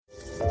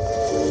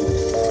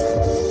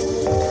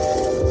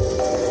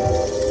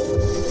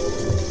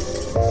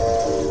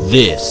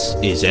This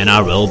is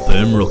NRL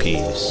Boom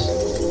Rookies.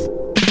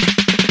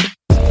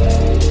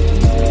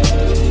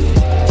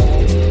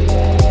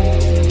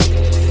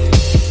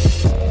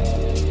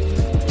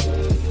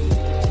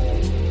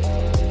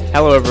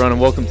 Hello everyone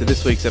and welcome to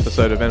this week's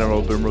episode of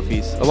NRL Boom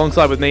Rookies.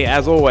 Alongside with me,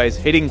 as always,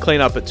 hitting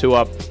clean-up at 2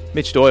 Up,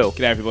 Mitch Doyle.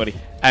 G'day everybody.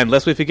 And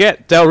lest we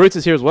forget, Dale Roots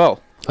is here as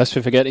well. Lest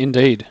we forget,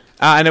 indeed.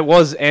 And it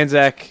was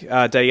Anzac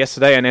Day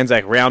yesterday and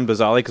Anzac round,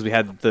 bizarrely, because we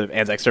had the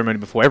Anzac ceremony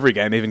before every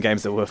game, even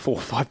games that were 4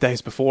 or 5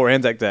 days before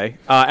Anzac Day.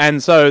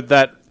 And so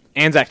that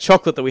Anzac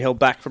chocolate that we held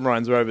back from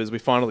Ryan's Rovers, we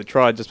finally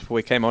tried just before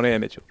we came on air,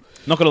 Mitchell.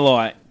 Not going to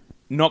lie,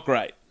 not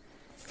great.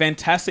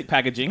 Fantastic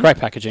packaging. Great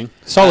packaging.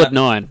 Solid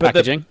 9 but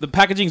packaging. The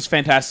packaging's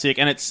fantastic,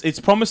 and it's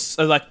promised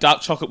like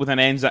dark chocolate with an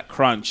Anzac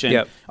crunch. And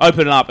Yep.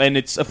 open it up, and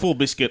it's a full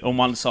biscuit on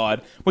one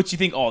side, which you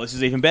think, oh, this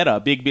is even better.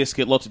 Big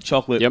biscuit, lots of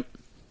chocolate. Yep.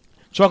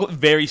 Chocolate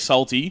very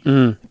salty.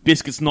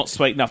 Biscuit's not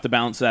sweet enough to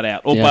balance that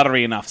out, or Yeah.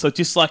 buttery enough. So it's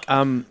just like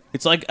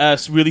it's like a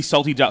really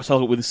salty dark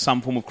chocolate with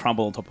some form of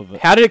crumble on top of it.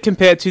 How did it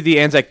compare to the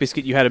Anzac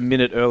biscuit you had a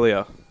minute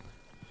earlier?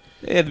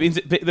 Yeah,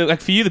 like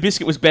for you, the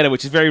biscuit was better,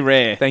 which is very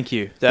rare. Thank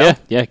you, Dale.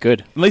 Yeah,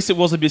 good. At least it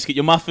was a biscuit.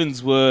 Your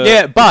muffins were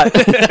Yeah, but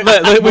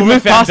we More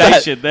moved past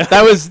that. foundation.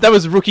 That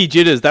was rookie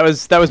jitters. That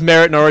was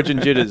merit and origin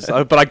jitters.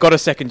 But I got a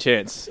second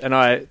chance, and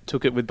I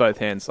took it with both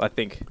hands. I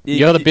think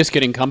You're the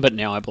biscuit incumbent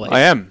now, I believe. I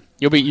am.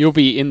 You'll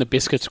be in the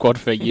biscuit squad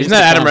for years. Isn't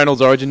that Adam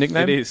Reynolds' origin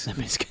nickname? It is.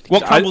 Biscuit.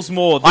 What crumbles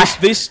more,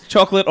 this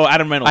chocolate or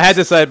Adam Reynolds? I had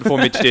to say it before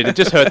Mitch did. It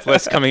just hurts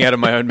less coming out of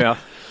my own mouth.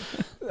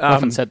 I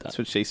haven't said that. That's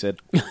what she said.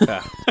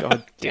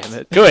 God damn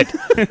it. Good.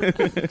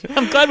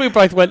 I'm glad we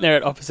both went there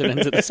at opposite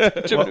ends of the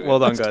spectrum. Well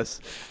done, guys.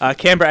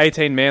 Canberra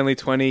 18, Manly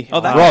 20.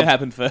 Oh, that Rob.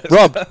 happened first.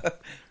 Rob.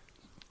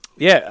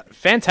 Yeah,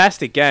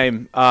 fantastic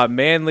game.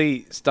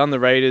 Manly stunned the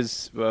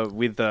Raiders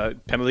with the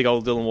penalty goal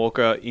of Dylan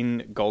Walker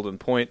in Golden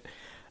Point.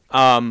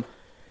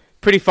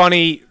 Pretty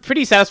funny,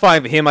 pretty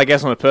satisfying for him, I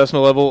guess, on a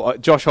personal level.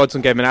 Josh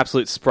Hodgson gave him an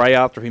absolute spray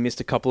after he missed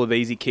a couple of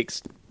easy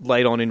kicks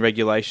late on in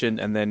regulation,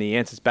 and then he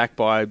answers back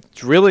by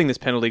drilling this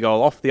penalty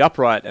goal off the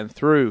upright and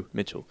through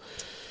Mitchell.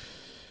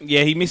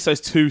 Yeah, he missed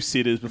those 2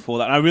 sitters before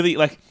that.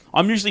 And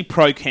I'm usually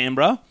pro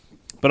Canberra,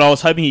 but I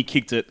was hoping he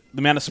kicked it. The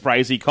amount of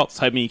sprays he copped,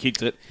 hoping he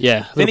kicked it.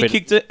 Yeah. Then he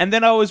kicked it, and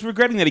then I was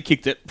regretting that he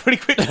kicked it pretty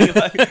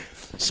quickly.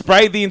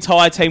 Sprayed the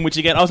entire team, which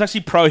again, I was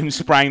actually pro him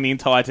spraying the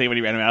entire team when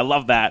he ran around. I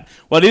love that.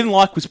 What I didn't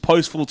like was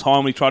post-full time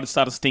when he tried to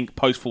start a stink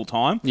post-full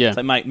time. Yeah. It's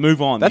like, mate,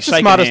 move on. That's You're the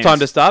shaking smartest hands. time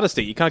to start a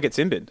stick. You can't get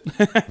sin binned.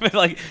 But,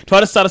 like,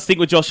 try to start a stink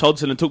with Josh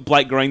Hodgson and took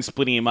Blake Green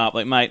splitting him up.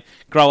 Like, mate,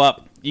 grow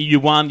up.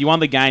 You won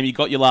the game. You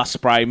got your last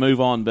spray.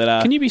 Move on.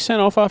 But Can you be sent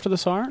off after the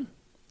siren?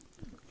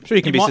 I'm sure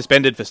you can You be might-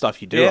 suspended for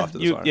stuff you do after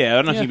the siren. I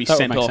don't know if Yeah, you'd be that would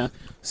sent make off. sense.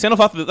 Sent off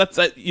after that's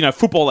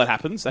football that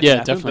happens. That Yeah, can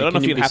happen, definitely. But I don't know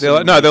Can if you you'd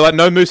have be- They're like,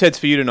 no moose heads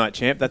for you tonight,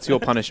 champ. That's your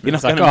punishment. You're not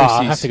It's like, gonna I miss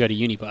have his- to go to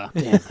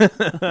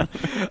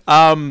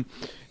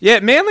Unibar. Yeah,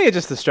 Manly are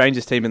just the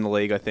strangest team in the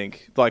league, I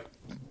think. Like,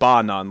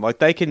 bar none. Like,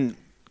 they can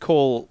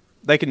pull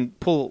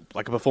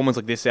like a performance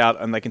like this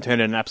out, and they can turn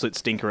in an absolute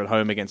stinker at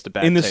home against a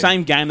bad In the team.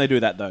 same game, they do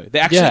that though. They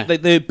actually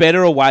they're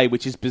better away,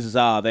 which is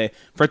bizarre. They're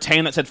for a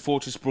team that's had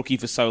Fortress Brookie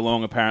for so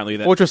long. Apparently,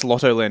 Fortress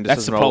Lotto Land.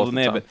 that's the problem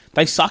there. But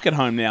they suck at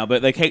home now.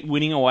 But they keep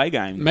winning away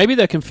games. Maybe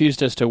they're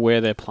confused as to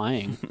where they're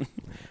playing.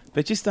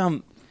 But just they're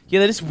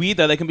just weird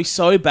though. They can be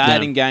so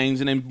bad Yeah. in games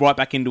and then right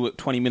back into it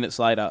 20 minutes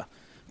later.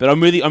 But I'm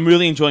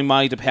really enjoying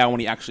Marty DePauw when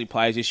he actually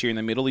plays this year in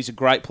the middle. He's a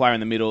great player in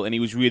the middle, and he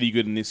was really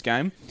good in this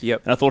game.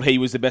 Yep. And I thought he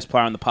was the best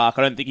player in the park.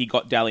 I don't think he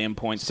got Dalian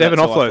points. 7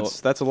 That's how I offloads.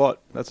 thought. That's a lot.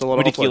 That's a lot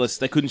Ridiculous. of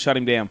They couldn't shut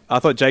him down. offloads. I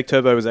thought Jake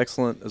Turbo was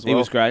excellent as well. He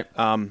was great.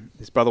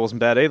 His brother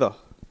wasn't bad either.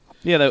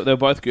 Yeah, they were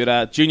both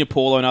good. Junior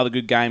Paulo, another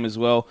good game as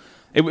well.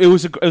 It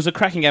was a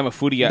cracking game of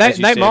footy. as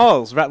you Nate said.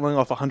 Miles rattling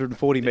off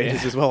 140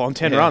 metres as well on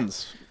 10 Yeah.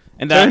 runs.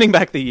 And Turning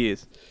back the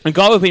years. a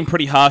guy we've been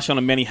pretty harsh on,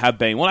 and many have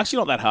been. Well, actually,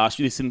 not that harsh.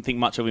 You just didn't think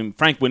much of him.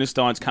 Frank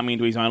Winterstein's coming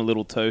into his own a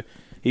little too.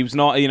 He was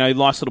not,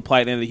 nice little play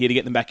at the end of the year to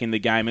get them back in the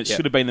game. It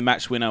should have been the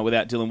match winner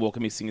without Dylan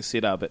Walker missing a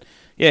sitter. But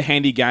yeah,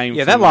 handy game.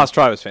 Yeah, that last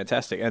try was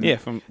fantastic. And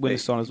from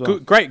Winterstein as well.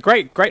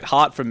 Great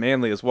heart from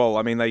Manly as well.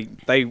 I mean,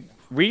 they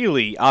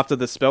really, after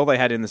the spell they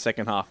had in the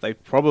second half, they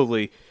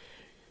probably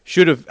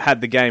should have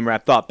had the game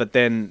wrapped up. But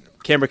then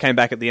Canberra came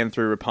back at the end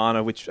through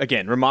Rapana, which,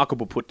 again,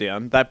 remarkable put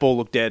down. That ball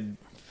looked dead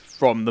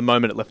from the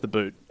moment it left the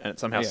boot, and it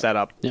somehow sat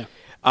up. Yeah.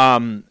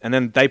 And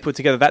then they put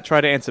together that try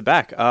to answer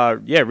back.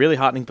 Really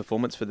heartening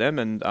performance for them.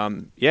 And,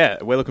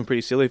 we're looking pretty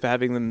silly for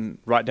having them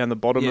right down the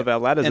bottom of our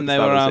ladders And at they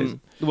the start of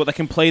the were, season. they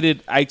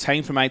completed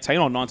 18 from 18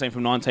 or 19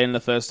 from 19 in the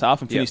first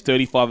half and finished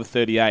 35 of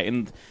 38.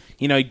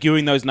 And,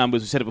 doing those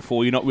numbers, we said it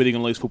before, you're not really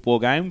going to lose football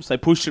games. They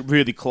pushed it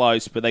really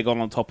close, but they got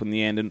on top in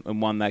the end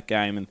and won that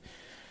game. And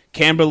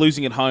Canberra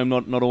losing at home,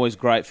 not always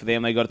great for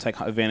them. They got to take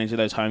advantage of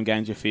those home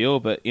games, you feel.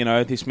 But,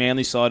 this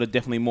Manly side are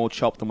definitely more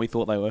chopped than we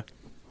thought they were.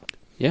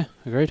 Yeah,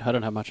 agreed. I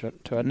don't have much to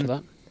add to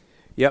that.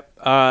 Yep.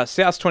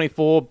 Souths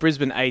 24,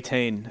 Brisbane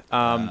 18.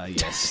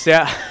 Yes.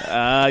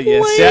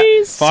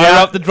 Yes. Fire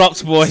up the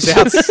drops, boys.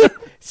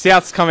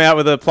 Souths come out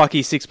with a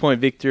plucky 6-point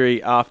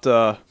victory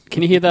after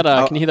Can you hear that?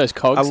 Can you hear those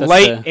cogs? A That's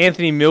late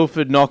Anthony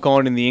Milford knock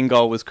on in the in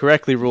goal was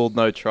correctly ruled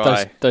no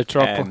try. the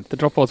and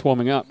drop ball's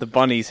warming up. the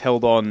Bunnies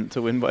held on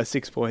to win by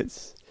 6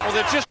 points. Well,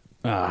 they've just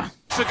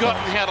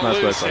forgotten how to Nice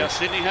lose, work, South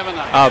Sydney, haven't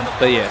they?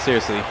 But yeah,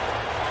 seriously.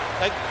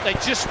 They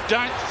just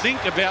don't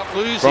think about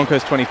losing.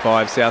 Broncos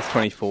 25, South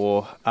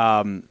 24.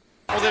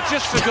 Well, they've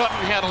just forgotten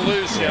how to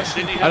lose, South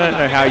Sydney. I don't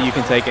know how you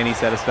can take any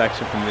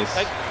satisfaction from this.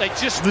 They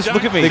just Just don't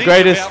look at me. The think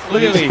greatest. about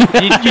Look at losing.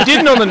 me. You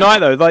didn't on the night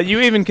though. Like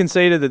you even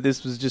conceded that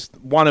this was just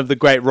one of the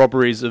great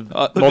robberies of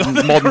modern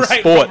great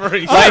sport.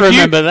 robberies. I if you-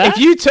 remember that.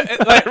 If you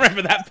I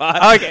remember that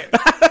part. okay,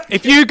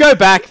 if you go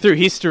back through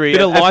history,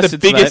 Bit of at the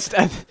license, biggest.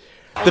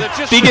 Well, The they've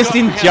just biggest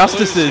forgotten how to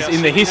injustices lose,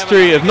 in the South history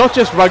Sydney, of not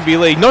just rugby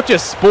league, not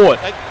just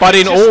sport, They but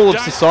in just all of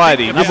don't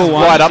society. think This is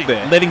about right up losing.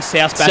 there. Letting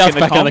South back South in the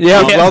back comp. in the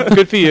Yeah, comp. well,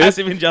 good for you.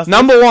 Massive injustice.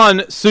 Number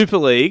 1, Super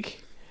League.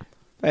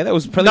 Hey, that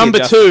was pretty Number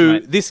injustice, 2,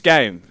 mate. this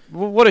game.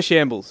 What a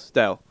shambles,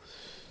 Dale.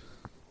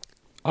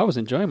 I was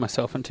enjoying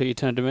myself until you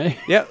turned to me.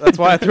 Yeah, that's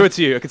why I threw it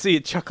to you. I could see you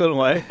chuckling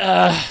away.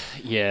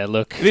 Yeah,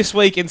 look. This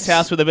week in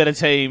South with a better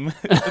team.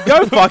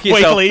 Go fuck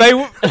yourself.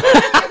 Weekly.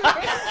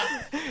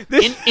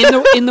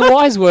 In the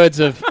wise words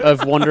of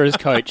Wanderers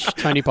coach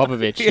Tony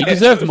Popovich, you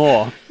deserved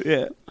more.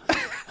 Yeah.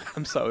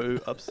 I'm so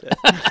upset.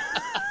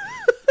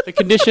 The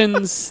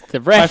conditions, the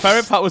refs. My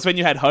favourite part was when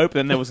you had hope,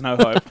 then there was no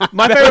hope.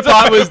 My favourite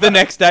part was the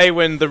next day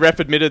when the ref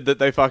admitted that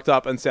they fucked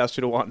up and South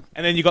should have won.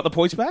 And then you got the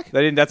points back?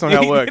 They didn't. That's not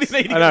how it works. You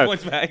didn't I get the know.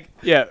 points back.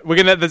 Yeah,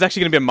 there's actually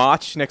going to be a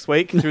march next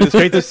week through the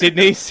streets of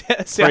Sydney.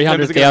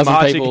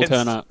 300,000 people will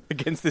turn up.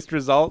 against this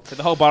result.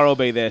 The whole borough will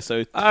be there,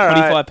 so All right.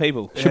 25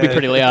 people. Should be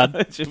pretty loud.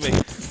 It should be.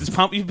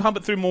 You pump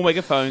it through more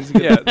megaphones.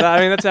 Yeah, I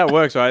mean that's how it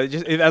works, right?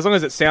 As long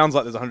as it sounds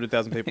like there's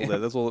 100,000 people there,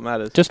 that's all that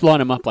matters. Just line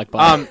them up like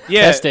Bob.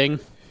 Yeah. Testing.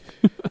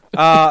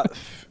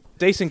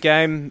 Decent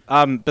game.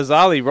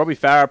 Bizarrely, Robbie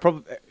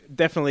Farah,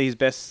 definitely his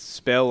best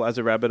spell as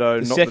a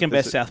Rabbitoh. The Not second that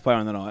best this- South player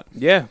on the night.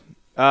 Yeah.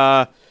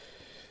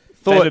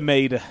 David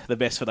Mead, the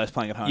best for those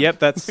playing at home. Yep,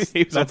 that's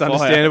He was on that's fire.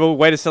 understandable.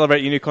 Way to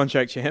celebrate your new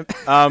contract, champ.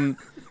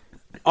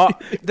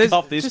 There's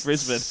Off this just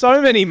Brisbane.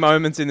 so many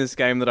moments in this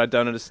game that I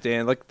don't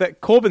understand. Like that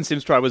Corbin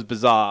Sims try was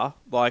bizarre.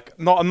 Like,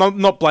 I'm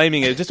not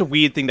blaming it. It's just a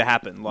weird thing to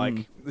happen.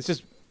 Like, it's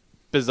just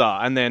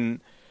bizarre. And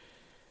then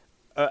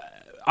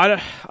I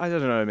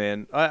don't know,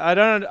 man.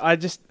 I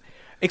just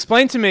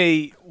explain to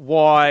me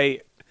why.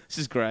 This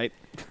is great.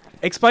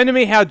 Explain to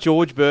me how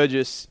George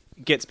Burgess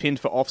gets pinned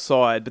for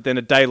offside, but then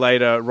a day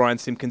later Ryan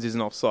Simpkins isn't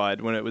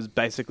offside when it was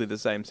basically the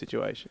same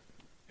situation.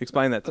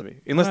 Explain that to me.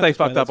 Unless No, they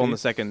explain fucked that up to on you. the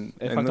second.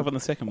 They fucked up on the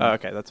second Oh, one.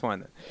 okay, that's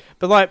fine then.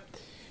 But like,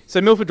 so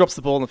Milford drops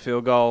the ball in the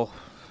field goal.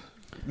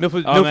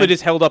 Milford mate.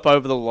 is held up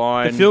over the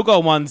line. The field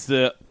goal one's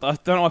I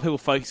don't know why people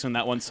focus on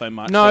that one so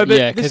much. No, Like, but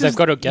Yeah, this because is- they've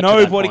got to get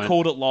nobody to that point.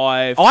 called it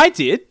live. I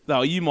did.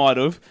 No, you might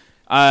have.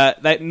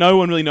 No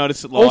one really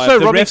noticed it live. Also,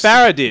 The Robbie refs-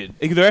 Farah did.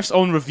 The refs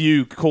on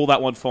review call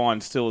that one fine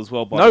still as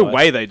well. By No the way.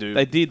 way they do.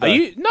 They did, Are though.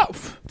 you? No.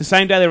 The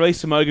same day they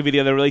released the Moga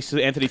video, they released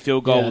the Anthony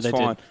field goal Yeah, was they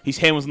fine. did. His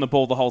hand was on the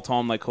ball the whole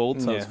time they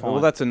called, so it was fine. Well,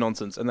 that's a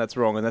nonsense, and that's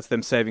wrong, and that's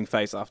them saving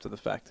face after the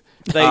fact.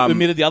 they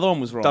admitted the other one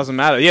was wrong. Doesn't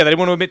matter. Yeah, they didn't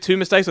want to admit two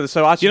mistakes,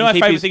 so Archie. Do you know my can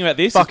keep favourite his thing about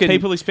this? fucking- Is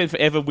people who spend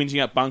forever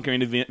whinging up bunker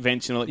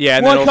intervention. Like, Yeah,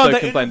 and why then can't also they-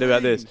 complained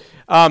about this.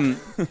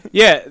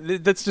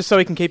 That's just so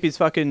he can keep his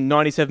fucking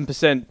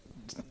 97%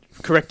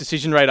 correct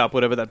decision rate up,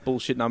 whatever that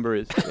bullshit number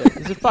is. Yeah,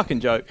 it's a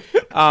fucking joke.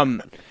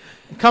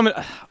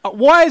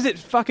 Why is it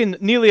fucking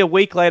nearly a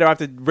week later I have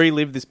to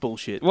relive this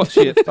bullshit? What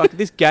shit? Fuck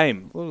this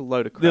game. What a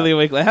load of crap. Nearly a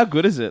week later. How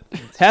good is it?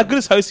 How good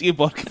is hosting a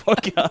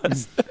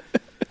podcast?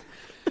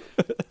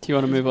 Do you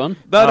want to move on?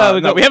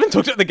 No, we haven't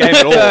talked about the game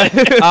at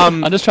all.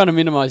 I'm just trying to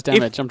minimise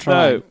damage. I'm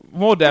trying. No,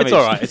 more damage. It's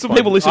all right. It's what fine.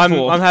 people listen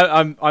for.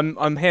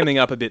 I'm hamming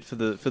up a bit for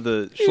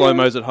the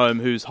Shlomos at home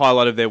whose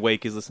highlight of their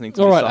week is listening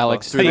to All me right, suffer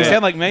Alex. through Hey, you their-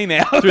 sound like me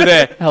now. through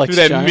their Alex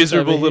Jones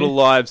miserable over little here.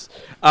 lives.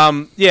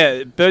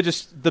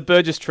 The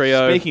Burgess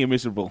trio, Speaking of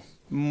miserable,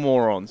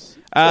 morons.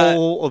 Uh,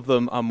 All of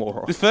them are the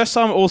morons. first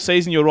time all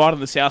season you're right on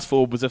the South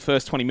forward was the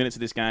first 20 minutes of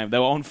this game. They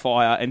were on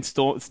fire and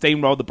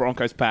steamrolled the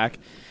Broncos back.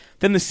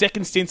 Then the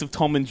second stints of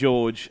Tom and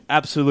George,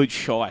 absolute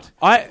shite.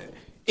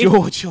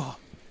 George,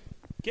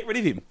 get rid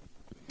of him.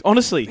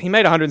 Honestly, He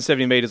made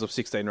 170 metres of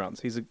 16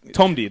 runs.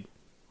 Tom did.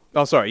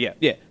 Oh, sorry, yeah.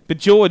 Yeah, but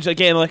George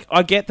again. Like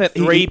I get that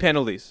Three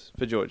penalties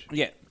for George.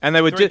 Yeah, And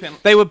they were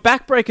they were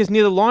backbreakers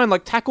near the line.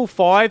 Like tackle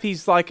 5,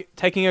 he's like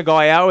taking a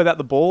guy out without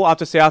the ball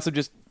after South have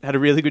just had a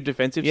really good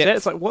defensive set.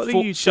 It's like, what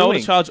are you shoulder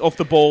doing? charge off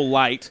the ball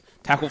late,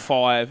 tackle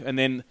 5, and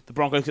then the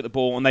Broncos get the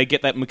ball and they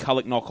get that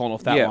McCulloch knock on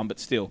off that Yeah. one. But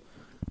still,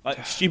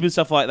 like stupid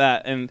stuff like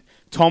that. And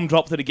Tom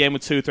dropped it again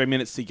with 2 or 3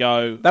 minutes to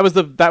go. That was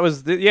the that field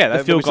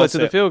which goal led to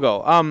the set. field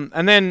goal.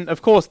 And then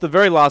of course the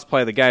very last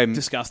play of the game.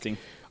 Disgusting.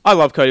 I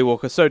love Cody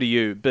Walker, so do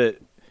you, but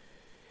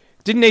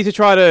didn't need to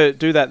try to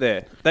do that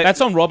there.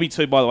 That's on Robbie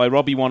too, by the way.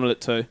 Robbie wanted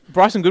it too.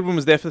 Bryson Goodwin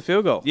was there for the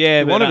field goal. Yeah,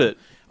 he but, wanted it.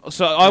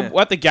 So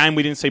at the game,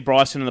 we didn't see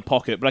Bryson in the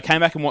pocket, but I came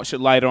back and watched it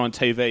later on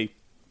TV.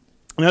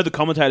 I heard the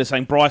commentator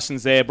saying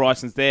Bryson's there,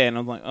 and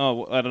I'm like,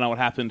 oh, I don't know what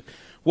happened.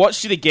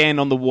 Watched it again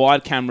on the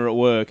wide camera at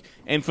work,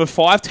 and for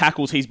 5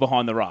 tackles, he's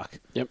behind the ruck.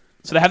 Yep.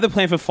 So they have the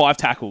plan for 5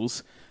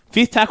 tackles.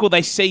 Fifth tackle,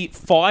 they see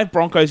 5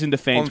 Broncos in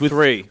defence. On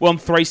 3. Well, on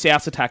 3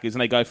 Souths attackers,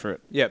 and they go for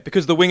it. Yeah,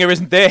 because the winger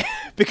isn't there.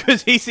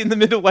 Because he's in the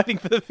middle waiting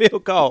for the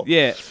field goal.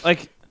 Yeah,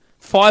 like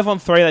 5 on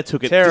 3, they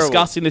took it. Terrible.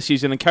 Disgusting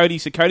decision. And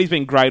Cody's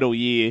been great all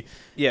year.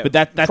 Yeah, but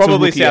that's probably a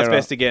rookie South's error.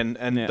 best again,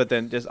 Yeah. but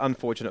then just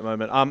unfortunate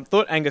moment.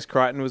 Thought Angus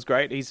Crichton was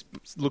great. He's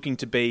looking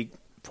to be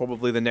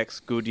probably the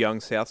next good young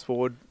Souths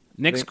forward.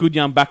 Next good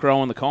young back row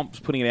on the comp,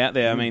 just putting it out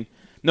there. I mean,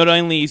 not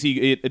only is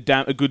he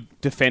a good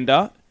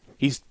defender,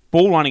 his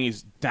ball running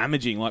is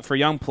damaging. Like for a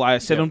young player,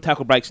 7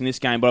 tackle breaks in this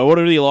game. But what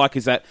I really like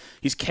is that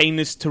his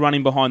keenness to run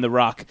in behind the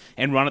ruck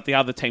and run at the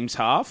other team's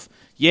half.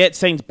 Yeah, it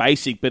seems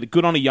basic, but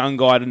good on a young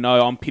guy to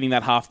know I'm pinning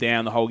that half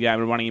down the whole game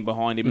and running in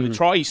behind him. And the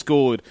try he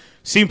scored,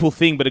 simple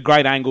thing, but a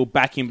great angle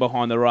back in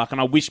behind the ruck. And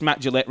I wish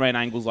Matt Gillette ran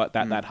angles like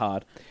that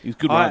hard. He was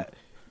good run.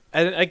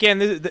 And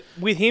again,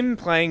 with him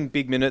playing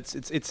big minutes,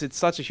 it's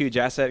such a huge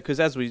asset because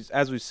as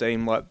we've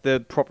seen, like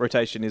the prop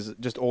rotation is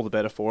just all the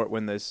better for it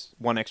when there's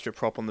one extra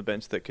prop on the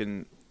bench that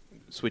can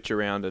switch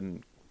around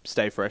and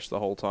stay fresh the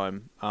whole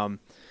time.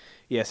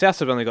 Souths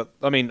have only got.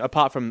 I mean,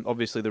 apart from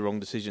obviously the wrong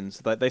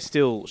decisions, they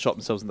still shot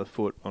themselves in the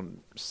foot on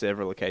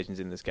several occasions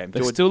in this game.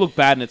 They still look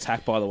bad in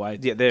attack, by the way.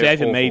 Yeah, they're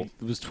David awful. Mead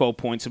was 12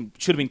 points and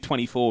should have been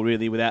 24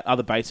 really without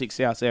other basic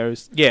South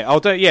errors.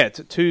 Yeah,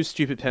 two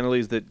stupid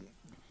penalties that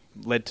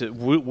led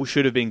to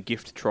should have been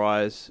gift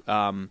tries.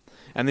 And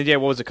then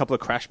what was a couple of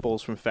crash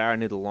balls from Farah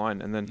near the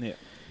line, and then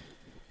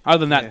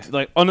Other than that,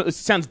 it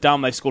sounds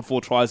dumb. They scored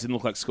 4 tries, didn't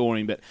look like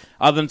scoring. But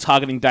other than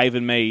targeting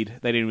David Mead,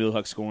 they didn't really look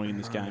like scoring in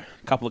this game.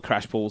 A couple of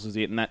crash balls is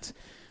it, and that's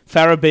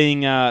Farah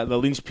being the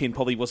linchpin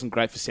probably wasn't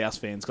great for South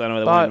fans because I know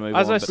they wanted to move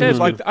on. As I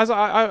said,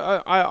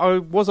 I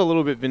was a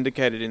little bit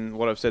vindicated in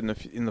what I've said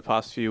in the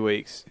past few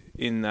weeks.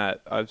 In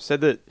that I've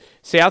said that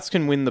Souths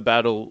can win the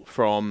battle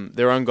from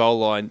their own goal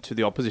line to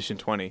the opposition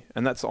 20,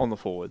 and that's on the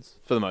forwards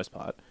for the most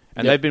part.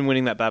 And they've been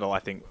winning that battle, I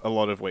think, a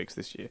lot of weeks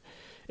this year,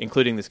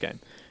 including this game.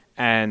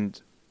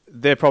 And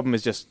their problem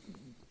is just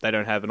they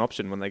don't have an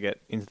option when they get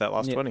into that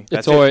last 20.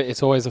 It's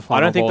always a final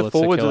I don't think ball the that's the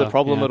forwards are the killer.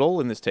 problem at all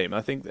in this team.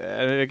 I think,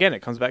 and again, it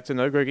comes back to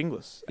no Greg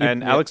Inglis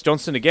and Alex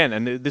Johnston again.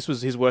 And this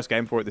was his worst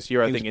game for it this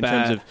year, I think, in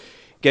terms of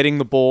getting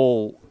the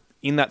ball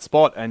in that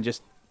spot and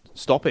just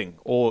stopping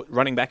or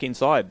running back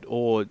inside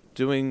or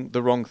doing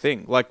the wrong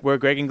thing. Like where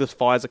Greg Inglis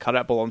fires a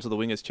cutout ball onto the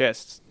winger's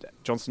chest,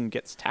 Johnston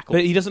gets tackled.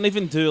 But he doesn't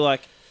even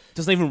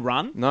doesn't even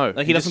run. No.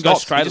 Like he doesn't just go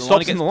stops. straight He just to the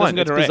line. stops in the line. Doesn't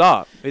go It's direct.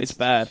 bizarre. It's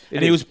bad. It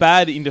And he is. was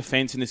bad in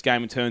defence in this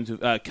game in terms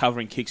of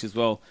covering kicks as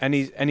well. And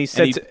he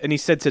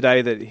said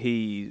today that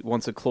he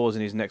wants a clause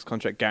in his next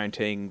contract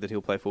guaranteeing that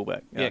he'll play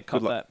fullback.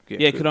 Cop that.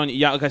 Yeah, Good on you.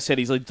 Yeah, like I said,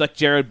 he's like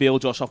Jared Beale,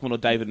 Josh Hoffman, or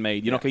David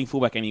Mead. You're not getting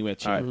fullback anywhere,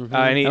 Chip. All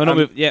right.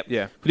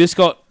 We just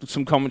got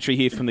some commentary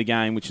here from the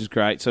game, which is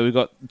great. So we've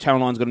got Channel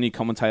 9's got a new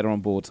commentator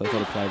on board, so I thought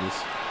I'd play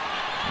this.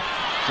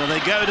 So they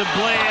go to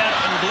Blair,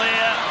 and Blair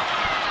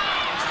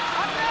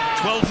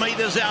 12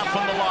 metres out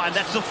from the line.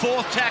 That's the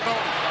 4th tackle.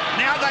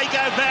 Now they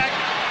go back.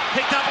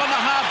 Picked up on the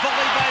half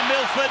volley by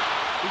Milford.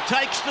 He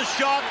takes the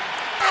shot.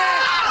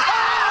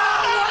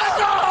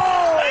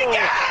 Oh!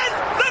 Again!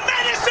 The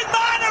medicine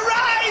man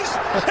arrives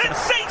and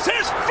sinks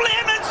his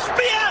flaming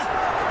spear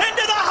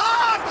into the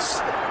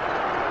hearts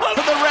of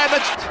the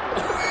Rabbits.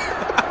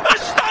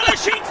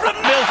 Astonishing from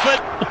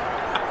Milford.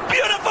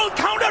 Beautiful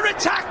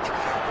counter-attack.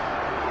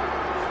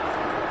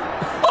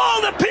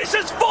 All the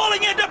pieces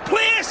falling into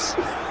place.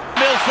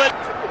 Milford,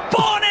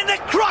 born in the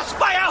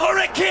crossfire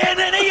hurricane,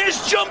 and he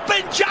is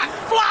jumping Jack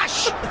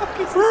Flash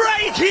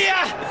right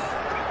here.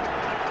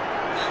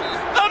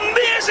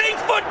 Amazing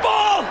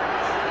football.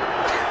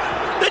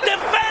 The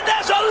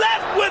defenders are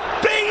left with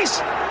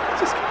bees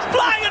just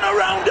flying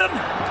around him,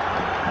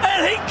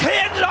 and he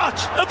cares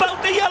not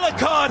about the yellow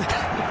card.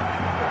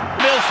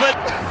 Milford,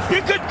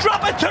 you could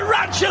drop a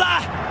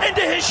tarantula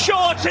into his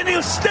shorts and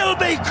he'll still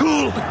be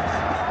cool.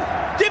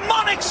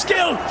 Demonic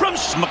skill from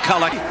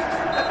McCulloch.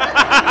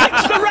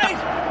 Takes the right.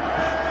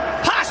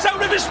 Pass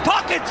out of his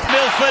pocket.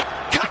 Milford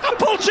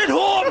catapults it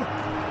home.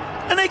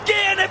 And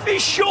again, if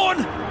he's shown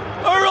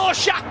a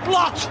Rorschach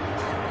blot,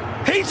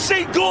 he'd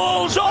see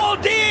goals all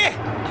day.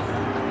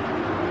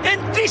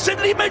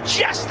 Indecently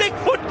majestic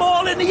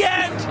football in the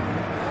end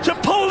to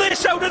pull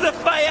this out of the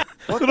fire.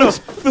 Thought it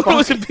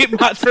was a bit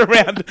much for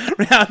round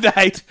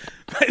 8.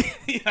 But,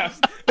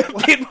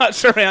 a bit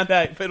much for round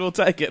 8, but we'll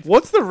take it.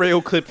 What's the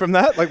real clip from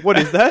that? Like, what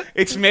is that?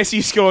 It's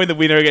Messi scoring the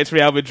winner against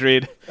Real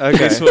Madrid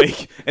this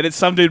week. And it's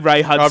some dude,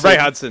 Ray Hudson. Ray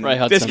Hudson.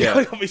 Just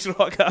going off his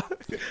rocker.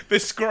 The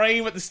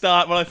scream at the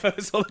start when I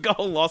first saw the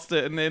goal, lost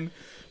it. And then,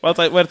 well,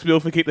 I went to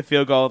Milford kick the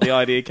field goal. The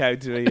idea came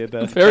to me.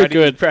 And, Very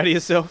good. Proud of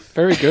yourself.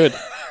 Very good.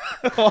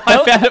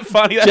 I found it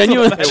funny. That's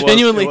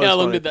Genuinely, was how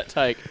long funny. did that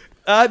take?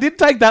 It didn't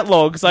take that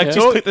long because I just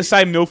clicked the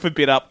same Milford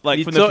bit up from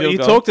the field goal. You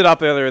talked it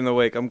up earlier in the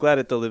week. I'm glad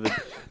it delivered.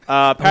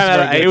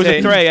 Parramatta 18. It was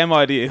a 3 a.m.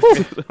 idea.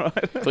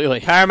 Clearly.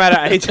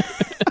 Parramatta 18.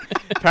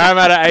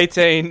 Parramatta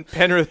 18.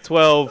 Penrith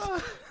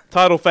 12.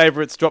 Title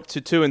favourites dropped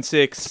to 2 and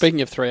 6.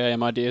 Speaking of 3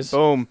 a.m. ideas.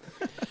 Boom.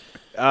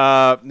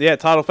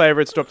 Title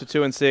favourites dropped to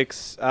 2 and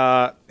 6.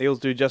 Eels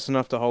do just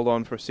enough to hold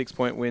on for a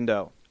 6-point win,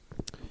 Dale.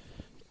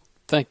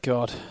 Thank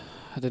God.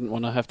 I didn't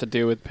want to have to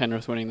deal with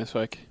Penrith winning this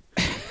week.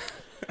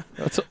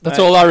 That's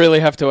all I really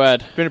have to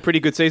add. It's been a pretty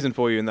good season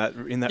for you in that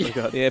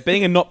regard. Yeah,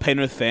 being a not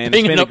Penrith fan,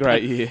 it's been a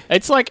great year.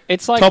 It's like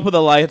Top of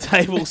the layer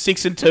table,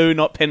 6-2,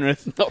 not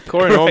Penrith.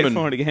 Corey Norman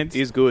for and against.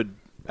 is good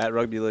at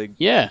rugby league.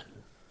 Yeah.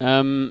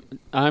 I'm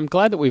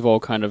glad that we've all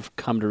kind of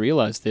come to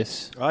realise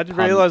this. I did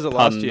realise it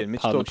last year.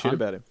 Mitch talked shit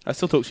about him. I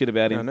still talk shit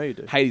about him. I know you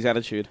do. Hate his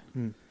attitude.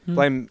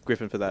 Blame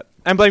Griffin for that.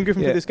 And blame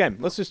Griffin for this game.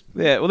 Let's just...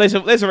 Yeah, well,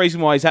 there's a reason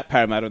why he's at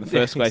Parramatta in the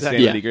first place,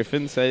 exactly. Andy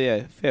Griffin. So,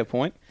 yeah, fair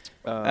point.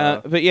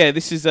 But, yeah,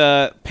 this is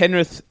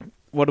Penrith.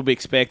 What do we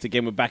expect?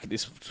 Again, we're back at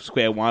this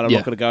square one. I'm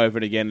not going to go over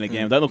it again and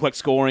again. Don't look like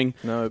scoring.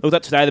 No. Looked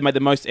up today, they made the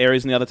most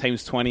errors in the other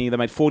team's 20. They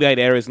made 48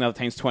 errors in the other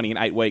team's 20 in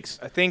 8 weeks.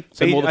 I think...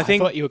 I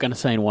thought you were going to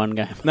say in one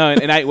game. No,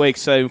 in 8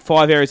 weeks. So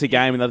 5 errors a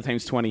game in the other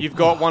team's 20. You've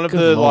got one of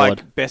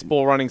the best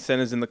ball running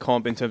centres in the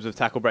comp in terms of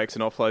tackle breaks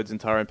and offloads in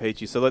Tyrone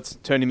Peachey. So let's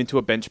turn him into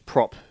a bench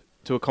prop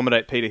to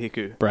accommodate Peter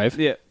Hiku. Brave.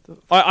 Yeah.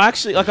 I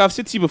actually, like I've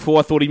said to you before,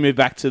 I thought he moved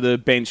back to the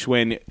bench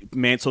when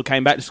Mansell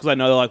came back, just because I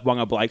know they like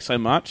Wonga Blake so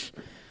much.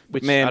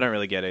 Which Man, I don't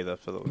really get either.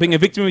 Being a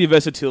victim of your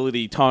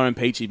versatility, Tyrone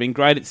Peachey, being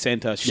great at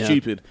centre,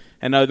 stupid.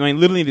 And I mean,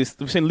 we've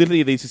seen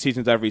literally these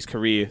decisions over his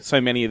career. So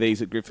many of these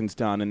that Griffin's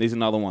done, and there's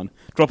another one.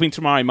 Dropping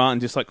Tamari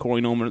Martin, just like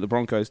Corey Norman at the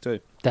Broncos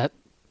too. That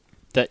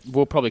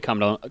we'll probably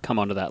come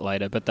on to that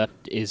later, but that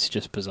is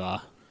just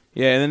bizarre.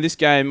 Yeah, and then this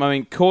game, I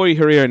mean, Corey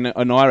Herrera and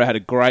Onaira had a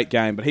great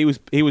game, but he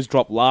was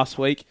dropped last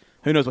week.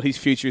 Who knows what his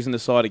future is in the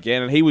side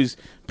again? And he was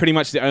pretty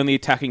much the only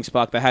attacking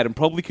spark they had, and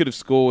probably could have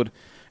scored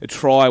a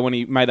try when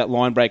he made that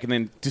line break and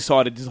then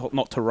decided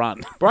not to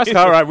run. Bryce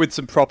Cartwright with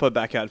some proper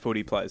backyard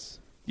footy plays.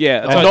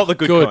 Yeah. And not the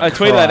good kind. I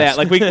tweeted that out.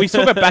 Like we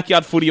talk about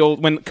backyard footy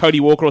when Cody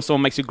Walker or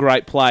someone makes a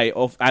great play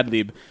off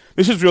ad-lib.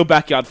 This is real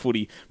backyard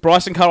footy.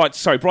 Bryce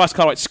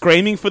Cartwright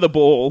screaming for the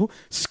ball,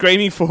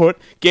 screaming for it,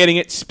 getting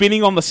it,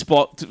 spinning on the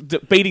spot,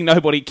 beating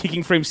nobody,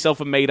 kicking for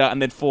himself a metre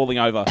and then falling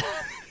over.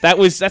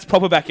 That's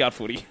proper backyard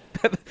footy.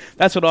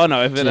 That's what I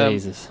know. But,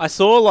 Jesus. I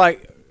saw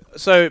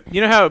so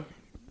you know how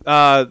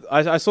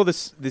I saw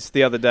this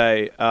the other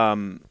day.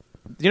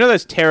 You know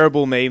those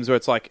terrible memes where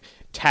it's like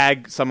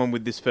tag someone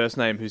with this first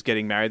name who's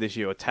getting married this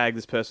year, or tag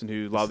this person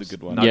who loves a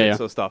good one.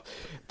 nuggets or stuff.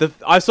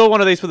 I saw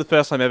one of these for the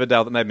first time ever,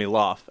 Dale, that made me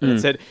laugh. And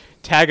it said,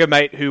 tag a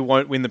mate who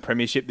won't win the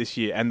premiership this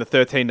year, and the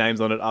 13 names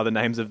on it are the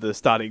names of the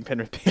starting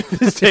Penrith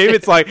Panthers team.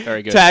 It's like,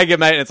 tag a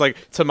mate, and it's like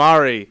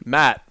Tamari,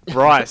 Matt,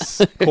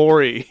 Bryce,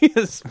 Corey.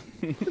 It's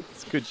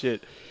good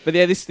shit. But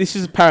yeah, this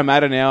is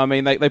Parramatta now. I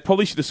mean, they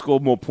probably should have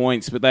scored more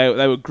points, but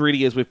they were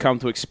gritty as we've come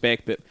to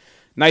expect. But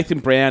Nathan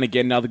Brown,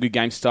 again, another good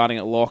game starting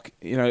at lock.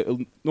 You know,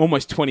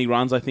 almost 20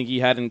 runs I think he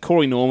had, and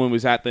Corey Norman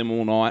was at them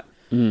all night.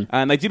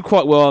 And they did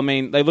quite well. I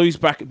mean, they lose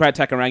Brad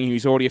Takarangi,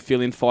 who's already a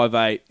fill-in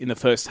 5'8" in the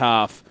first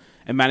half,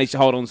 and managed to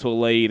hold on to a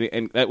lead,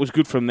 and that was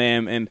good from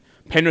them. And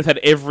Penrith had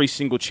every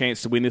single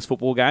chance to win this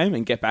football game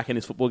and get back in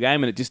this football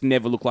game, and it just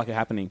never looked like it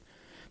happening.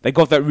 They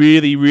got that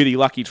really, really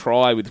lucky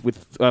try with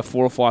 4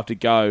 or 5 to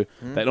go.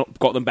 That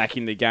got them back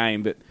in the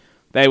game, but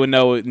they were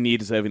nowhere near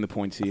deserving the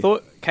points here. I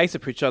thought Casey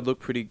Pritchard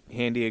looked pretty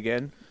handy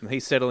again.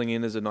 He's settling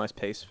in as a nice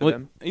piece for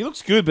them. He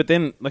looks good, but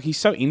then he's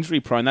so injury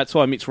prone. That's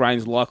why Mitch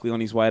Rain's likely on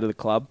his way to the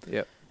club.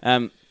 Yep.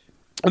 One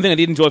thing I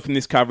did enjoy from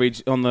this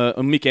coverage on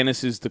Mick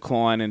Ennis's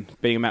decline, and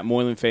being a Matt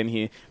Moylan fan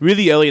here,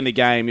 really early in the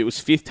game, it was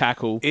 5th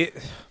tackle.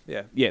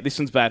 This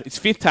one's bad. It's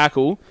 5th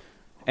tackle,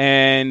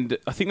 and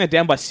I think they're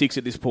down by 6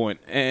 at this point.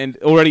 And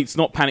already it's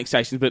not panic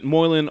stations, but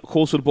Moylan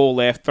calls for the ball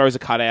left, throws a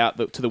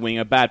cutout to the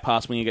winger, bad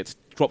pass winger,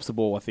 drops the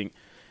ball, I think,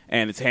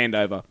 and it's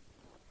handover.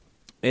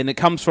 And it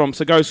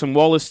goes from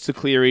Wallace to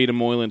Cleary to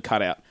Moylan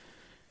cutout.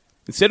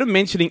 Instead of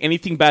mentioning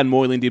anything bad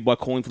Moylan did by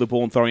calling for the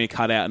ball and throwing a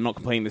cutout and not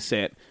completing the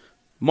set,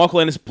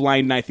 Michael Ennis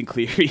blamed Nathan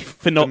Cleary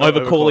for not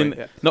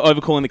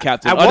overcalling the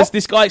captain.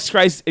 This guy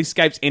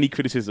escapes any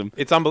criticism.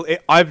 It's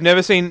unbelievable. I've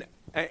never seen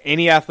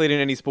any athlete in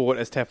any sport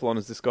as Teflon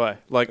as this guy.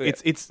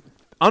 It's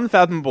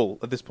unfathomable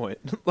at this point.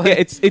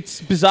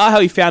 It's bizarre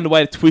how he found a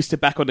way to twist it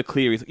back onto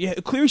Cleary.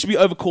 Cleary should be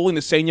overcalling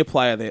the senior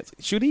player there.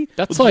 Should he?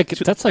 That's like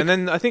and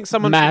then I think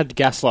someone mad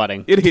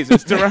gaslighting. It is.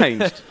 It's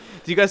deranged.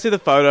 Do you guys see the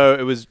photo?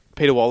 It was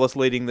Peter Wallace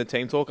leading the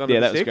team talk under the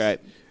that six. was great.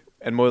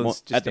 And Moylan's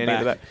just standing at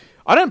the back.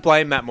 I don't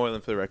blame Matt Moylan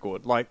for the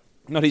record.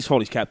 Not his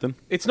fault he's captain.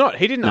 It's not.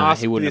 He didn't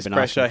ask for this been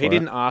pressure. He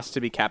didn't ask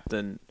to be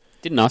captain.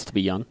 Didn't ask to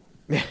be young.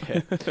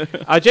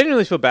 I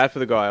genuinely feel bad for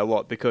the guy a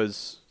lot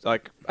because,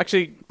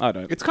 actually, I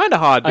don't. It's kind of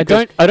hard. I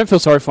don't feel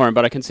sorry for him,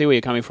 but I can see where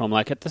you're coming from.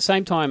 At the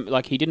same time,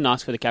 he didn't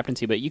ask for the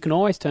captaincy, but you can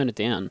always turn it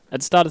down. At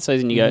the start of the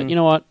season, you go, you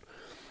know what?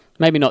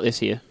 Maybe not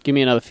this year. Give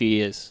me another few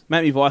years.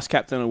 Make me vice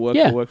captain and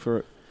work for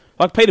it.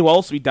 Peter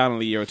Wallace will be done in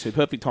a year or two.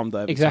 Perfect Tom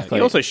Davis. Exactly.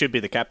 He also should be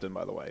the captain,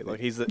 by the way.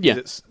 He's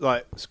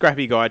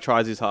scrappy guy,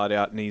 tries his heart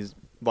out, and he's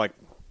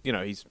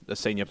he's a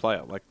senior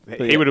player. Like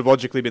he would have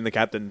logically been the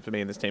captain for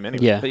me in this team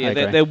anyway. Yeah, But I yeah,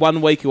 agree. they're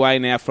 1 week away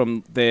now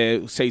from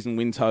their season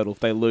win total if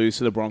they lose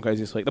to the Broncos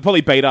this week. They'll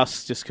probably beat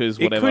us just because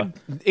whatever.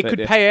 It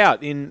could pay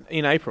out in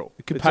April.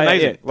 It could It's pay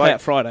amazing. out, pay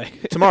out Friday.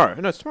 Tomorrow.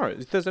 No, it's tomorrow.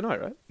 It's Thursday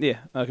night, right? Yeah,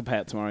 I can pay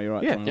out tomorrow. You're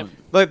right. Yeah. Tomorrow night.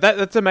 Like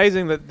that's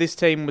amazing that this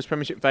team was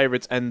premiership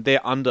favourites and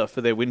their under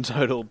for their win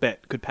total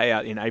bet could pay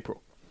out in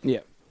April. Yeah.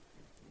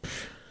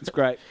 It's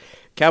great.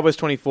 Cowboys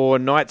 24,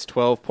 Knights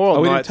 12. Poor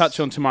old We didn't Knights. touch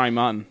on Tamari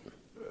Martin.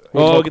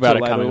 We'll talk get about to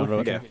it later. coming on.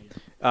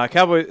 Okay.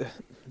 Cowboys,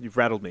 you've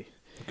rattled me.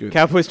 Good.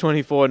 Cowboys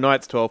 24,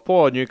 Knights 12.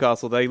 Poor old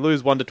Newcastle. They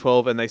lose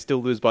 1-12 and they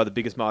still lose by the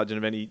biggest margin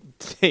of any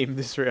team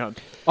this round.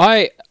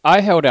 I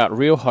held out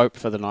real hope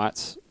for the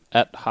Knights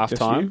at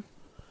halftime.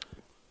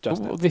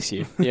 Just Well, this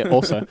year, yeah,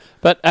 also.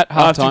 But at To be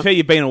fair, halftime,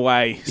 you've been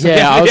away. So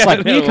yeah, I was like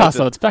don't know what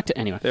Newcastle. to- It's back to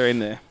anyway. They're in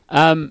there.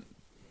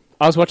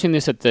 I was watching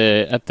this at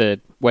the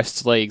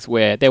West Leagues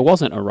where there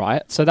wasn't a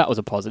riot, so that was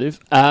a positive.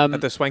 At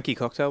the swanky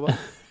cocktail bar.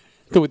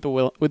 with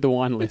the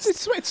wine list.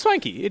 It's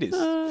swanky. It is.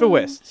 For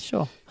West.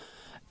 Sure.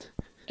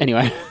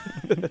 Anyway,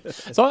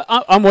 so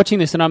I'm watching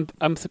this and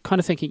I'm kind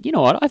of thinking, you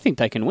know what? I think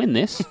they can win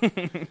this.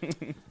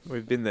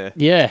 We've been there.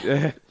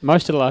 Yeah,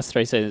 most of the last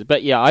 3 seasons.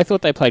 But yeah, I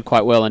thought they played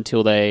quite well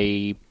until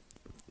the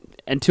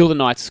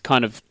Knights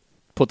kind of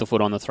put the foot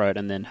on the throat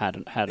and then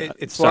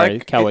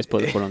the Cowboys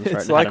put the foot on the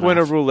throat. It's and had like when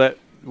a enough. roulette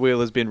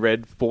wheel has been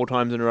read 4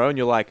 times in a row, and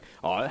you're like,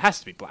 "Oh, it has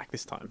to be black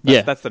this time."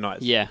 That's the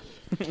Knights. Yeah.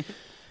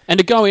 And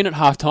to go in at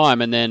half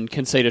time and then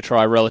concede a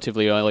try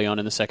relatively early on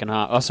in the second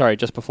half. Oh, sorry,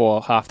 just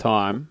before half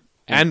time.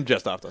 And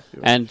just after.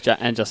 And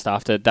just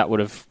after, that would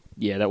have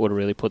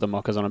really put the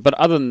mockers on it. But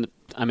other than,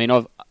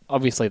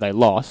 obviously they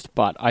lost,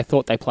 but I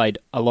thought they played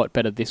a lot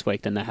better this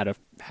week than they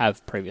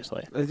have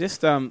previously.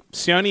 Just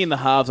Sione in the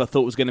halves, I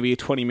thought was going to be a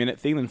 20-minute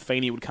thing, and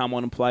Feeney would come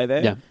on and play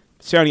there. Yeah.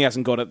 Sione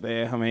hasn't got it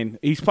there. I mean,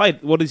 he's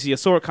played. What is he? I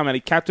saw it come out.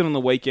 He captained on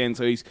the weekend,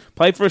 so he's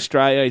played for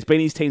Australia. He's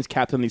been his team's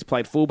captain. He's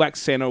played fullback,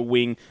 centre,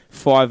 wing,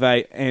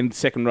 5'8", and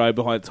second row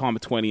behind the time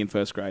of 20 in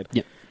first grade.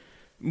 Yep.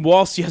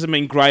 Whilst he hasn't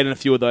been great in a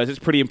few of those, it's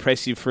pretty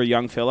impressive for a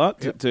young fella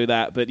to do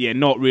that. But yeah,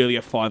 not really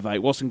a 5'8".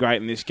 Wasn't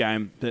great in this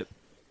game, but.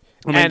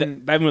 They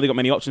haven't really got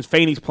many options.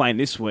 Feeney's playing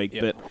this week,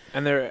 but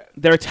and their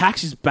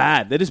attacks is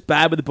bad. They're just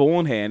bad with the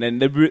ball in hand,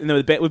 and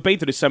we've been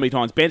through this so many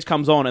times. Bench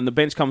comes on,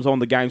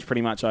 the game's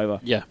pretty much over.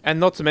 Yeah. And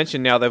not to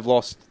mention now they've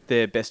lost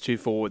their best 2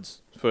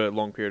 forwards for a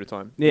long period of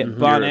time. Yeah,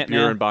 Barnett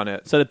Bureau now. and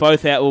Barnett. So they're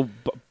both out. Well,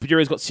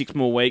 Bureau's got 6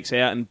 more weeks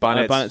out, and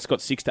Barnett's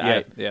got 6 to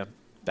 8. Yeah.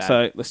 Bad.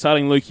 So they're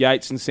starting Luke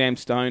Yates and Sam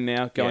Stone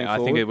now going I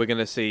forward. think we're going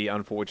to see,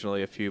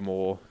 unfortunately, a few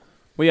more.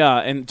 We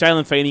are, and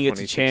Jalen Feeney gets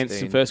a chance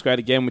 2016. in first grade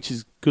again, which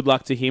is good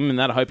luck to him, and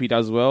that I hope he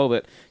does well.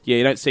 But yeah,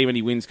 you don't see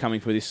many wins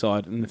coming for this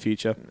side in the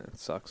future. It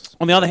sucks.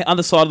 On the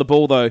other side of the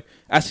ball, though,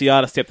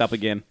 Asiata stepped up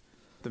again.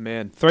 The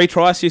man. 3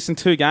 try assists in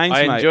 2 games.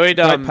 I mate. enjoyed.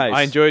 Great pace.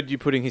 I enjoyed you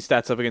putting his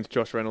stats up against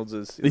Josh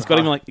Reynolds'. He's got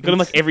him like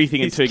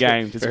everything in 2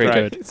 games. It's Very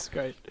great. good. It's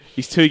great.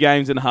 He's 2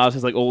 games and a half.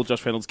 Has like all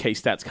Josh Reynolds' key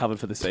stats covered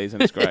for the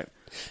season. It's great.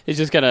 He's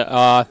just going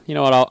to, you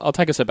know what, I'll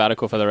take a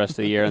sabbatical for the rest of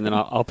the year and then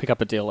I'll pick up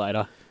a deal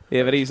later.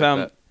 Yeah, but he's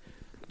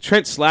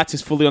Trent Slats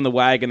is fully on the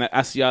wagon that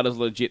Asiata's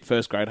legit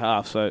first grade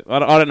half. So I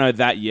don't know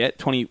that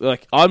yet.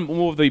 I'm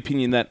more of the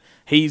opinion that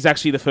he's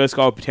actually the first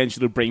guy with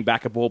potential to bring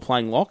back a ball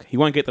playing lock. He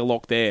won't get the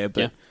lock there,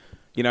 but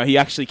he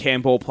actually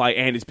can ball play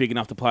and is big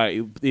enough to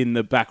play in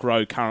the back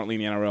row currently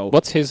in the NRL.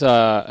 What's his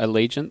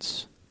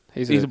allegiance?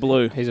 He's a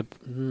blue.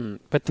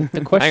 But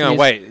the question Hang on, is...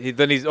 wait.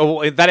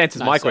 That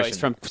answers my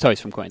question.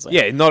 He's from Queensland.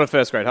 Yeah, not a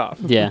first grade half.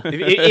 Yeah.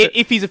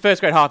 if he's a first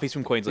grade half, he's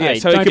from Queensland. Hey,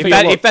 so he don't can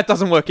forget be if that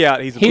doesn't work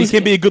out, he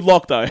can be a good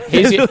lock though.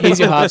 Here's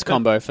your halves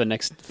combo for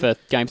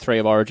Game 3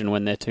 of Origin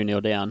when they're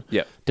 2-0 down.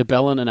 Yep.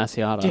 DeBellin and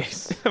Asiata.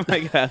 Yes.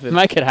 Make it happen.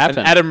 Make it happen.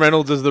 And Adam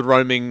Reynolds is the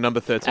roaming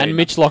number 13. And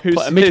Mitch Who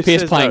Pearce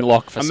says playing no?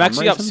 lock for I'm some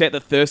actually reason. upset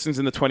that Thurston's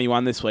in the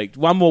 21 this week.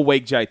 One more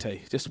week,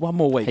 JT. Just one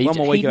more week. He One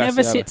more week. of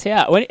never Asiata. sits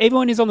out. When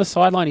everyone is on the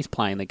sideline, he's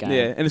playing the game.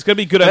 Yeah, and it's going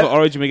to be good over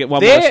Origin. We get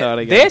one more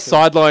Asiata game. Their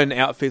sideline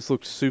outfits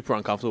looked super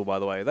uncomfortable, by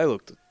the way. They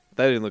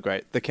didn't look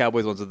great. The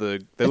Cowboys ones they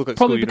look like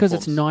Probably school because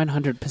it's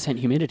uniforms. 900%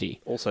 humidity.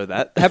 Also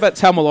that. How about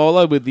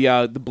Tamalolo with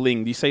the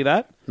bling? Do you see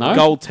that? No.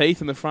 Gold teeth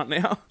in the front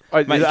now.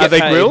 Are Mate, they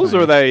get paid, grills mate.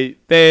 or are they...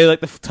 They're like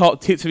the top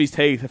tips of his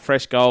teeth are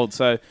fresh gold.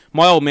 So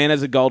my old man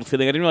has a gold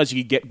filling. I didn't realise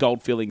you could get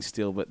gold fillings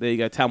still, but there you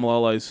go.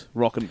 Tamalolo's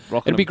rocking.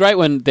 It'd be great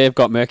when they've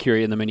got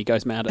mercury in them and he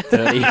goes mad at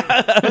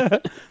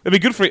 30. It'd be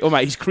good for him. Oh,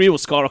 mate, his career will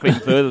skyrocket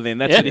even further then.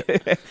 That's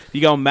it.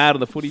 You're going mad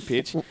on the footy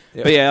pitch. Yeah.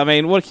 But yeah, I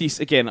mean,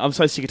 again, I'm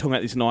so sick of talking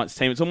about this Knights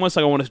team. It's almost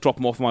like I want to drop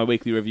them off my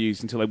weekly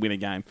reviews until they win a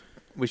game.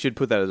 We should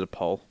put that as a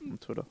poll on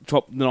Twitter.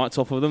 Drop the Knights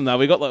off of them. No,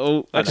 we got actually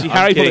I'm Harry's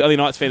probably kidding. the only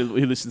Knights fan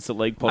who listens to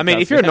League podcasts. I mean,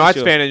 if you're a Yeah, Knights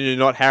sure. fan and you're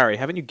not Harry,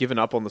 haven't you given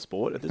up on the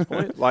sport at this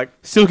point?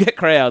 Still get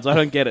crowds. I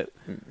don't get it.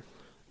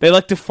 They're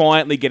like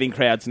defiantly getting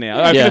crowds now.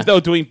 I reckon if they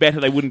were doing better,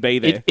 they wouldn't be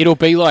there. It'll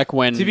be like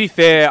when... To be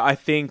fair, I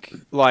think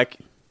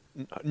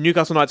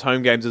Newcastle Knights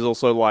home games is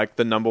also like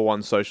the number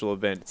one social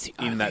event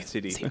in that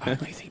city. It's the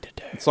only thing to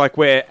do. It's like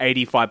where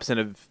 85%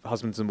 of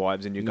husbands and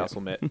wives in Newcastle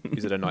met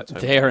is at a Knights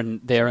home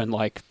game. They're in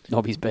like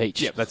Nobby's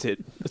Beach. Yep, that's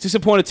it. It's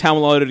disappointed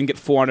Tamalolo didn't get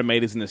 400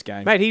 metres in this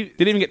game. Mate, he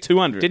didn't even get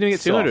 200. Didn't even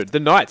get 200. The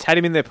Knights had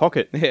him in their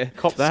pocket. Yeah,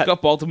 Cop that.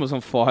 Scott Bolton was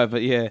on fire,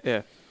 but yeah.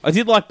 Yeah. I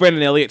did like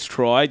Brendan Elliott's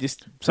try,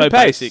 just so Good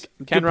pace. basic.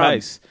 Can Good run.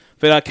 pace.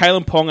 But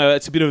Kalen Ponga,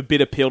 it's a bit of a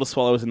bitter pill to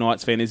swallow as a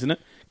Knights fan, isn't it?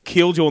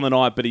 Killed you on the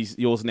night, but he's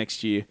yours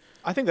next year.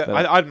 I think that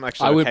I'm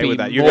actually I would okay be with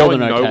that. You're more going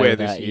than okay nowhere with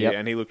this that, year, yep.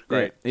 and he looked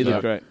great. He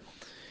looked great.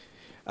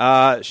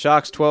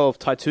 Sharks 12,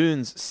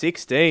 Tytoons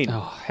 16. Oh,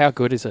 how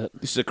good is it?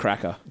 This is a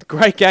cracker.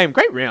 Great game,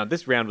 great round.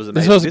 This round was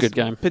amazing. This was a good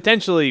game.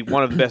 Potentially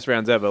one of the best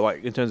rounds ever,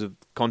 like in terms of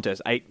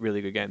contest. 8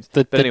 really good games.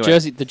 The anyway,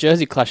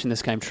 Jersey clash in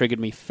this game triggered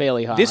me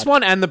fairly hard. this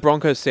one and the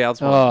Broncos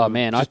Souths one. Oh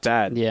man, just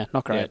bad. Yeah,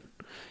 not great.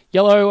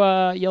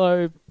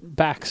 Yellow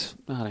backs.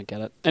 I don't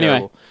get it.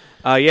 Anyway,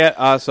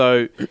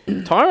 so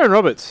Tyrone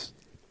Roberts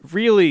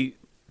really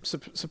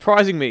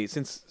surprising me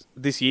since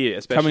this year,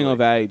 especially Coming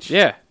of age.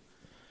 Yeah.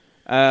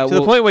 To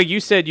the point where you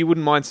said you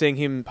wouldn't mind seeing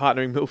him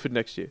partnering Milford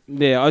next year.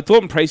 Yeah, I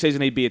thought in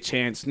pre-season he'd be a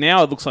chance.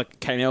 Now it looks like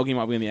Kane Elgey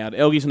might be in the out.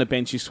 Elgey's on the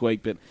bench this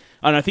week, but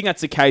I think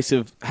that's a case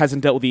of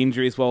hasn't dealt with the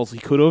injury as well as he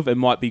could have and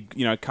might be,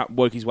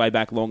 work his way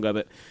back longer.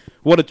 But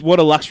what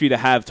a luxury to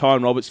have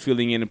Tyrone Roberts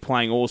filling in and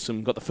playing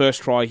awesome. Got the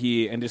first try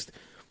here and just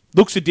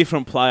looks a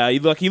different player.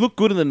 He looked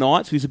good in the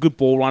Knights. He's a good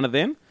ball runner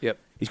then. Yep.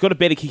 He's got a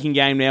better kicking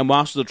game now,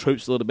 marshals the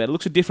troops a little better.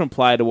 Looks a different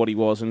player to what he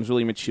was and has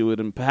really matured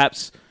and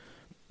perhaps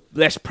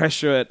less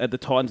pressure at the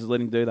Titans is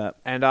letting him do that.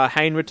 And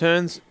Hayne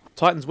returns,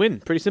 Titans win.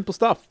 Pretty simple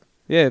stuff.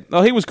 Yeah.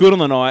 Oh, he was good on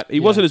the night.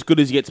 He wasn't as good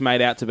as he gets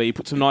made out to be. He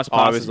put some nice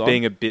passes on. I was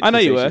being a bit I know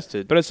you were.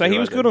 facetious But I'd say he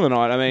was good on the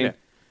night. I mean,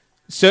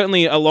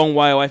 certainly a long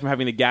way away from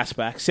having the gas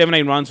back.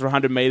 17 runs for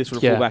 100 metres for a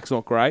fullback's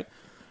not great.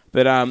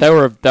 But they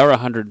were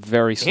 100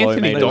 very slow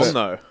Anthony meters. Don,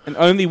 though. And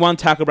only one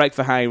tackle break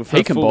for Hayne. For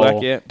He can fullback,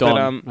 ball. yeah.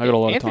 Don. But, I got a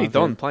lot of Anthony time.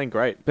 Don playing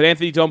great. But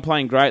Anthony Don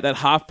playing great. That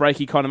half break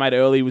he kind of made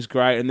early was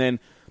great. And then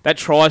that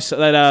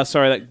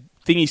that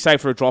thing he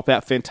saved for a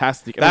dropout,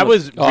 fantastic. That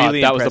was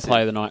really that was the impressive.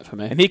 play of the night for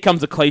me. And here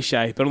comes the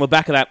cliche. But on the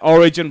back of that,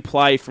 origin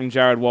play from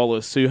Jared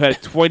Wallace, who had a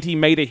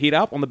 20-metre hit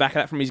up on the back of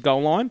that from his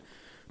goal line.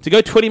 To go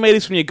 20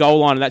 metres from your goal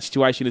line in that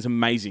situation is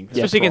amazing.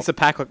 Especially against the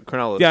pack like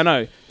Cronulla. Yeah, I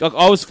know. Like,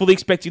 I was fully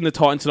expecting the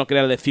Titans to not get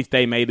out of their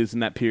 15 metres in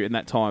that period, in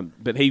that time.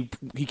 But he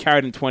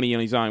carried in 20 on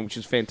his own, which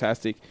is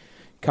fantastic.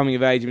 Coming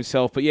of age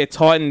himself. But yeah,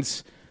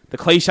 Titans, the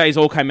cliches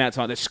all came out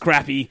tonight. They're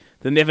scrappy.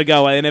 They never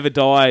go away. They never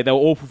die. They were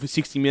awful for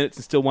 60 minutes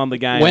and still won the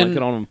game.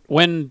 Get on them.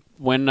 When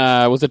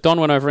was it Don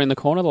went over in the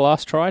corner, the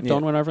last try? Yeah.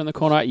 Don went over in the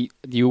corner.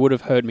 You would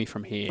have heard me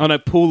from here. Oh, no,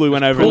 Pulu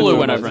went over in the corner. Pulu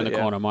went over in the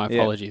corner. My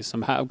apologies.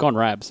 I've gone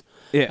Rabs.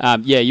 Yeah.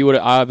 You would.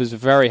 I was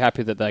very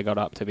happy that they got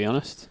up, to be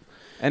honest.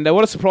 And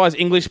what a surprise!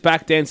 English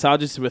back Dan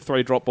Sargent with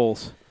 3 drop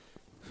balls.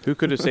 Who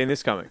could have seen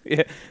this coming?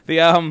 Yeah,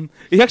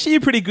 he's actually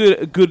a pretty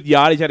good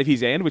yardage out of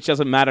his end, which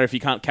doesn't matter if you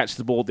can't catch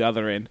the but at the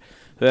other end.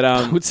 But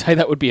I would say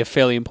that would be a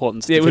fairly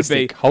important statistic.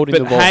 It would be holding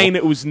but the ball.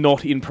 Hayne was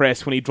not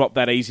impressed when he dropped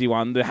that easy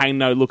one. The Hayne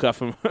no looker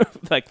from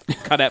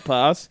cut out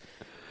pass.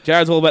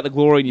 Jared's all about the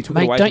glory, and you took it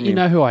away from him. Don't you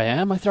know who I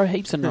am? I throw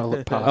heaps and roll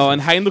it past. Oh,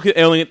 and Hayne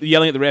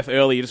yelling at the ref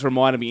early. It just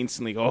reminded me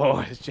instantly.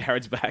 Oh,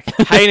 Jared's back.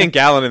 Hayne and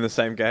Gallen in the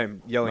same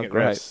game yelling at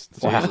refs.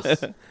 Wow.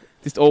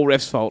 Just all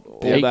refs' fault all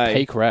day.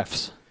 Peak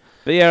refs.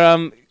 But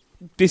yeah,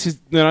 this is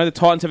the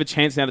Titans have a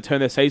chance now to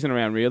turn their season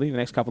around. Really, the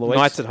next couple of weeks.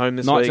 Knights at home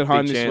this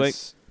week.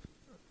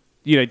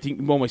 You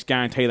can almost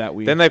guarantee that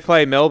win. Then they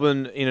play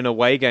Melbourne in an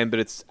away game, but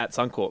it's at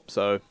Suncorp,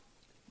 so...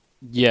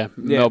 Yeah,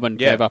 Melbourne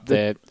gave up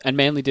there. And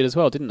Manly did as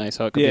well, didn't they?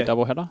 So it could be a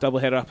doubleheader.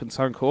 Doubleheader up in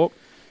Suncorp.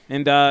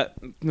 And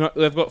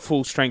they've got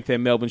full strength there,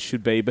 Melbourne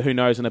should be. But who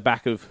knows, on the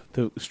back of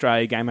the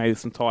Australia game, maybe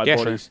some tired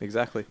bodies. Sure,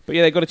 exactly. But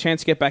yeah, they got a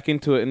chance to get back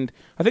into it. And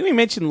I think we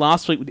mentioned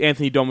last week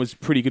Anthony Don was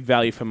pretty good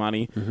value for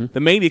money. Mm-hmm. The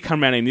media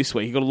come around him this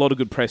week. He got a lot of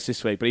good press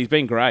this week, but he's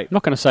been great. I'm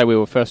not going to say we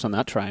were first on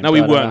that train. No, we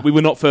weren't. We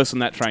were not first on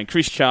that train.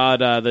 Chris Chard,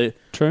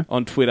 True.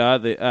 on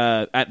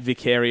Twitter, at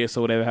Vicarious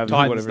or whatever.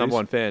 Titans number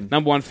one fan.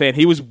 Number one fan.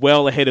 He was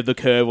well ahead of the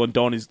curve on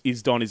Don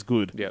is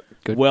good. Yep.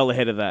 Good. Well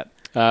ahead of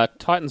that.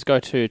 Titans go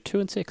to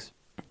 2-6.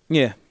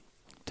 Yeah.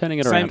 Turning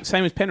it around.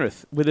 Same as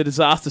Penrith, with a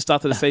disaster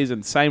start to the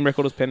season. Same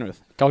record as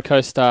Penrith. Gold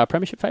Coast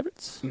premiership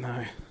favourites?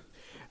 No.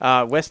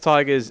 West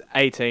Tigers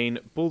 18,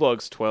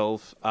 Bulldogs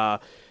 12.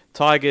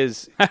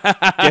 Tigers get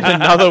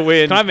another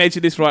win. Can I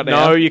mention this right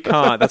now? No, you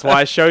can't. That's why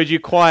I showed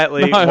you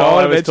quietly while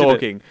I was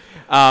talking.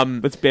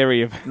 Let's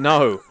bury him.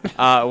 No.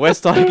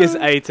 West Tigers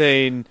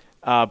 18,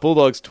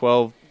 Bulldogs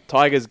 12.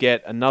 Tigers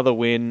get another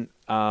win.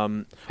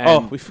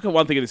 We forgot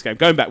one thing in this game.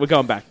 We're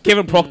going back.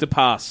 Kevin Proctor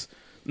pass.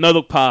 No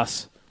look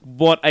pass.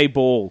 What a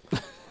ball.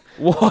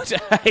 What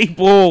a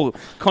ball.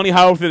 Connie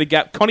Hurrell through the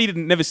gap. Connie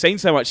never seen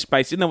so much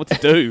space. Didn't know what to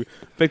do.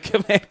 But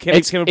Kevin Proctor,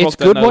 it's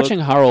good watching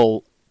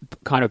Hurrell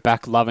kind of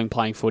back loving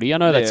playing footy. I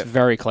know that's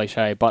very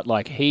cliche, but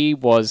he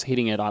was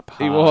hitting it up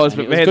hard. He was,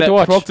 but man,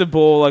 that Proctor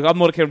ball, I'm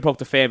not a Kevin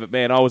Proctor fan, but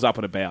man, I was up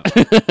and about.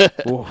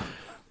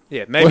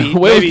 Yeah, maybe.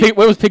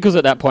 Where was Pickles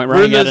at that point?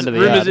 Running out into the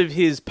rumors yard? of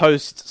his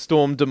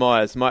post-storm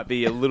demise might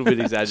be a little bit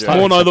exaggerated.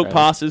 More no-look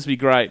passes would be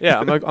great. Yeah,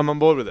 I'm on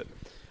board with it.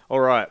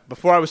 All right.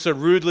 Before I was so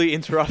rudely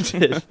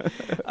interrupted,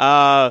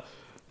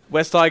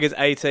 West Tigers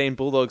 18,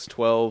 Bulldogs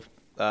 12.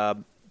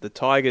 The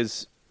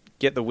Tigers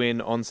get the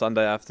win on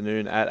Sunday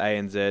afternoon at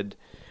ANZ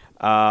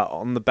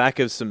on the back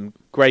of some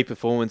great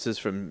performances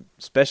from,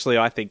 especially,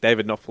 I think,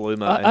 David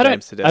Nofaluma and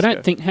James Tedesco.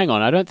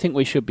 I don't think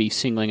we should be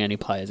singling any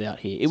players out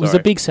here. It was a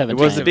big 17.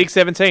 It was a big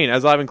 17,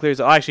 as Ivan Cleary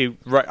said.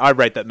 I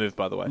rate that move,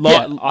 by the way.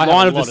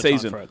 Line of the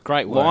season.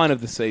 Great work. Line of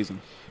the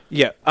season.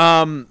 Yeah.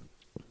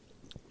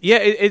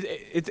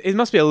 It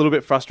must be a little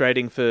bit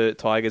frustrating for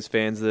Tigers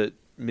fans that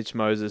Mitch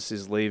Moses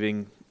is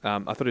leaving. I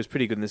thought he was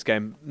pretty good in this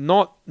game.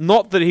 Not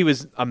that he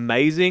was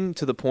amazing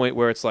to the point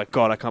where it's like,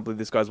 God, I can't believe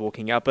this guy's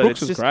walking out. But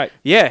Brooks was great.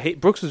 Yeah,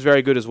 Brooks was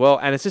very good as well.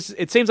 And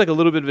it seems like a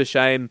little bit of a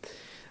shame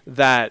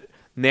that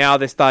now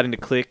they're starting to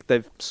click.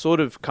 They've sort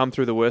of come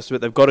through the worst of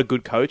it. They've got a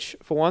good coach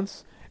for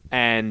once,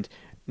 and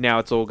now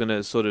it's all going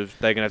to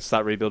they're going to have to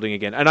start rebuilding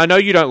again. And I know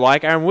you don't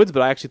like Aaron Woods,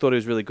 but I actually thought he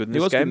was really good in this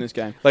game. He was good in this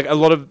game. Like a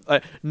lot of,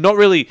 not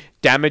really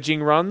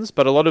damaging runs,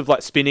 but a lot of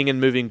like spinning and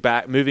moving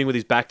with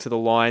his back to the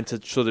line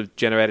to sort of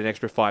generate an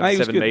extra 5 to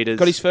 7 metres.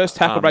 Got his first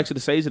tackle breaks of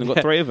the season and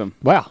got 3 of them.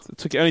 Wow.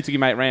 It only took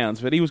him 8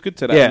 rounds, but he was good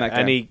today. Yeah, in that game.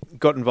 and he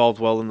got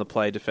involved well in the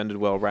play, defended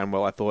well, ran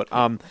well, I thought.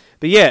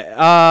 But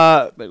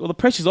yeah. Well, the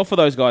pressure's off for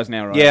those guys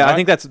now, right? Yeah, I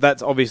think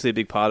that's obviously a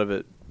big part of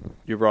it.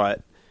 You're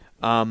right.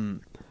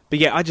 But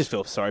yeah, I just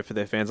feel sorry for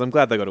their fans. I'm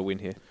glad they got a win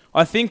here.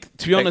 I think,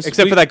 to be honest...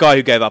 Except for that guy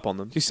who gave up on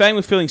them. You're saying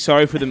we're feeling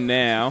sorry for them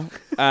now.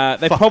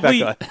 They're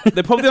probably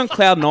on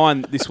cloud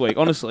 9 this week,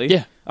 honestly.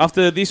 Yeah.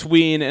 After this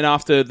win and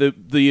after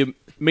the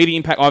immediate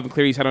impact Ivan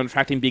Cleary's had on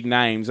attracting big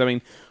names. I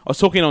mean, I was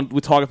talking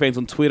with Tiger fans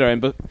on Twitter,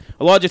 but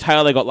Elijah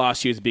Taylor they got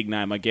last year as a big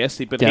name, I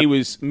guess. But he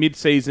was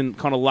mid-season,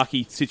 kind of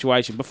lucky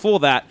situation. Before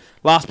that,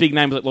 last big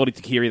name was like Lottie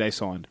Takiri they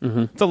signed.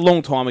 Mm-hmm. It's a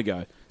long time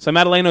ago. So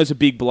Madaleno's a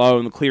big blow,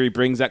 and Cleary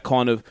brings that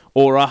kind of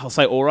aura. I'll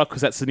say aura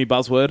because that's the new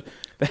buzzword.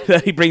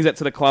 He brings that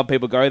to the club.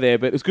 People go there.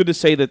 But it was good to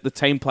see that the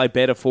team play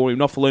better for him.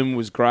 Nofaluma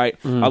was great.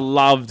 I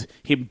loved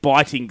him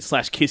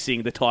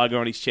biting/kissing the Tiger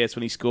on his chest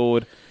when he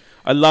scored.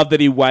 I love that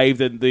he waived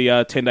the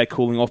 10-day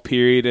cooling off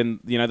period, and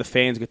the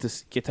fans get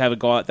to have a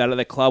guy like that at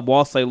their club.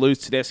 Whilst they lose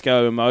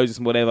Tedesco and Moses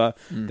and whatever,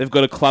 they've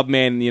got a club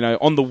man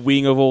on the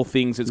wing of all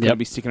things that's going to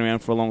be sticking around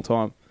for a long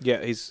time.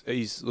 Yeah,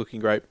 he's looking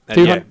great.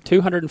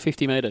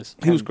 250 metres.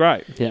 He was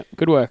great. Yeah,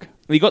 good work.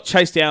 He got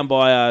chased down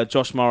by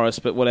Josh Morris,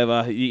 but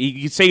whatever.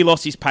 You could see he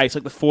lost his pace.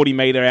 Like the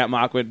 40-metre out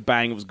mark went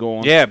bang, it was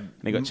gone. Yeah, and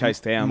he got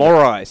chased down.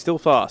 Morai still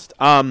fast.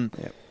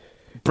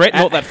 Brett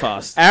not that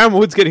fast. Aaron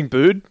Woods getting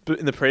booed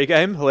in the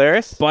pre-game,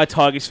 hilarious. By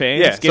Tigers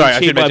fans. Yeah,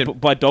 getting cheered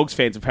by Dogs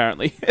fans,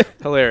 apparently.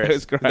 Hilarious. It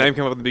was great. The name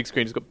came up on the big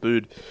screen, just got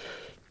booed.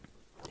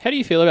 How do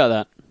you feel about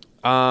that?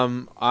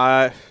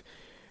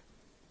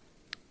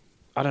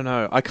 I don't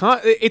know. I can't.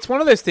 It's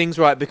one of those things,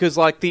 right? Because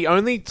like the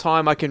only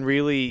time I can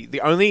really,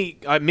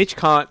 Mitch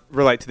can't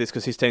relate to this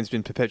because his team's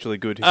been perpetually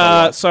good.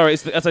 Sorry,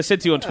 as I said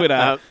to you on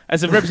Twitter,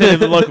 as a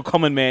representative of the local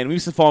common man, we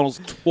missed the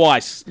finals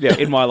twice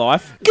in my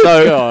life.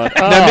 So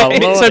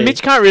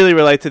Mitch can't really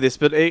relate to this,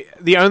 but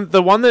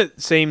the one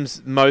that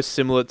seems most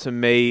similar to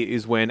me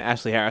is when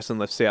Ashley Harrison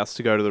left Souths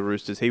to go to the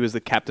Roosters. He was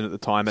the captain at the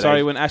time.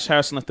 When Ash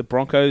Harrison left the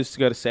Broncos to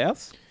go to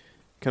Souths?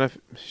 Can I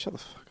shut the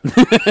fuck up?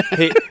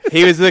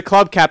 he was the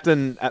club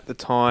captain at the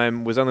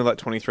time, was only like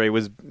 23,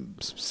 was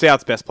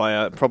South's best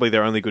player, probably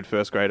their only good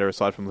first grader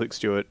aside from Luke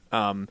Stewart.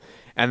 And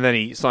then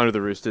he signed with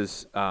the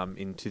Roosters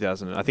in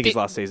 2000. I think his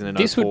last season in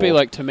 04. This would be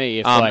like to me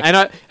if and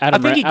I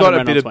think he got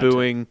a bit of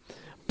booing,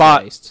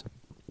 but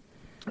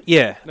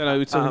yeah. No,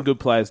 we're talking good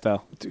players,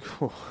 Dale.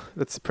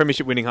 That's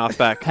premiership winning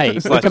halfback. Hey,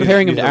 we're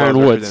comparing him to Aaron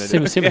Woods.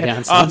 Simmer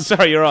down. Oh,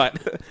 sorry, you're right.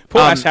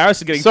 Poor Ash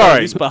Harrison getting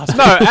this bastard.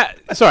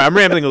 No, sorry, I'm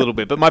rambling a little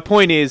bit. But my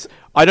point is,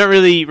 I don't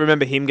really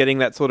remember him getting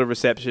that sort of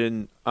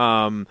reception.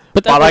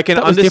 But I can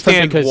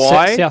understand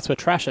why. Souths were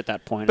trash at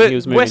that point. But he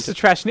was West are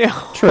trash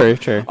now. True.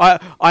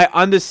 I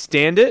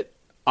understand it.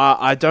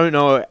 I don't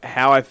know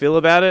how I feel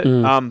about it.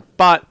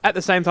 But at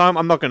the same time,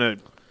 I'm not going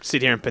to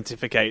sit here and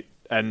pontificate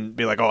and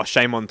be like, oh,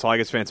 shame on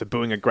Tigers fans for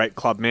booing a great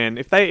club man.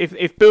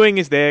 If booing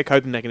is their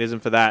coping mechanism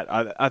for that,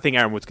 I think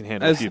Aaron Woods can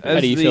handle it. How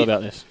do you feel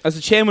about this? As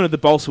the chairman of the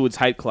Balsa Woods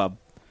Hate Club,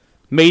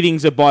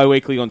 meetings are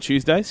bi-weekly on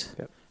Tuesdays.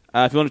 Yep.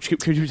 If you want to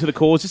contribute to the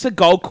cause, just a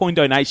gold coin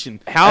donation.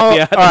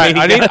 We're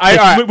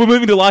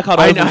moving to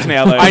Leichhardt Ovals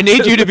now, though. I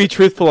need you to be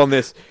truthful on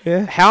this.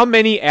 Yeah. How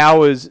many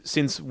hours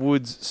since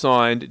Woods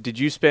signed did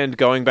you spend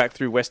going back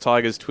through West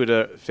Tigers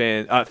Twitter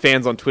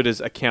fans on Twitter's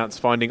accounts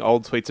finding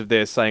old tweets of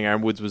theirs saying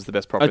Aaron Woods was the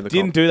best prop in the comp? I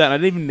didn't do that. I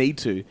didn't even need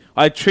to.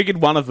 I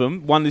triggered one of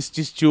them. One is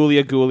just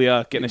Julia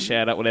Goulia getting a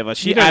shout out, whatever.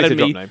 She added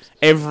me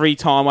every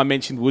time I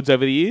mentioned Woods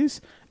over the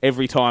years.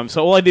 Every time.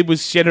 So all I did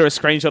was send her a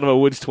screenshot of her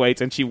Woods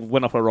tweets and she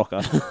went off a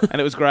rocker. And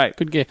it was great.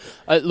 Good gear.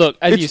 Look,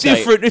 as you say...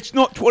 It's different. It's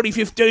not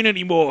 2015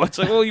 anymore. It's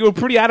like, well, you were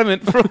pretty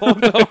adamant for a long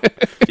time.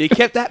 You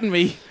kept at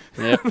me.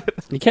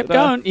 You kept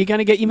going. You're going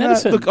to get your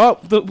medicine.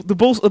 Look,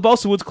 the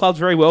Balsa Woods Club's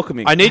very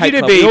welcoming. I need you to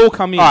club. be. We all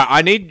come in. All right,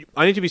 I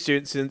need to be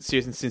serious and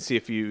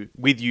sincere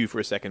with you for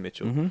a second,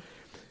 Mitchell. Mm-hmm.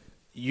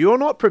 You're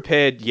not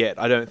prepared yet,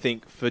 I don't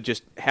think, for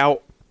just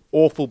how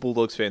awful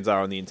Bulldogs fans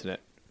are on the internet.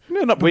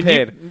 You're not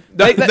prepared.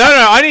 No,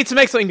 I need to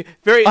make something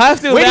very... I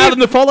have to allow them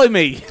to follow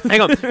me.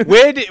 Hang on.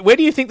 Where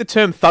do you think the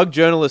term thug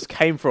journalist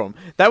came from?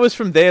 That was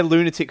from their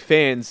lunatic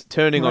fans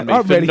turning on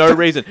me for no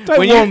reason.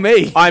 Don't warn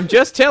me. I'm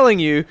just telling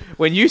you,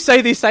 when you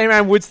say these same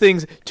Aaron Woods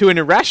things to an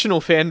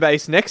irrational fan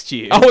base next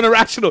year... Oh, an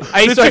irrational.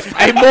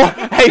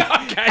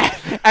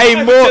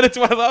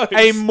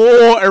 A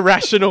more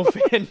irrational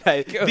fan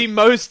base. The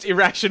most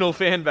irrational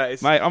fan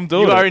base. Mate, I'm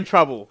doing it. You are in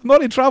trouble. I'm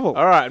not in trouble.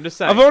 All right, I'm just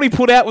saying. I've already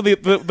put out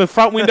with the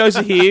front windows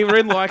are here. We're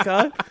in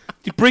Leichhardt.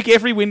 You brick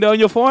every window and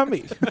you'll find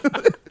me.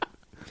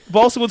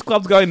 Balsa Woods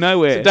Club's going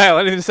nowhere. So Dale,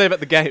 anything to say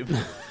about the game?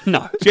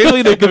 No.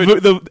 Generally,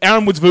 the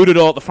Aaron Woods voodoo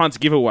doll at the front's a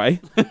giveaway.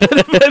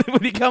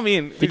 When you come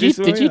in...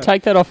 Did you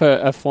take that off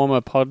a former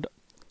pod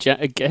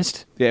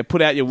guest? Yeah,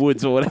 put out your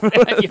woods or whatever.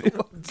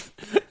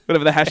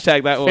 Whatever the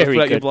hashtag that was. Very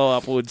Put out your good. blow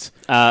up woods.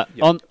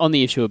 On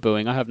the issue of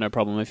booing, I have no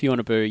problem. If you want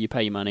to boo, you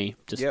pay your money.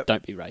 Just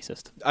don't be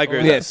racist. I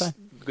agree with that.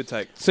 Good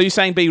take. So you're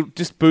saying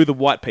just boo the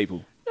white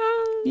people?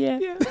 Yeah.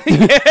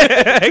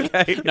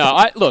 Okay. No,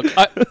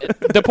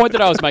 the point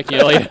that I was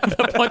making earlier,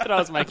 the point that I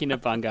was making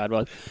at Vanguard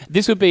was,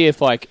 this would be if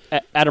like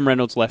Adam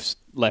Reynolds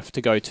left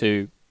to go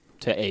to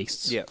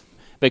Easts. Yeah.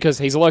 Because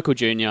he's a local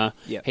junior.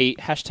 Yep. He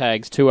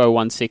hashtags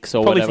 2016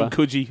 or Probably whatever.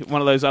 from Coogee,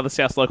 one of those other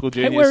South local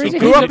juniors. where is he?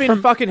 Grew up in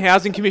fucking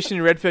Housing Commission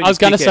in Redfern. I was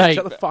going to say,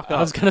 shut the fuck up.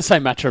 I was going to say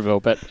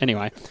Matraville, but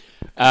anyway.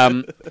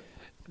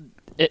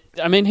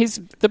 He's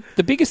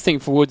the biggest thing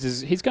for Woods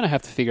is he's going to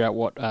have to figure out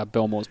what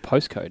Belmore's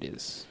postcode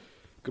is.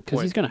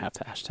 Because he's going to have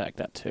to hashtag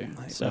that too.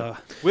 So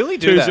Will he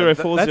do that?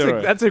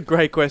 2040. That's a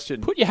great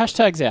question. put your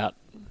hashtags out.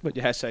 Put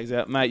your hashtags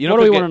out, mate. What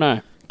do we want to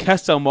know?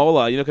 Castel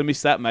Mola, you're not going to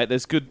miss that, mate.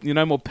 There's good,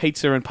 more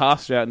pizza and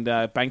pasta out in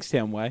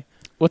Bankstown way.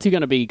 What's he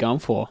going to be going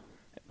for?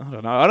 I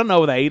don't know. I don't know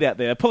what they eat out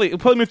there. Probably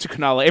move to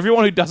Cronulla.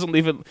 Everyone who doesn't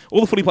live in...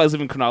 All the footy players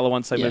live in Cronulla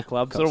once they move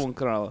clubs. They're all in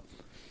Cronulla.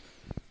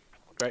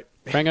 Great.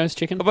 Frango's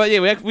chicken? But yeah,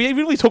 we didn't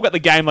really talk about the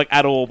game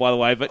at all, by the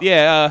way. But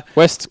yeah...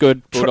 West's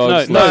good.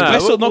 Bulldogs. No,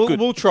 West's not good.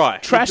 We'll try.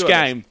 Trash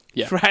game.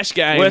 Yeah. Trash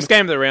game. Worst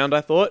game of the round,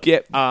 I thought.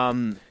 Yep.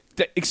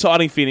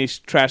 Exciting finish.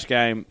 Trash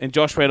game. And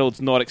Josh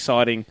Reynolds, not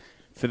exciting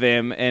for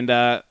them.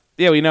 And...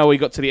 we know we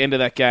got to the end of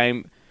that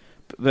game.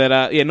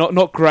 But,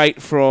 not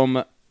great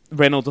from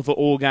Reynolds, I thought,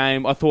 all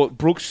game. I thought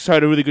Brooks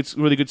showed really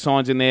good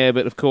signs in there,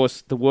 but, of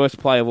course, the worst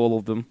play of all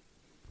of them.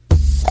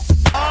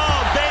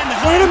 Oh, Ben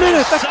Hunt. Wait a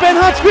minute, that's Ben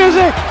Hunt's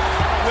music!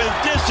 With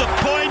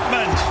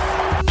disappointment.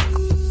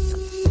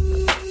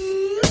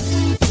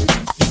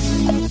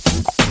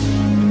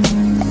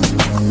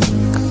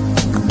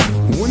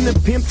 When the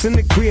pimp's in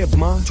the crib,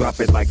 ma, drop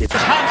it like it's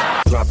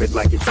hot. Drop it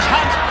like it's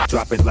hot.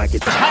 Drop it like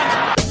it's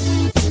hot.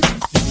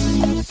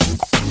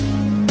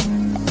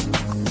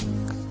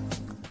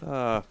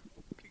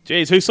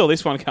 Jeez, who saw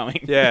this one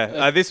coming?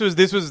 Yeah, this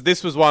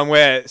was one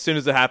where as soon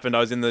as it happened, I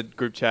was in the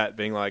group chat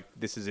being like,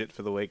 "This is it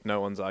for the week."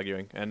 No one's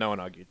arguing, and no one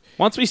argued.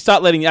 Once we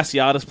start letting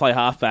Asiatis play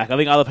halfback, I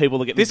think other people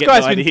will get This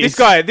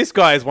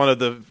guy is one of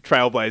the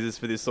trailblazers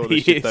for this sort of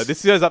shit. Though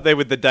this goes up there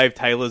with the Dave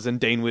Taylors and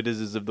Dean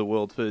Witterses of the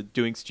world for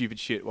doing stupid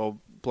shit while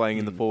playing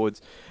in the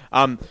forwards.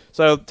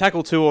 So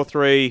tackle 2 or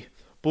 3,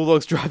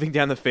 Bulldogs driving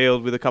down the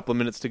field with a couple of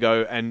minutes to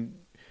go, and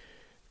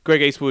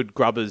Greg Eastwood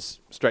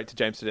grubbers straight to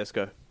James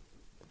Tedesco.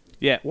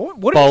 Yeah.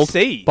 What did he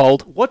see?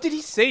 Bold. What did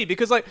he see?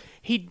 Because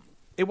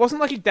it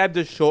wasn't like he dabbed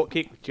a short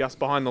kick just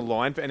behind the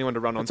line for anyone to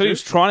run onto. So he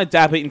was trying to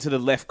dab it into the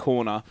left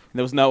corner, and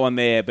there was no one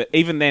there. But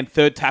even then,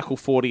 third tackle,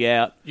 40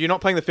 out. You're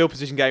not playing the field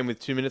position game with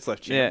 2 minutes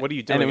left, Jim. Yeah. What are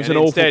you doing? And it was and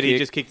an instead, awful he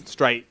kick. just kicked it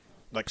straight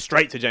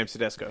to James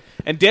Tedesco.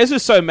 And Des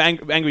was so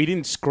angry, he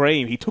didn't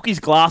scream. He took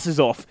his glasses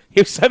off. He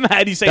was so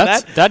mad. You see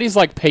that? That is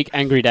like peak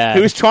angry dad.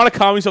 He was trying to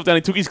calm himself down.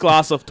 He took his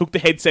glass off, took the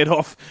headset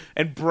off,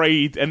 and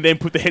breathed, and then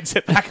put the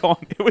headset back on.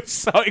 It was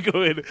so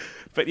good.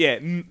 But yeah,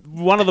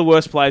 one of the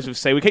worst players we've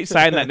seen. We keep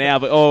saying that now,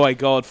 but oh my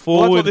god,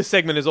 forward. Well, that's what this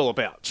segment is all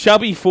about.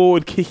 Chubby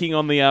forward kicking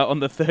on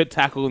the third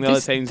tackle in the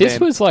other team's This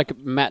end. was like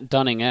Matt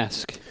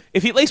Dunning-esque.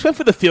 If he at least went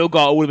for the field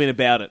goal, it would have been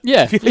about it.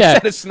 Yeah, If he yeah.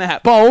 had a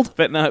snap. Bold.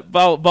 But no,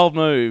 bold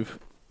move.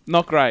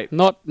 Not great.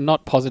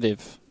 Not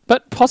positive.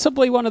 But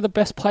possibly one of the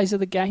best plays of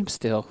the game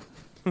still.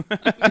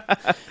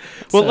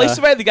 Well, at least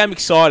it made the game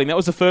exciting. That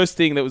was the first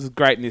thing that was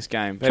great in this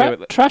game. But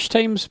anyway, Trash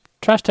teams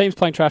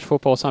playing trash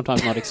football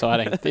sometimes not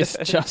exciting. This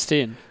just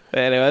in.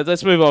 anyway,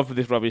 let's move on from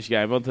this rubbish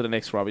game. On to the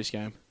next rubbish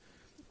game.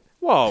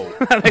 Whoa.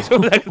 Wow. This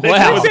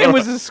game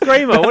was a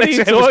screamer. What are you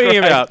Next game was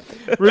talking great. about?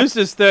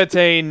 Roosters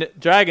 13,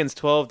 Dragons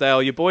 12,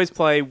 Dale. Your boys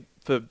play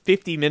for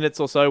 50 minutes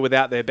or so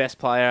without their best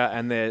player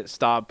and their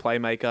star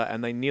playmaker,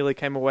 and they nearly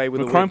came away with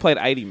a win. Macron played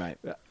 80, mate.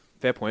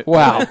 Fair point.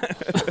 Wow.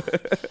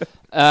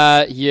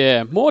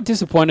 Yeah, more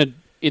disappointed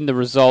in the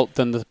result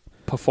than the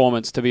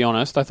performance, to be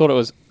honest. I thought it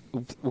was,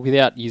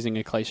 without using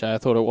a cliche, I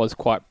thought it was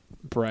quite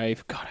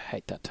brave. God, I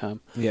hate that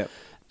term. Yeah.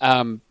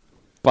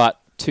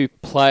 But to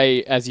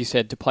play, as you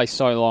said, to play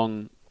so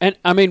long And,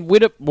 I mean,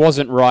 Widdop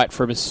wasn't right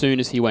from as soon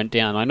as he went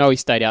down. I know he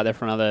stayed out there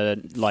for another,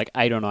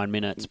 8 or 9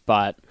 minutes,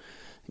 but,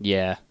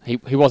 yeah,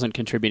 he wasn't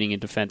contributing in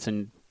defence.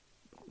 And,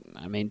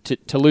 I mean,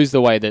 to lose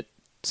the way that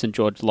St.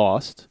 George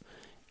lost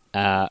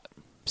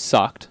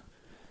sucked.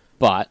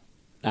 But,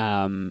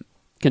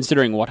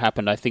 considering what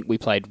happened, I think we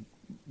played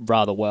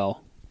rather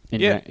well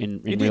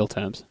in real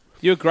terms.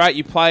 You were great.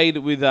 You played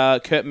with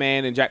Kurt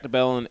Mann and Jack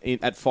DeBell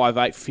at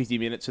 5'8" for 50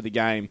 minutes of the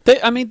game.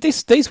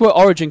 These were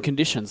Origin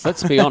conditions,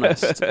 let's be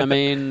honest. I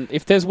mean,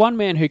 if there's one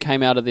man who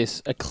came out of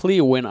this a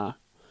clear winner...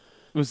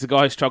 It was the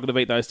guy who struggled to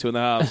beat those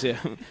 2.5s,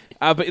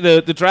 yeah.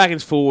 But the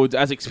Dragons forwards,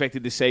 as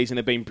expected this season,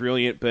 have been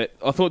brilliant. But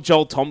I thought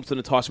Joel Thompson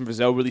and Tyson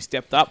Frizzell really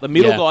stepped up. The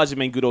middle guys have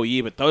been good all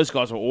year, but those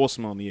guys were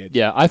awesome on the edge.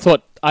 Yeah, I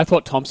thought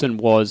Thompson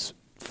was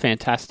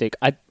fantastic.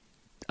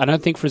 I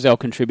don't think Frizzell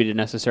contributed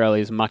necessarily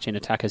as much in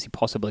attack as he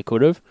possibly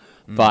could have,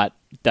 but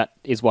that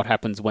is what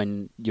happens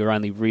when you're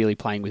only really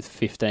playing with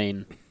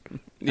 15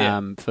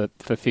 for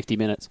 50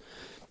 minutes.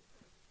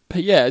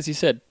 But yeah, as you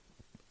said,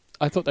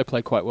 I thought they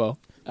played quite well.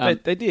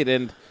 They did,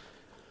 and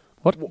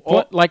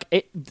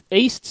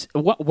East,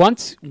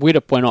 once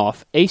Widdop went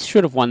off, East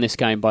should have won this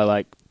game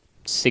by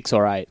 6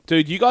 or 8.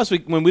 Dude, you guys,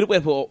 when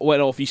Widdop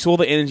went off, you saw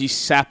the energy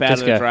sap out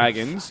of the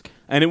Dragons.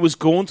 And it was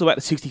gone to about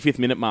the 65th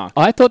minute mark.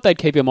 I thought they'd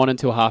keep him on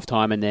until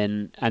half-time and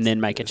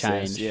then make a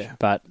change. Yeah.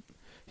 But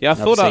I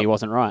thought he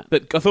wasn't right.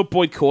 But I thought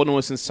Boyd Cordner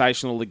was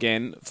sensational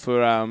again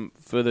for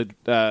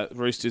the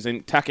Roosters.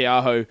 And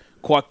Takeaho,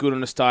 quite good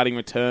on a starting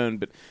return.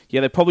 But, yeah,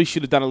 they probably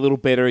should have done a little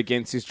better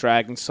against this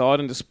Dragons side.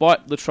 And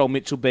despite Latrell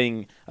Mitchell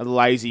being a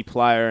lazy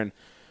player and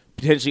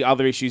potentially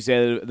other issues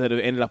there that have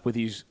ended up with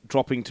his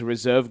dropping to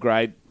reserve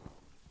grade,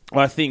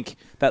 I think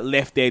that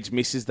left edge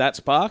misses that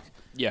spark.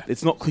 Yeah,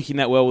 it's not clicking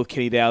that well with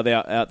Kenny Dow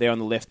out there on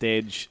the left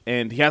edge,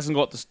 and he hasn't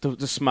got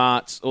the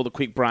smarts or the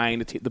quick brain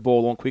to tip the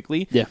ball on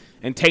quickly. Yeah,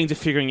 and teams are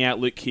figuring out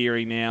Luke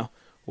Keary now.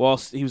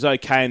 Whilst he was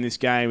okay in this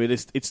game,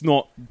 it's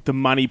not the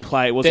money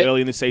play it was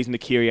early in the season to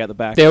Keary out the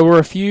back. There were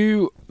a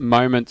few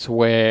moments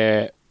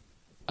where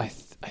I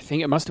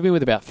think it must have been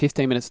with about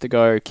 15 minutes to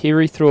go.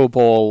 Keary threw a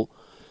ball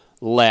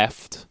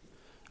left.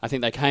 I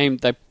think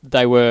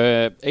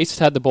East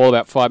had the ball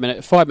about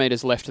 5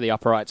 metres left to the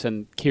uprights,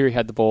 and Keary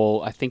had the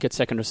ball, I think, at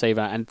second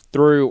receiver, and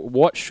threw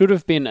what should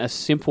have been a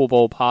simple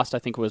ball past, I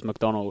think it was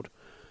McDonald.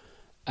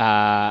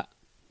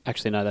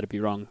 Actually, no, that'd be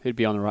wrong. He'd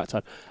be on the right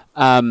side.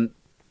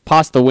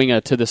 Past the winger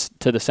to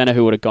the centre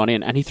who would have gone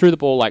in, and he threw the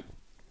ball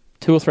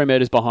 2 or 3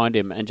 metres behind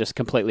him and just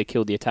completely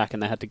killed the attack,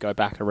 and they had to go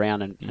back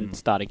around and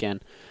start again.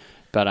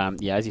 But,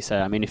 as you say,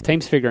 I mean, if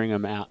teams figuring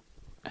them out,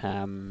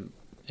 and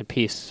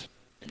Pearce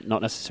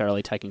not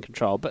necessarily taking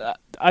control, but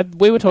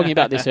we were talking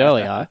about this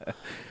earlier.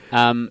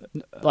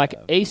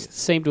 East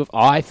seemed to have,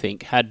 I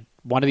think, had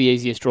one of the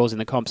easiest draws in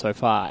the comp so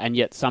far, and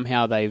yet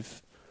somehow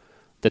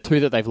the two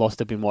that they've lost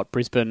have been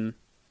Brisbane.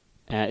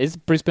 Is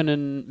Brisbane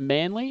and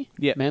Manly?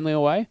 Yeah, Manly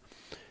away.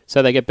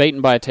 So they get beaten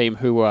by a team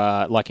who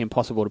are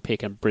impossible to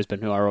pick, and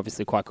Brisbane, who are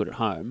obviously quite good at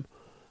home.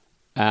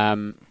 I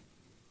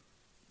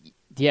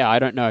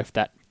don't know if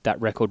that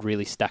record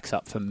really stacks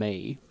up for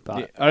me.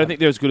 But I don't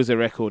think they're as good as their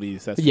record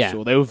is, that's for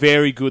sure. They were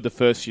very good the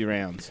first few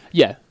rounds.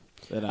 Yeah.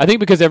 But, I think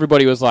because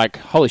everybody was like,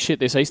 holy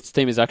shit, this East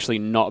team is actually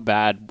not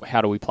bad.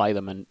 How do we play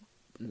them? And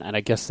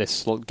I guess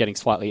they're getting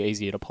slightly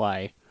easier to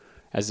play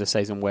as the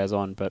season wears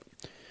on. But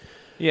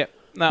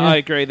I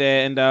agree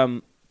there. And,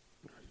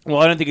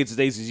 I don't think it's as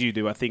easy as you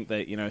do. I think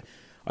that,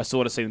 I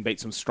sort of see them beat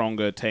some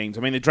stronger teams.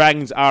 I mean, the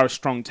Dragons are a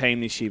strong team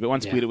this year, but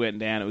once Peter went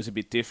down, it was a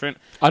bit different.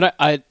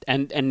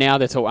 And now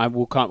they're talking. I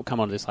will come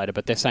on to this later,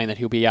 but they're saying that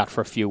he'll be out for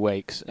a few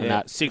weeks, and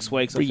that 6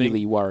 weeks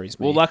really worries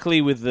me. Well,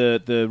 luckily with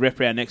the rep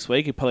round next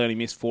week, he'll probably only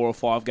miss 4 or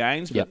 5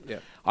 games. But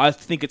I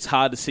think it's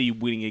hard to see you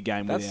winning a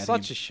game without him. That's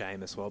such a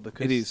shame as well,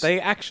 because they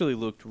actually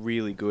looked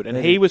really good, and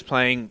he was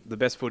playing the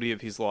best footy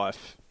of his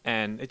life.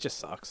 And it just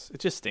sucks. It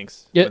just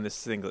stinks when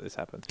this thing like this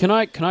happens. Can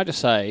I just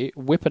say,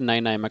 Whip and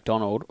Nene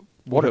McDonald,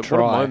 what a try.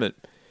 What a moment.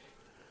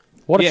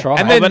 What a try.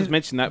 And then, I was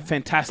mention that.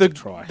 Fantastic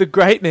try. The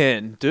great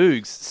man,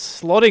 Dukes,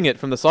 slotting it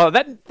from the side.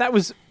 That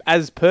was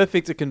as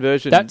perfect a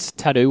conversion. That's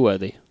tattoo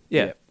worthy.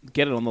 Yeah.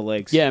 Get it on the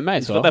legs. Yeah, may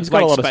as well. He's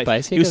got a lot of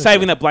space. He was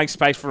saving that blank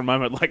space for a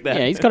moment like that.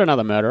 Yeah, he's got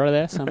another murderer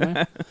there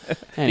somewhere.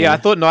 Anyway. Yeah, I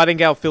thought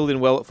Nightingale filled in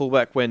well at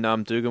fullback when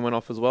Dugan went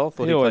off as well.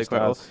 Thought he played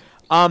quite well.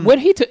 When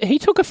he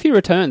took a few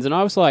returns, and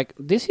I was like,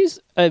 "This is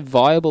a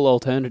viable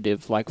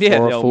alternative, for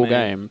a full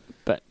game."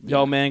 But the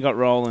old man got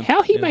rolling.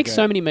 How he makes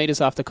so many meters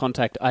after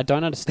contact, I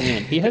don't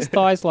understand. He has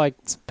thighs like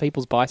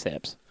people's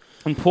biceps.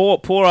 And poor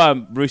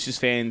Roosters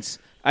fans,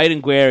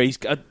 Aiden Guerra,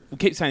 we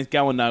keep saying he's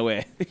going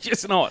nowhere. He's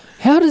just not.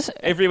 How does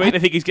every week they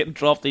think he's getting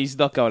dropped? He's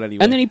not going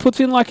anywhere. And then he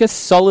puts in a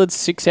solid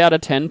 6 out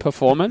of 10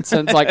 performance,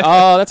 and it's like,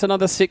 oh, that's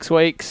another 6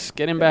 weeks.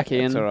 Get him back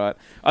in. That's all right.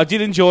 I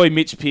did enjoy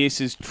Mitch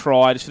Pearce's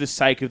try, just for the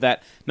sake of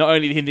that. Not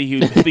only did he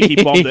think he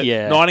bombed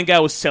it,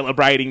 Nightingale was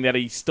celebrating that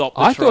he stopped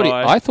the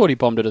try. I thought he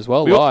bombed it as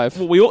well, live.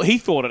 He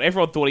thought it.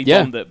 Everyone thought he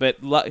bombed it, but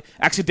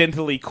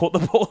accidentally caught the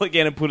ball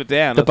again and put it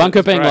down. The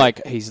bunker being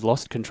like, he's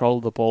lost control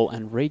of the ball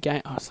and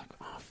regained. I was like,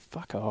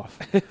 Fuck off.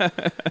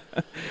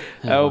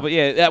 But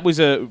yeah, that was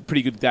a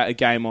pretty good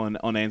game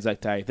on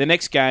Anzac Day. The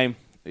next game,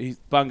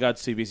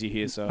 Bungard's too busy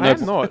here, so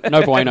I'm not.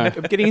 No bueno.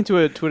 I'm getting into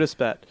a Twitter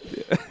spat.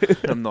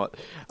 I'm not.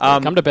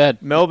 Come to bed.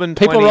 Melbourne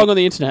People 20, wrong on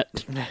the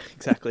internet.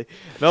 Exactly.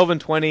 Melbourne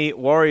 20,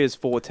 Warriors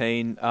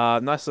 14.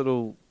 Nice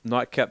little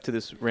nightcap to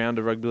this round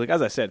of rugby league.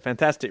 As I said,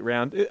 fantastic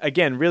round.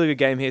 Again, really good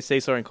game here.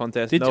 Seesawing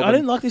contest. I Melbourne-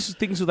 didn't like this.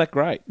 Things were that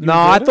great. No,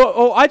 I thought.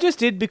 Oh, I just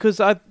did because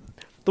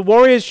the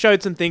Warriors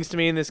showed some things to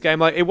me in this game.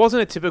 Like, it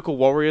wasn't a typical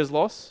Warriors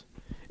loss.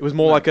 It was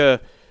more like a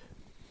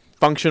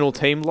functional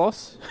team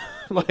loss.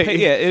 Like,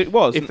 yeah, it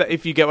was.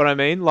 If you get what I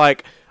mean,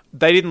 like,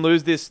 they didn't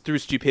lose this through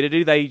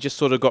stupidity. They just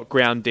sort of got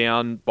ground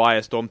down by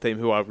a Storm team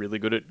who are really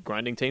good at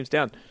grinding teams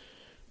down.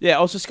 Yeah,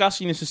 I was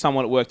discussing this with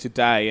someone at work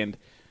today, and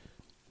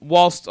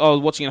whilst I was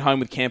watching at home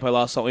with Campo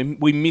last night,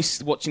 we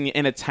missed watching the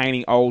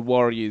entertaining old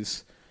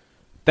Warriors.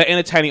 The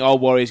entertaining old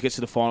Warriors get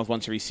to the finals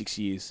once every 6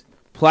 years.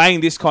 Playing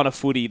this kind of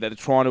footy that they're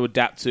trying to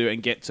adapt to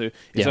and get to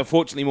is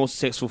unfortunately more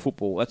successful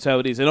football. That's how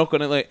it is. They're not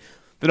going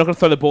to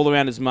throw the ball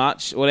around as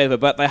much, whatever,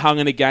 but they hung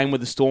in a game with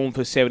the Storm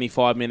for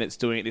 75 minutes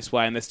doing it this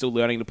way, and they're still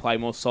learning to play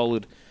more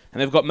solid.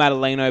 And they've got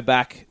Madaleno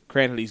back.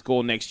 Granted, he's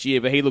gone next year,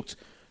 but he looked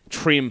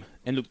trim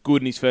and looked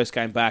good in his first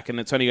game back, and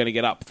it's only going to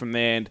get up from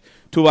there. And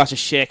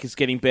Tuivasa-Sheck is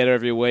getting better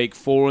every week.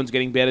 Foran's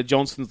getting better.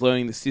 Johnson's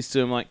learning the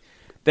system. Like,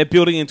 they're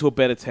building into a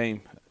better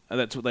team. And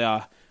that's what they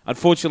are.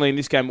 Unfortunately, in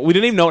this game, we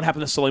didn't even know what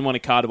happened to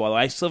Soleimani Carter, by the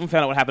way. I still haven't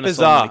found out what happened to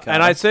Soleimani Carter.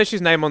 And I searched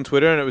his name on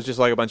Twitter, and it was just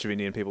like a bunch of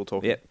Indian people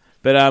talking. Yeah.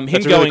 But him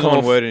That's a going really common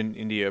off, word in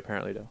India,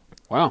 apparently, though.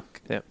 Wow.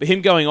 Yeah. but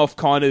him going off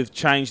kind of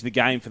changed the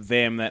game for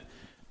them. That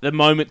the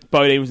moment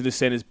Bodine was in the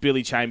centres,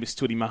 Billy Chambers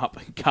stood him up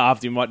and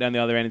carved him right down the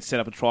other end and set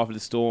up a try for the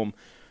Storm.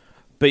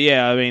 But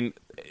yeah, I mean,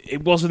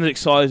 it wasn't as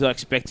exciting as I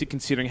expected,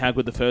 considering how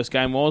good the first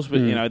game was. But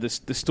you know, the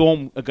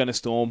Storm are going to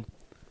storm,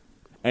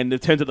 and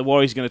it turns out the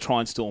Warriors are going to try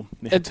and storm.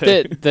 now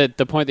too.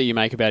 The point that you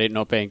make about it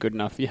not being good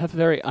enough, you have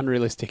very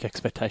unrealistic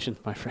expectations,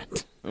 my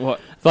friend.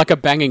 What? It's like a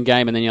banging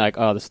game, and then you're like,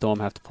 "Oh, the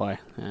Storm have to play."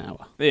 Ah,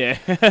 well. Yeah.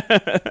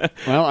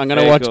 Well, I'm Very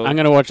gonna watch. cool. I'm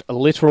gonna watch a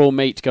literal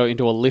meat go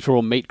into a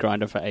literal meat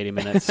grinder for 80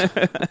 minutes.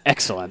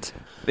 Excellent.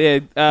 Yeah,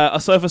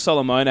 Asofa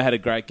Solomona had a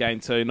great game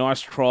too. Nice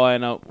try,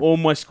 and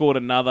almost scored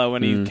another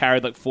when he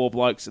carried like 4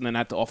 blokes and then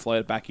had to offload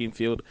it back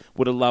infield.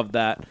 Would have loved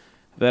that.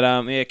 But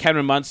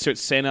Cameron Munster at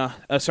centre.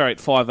 At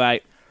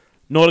 5'8".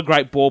 Not a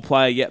great ball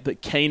player yet,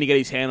 but keen to get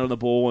his hand on the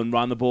ball and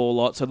run the ball a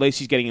lot. So at least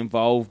he's getting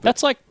involved.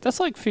 That's like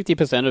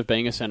 50% of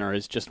being a centre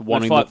is just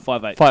wanting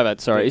 5'8".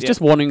 5'8". Sorry, it's just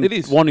wanting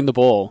the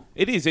ball.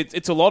 It is.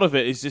 It's a lot of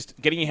it is just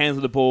getting your hands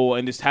on the ball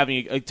and just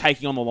having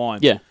taking on the line.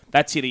 Yeah.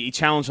 That's it. He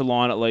challenged the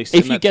line at least.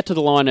 If you get to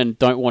the line and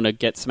don't want to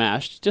get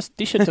smashed, just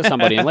dish it to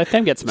somebody and let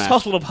them get it's smashed.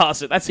 possible to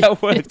pass it. That's how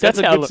it works. That's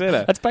a good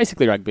centre. That's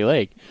basically rugby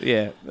league.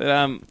 Yeah.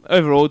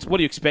 Overall, what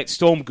do you expect?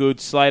 Storm good,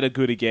 Slater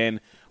good again,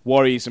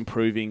 Warriors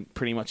improving.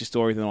 Pretty much a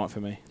story of the night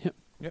for me.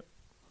 Yep.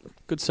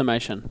 Good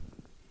summation.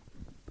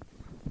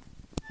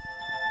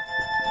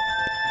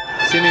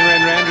 Simi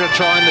Radradra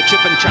trying the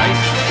chip and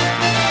chase.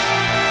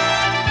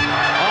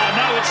 Oh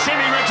no, it's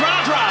Simi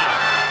Radradra.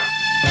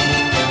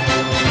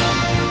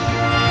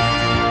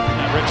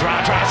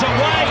 Radradra's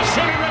away.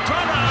 Simi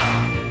Radradra.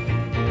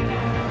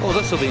 Oh,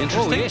 this will be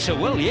interesting. Oh yes, it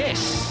will.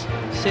 Yes,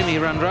 Simi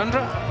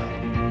Radradra.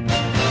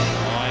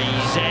 Oh,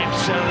 he's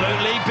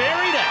absolutely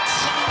buried it.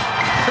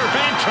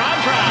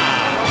 Radradra.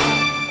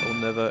 I will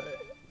never,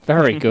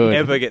 Very good.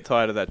 ever get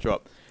tired of that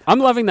drop. I'm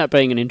loving that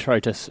being an intro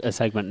to a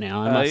segment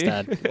now, I must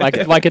add.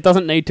 Like it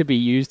doesn't need to be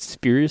used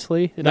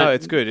spuriously. No,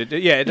 it's good.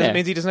 It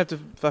means he doesn't have to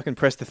fucking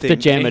press the thing. To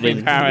jam it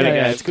in.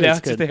 It's good. It's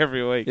It's good.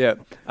 every week.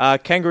 Yeah.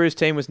 Kangaroos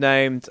team was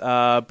named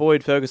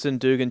Boyd, Ferguson,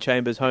 Dugan,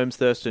 Chambers, Holmes,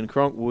 Thurston,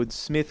 Cronk, Woods,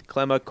 Smith,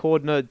 Clemmer,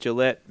 Cordner,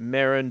 Gillette,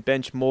 Merrin,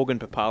 Bench, Morgan,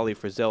 Papali,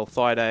 Frizzell,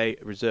 Thaiday,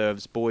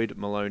 reserves, Boyd,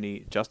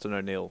 Maloney, Justin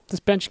O'Neill.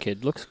 This bench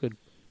kid looks good.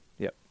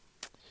 Yep.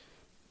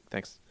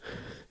 Thanks.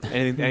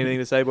 Anything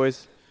to say,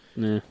 boys?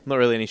 Nah. Not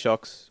really any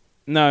shocks.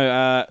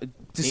 No,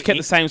 just kept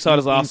the same side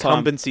as last time.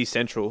 Incumbency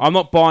central. I'm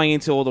not buying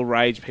into all the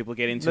rage people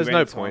get into. There's no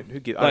anytime. point. Who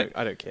gives? Like,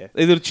 I don't care.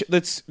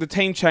 The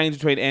team changed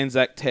between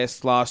Anzac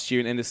Test last year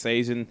and end of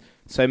season,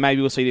 so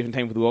maybe we'll see a different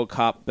team for the World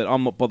Cup, but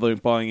I'm not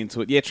buying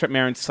into it. Yeah, Trent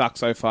Merrin sucks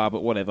so far,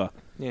 but whatever.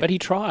 Yeah. But he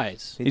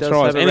tries. He does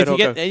tries. have a And red if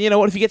you hawk get, and you know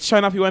what, if he gets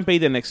shown up, he won't be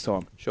there next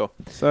time. Sure.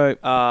 So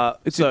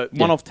it's a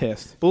one-off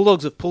test.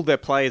 Bulldogs have pulled their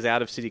players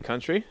out of City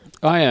Country.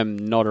 I am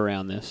not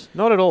around this.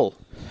 Not at all.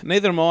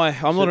 Neither am I.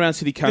 I'm not around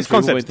City Country. This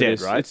concept's We'll went to dead,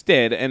 this. right? It's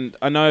dead, and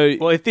I know.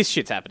 Well, if this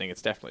shit's happening,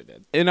 it's definitely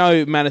dead. You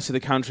know, Manners to the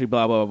Country,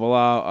 blah blah blah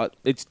blah.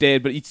 It's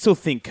dead, but you'd still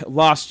think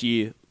last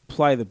year,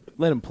 let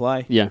him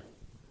play. Yeah.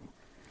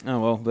 Oh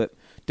well, but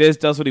Des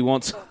does what he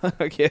wants,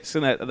 I guess,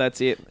 and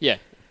that's it. Yeah.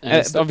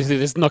 And obviously,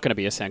 there's not going to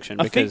be a sanction.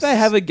 I Because think they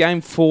have a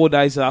game 4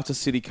 days after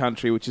City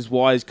Country, which is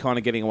why he's kind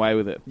of getting away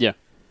with it. Yeah.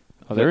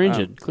 Oh, they're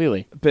injured,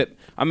 clearly. But,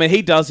 I mean,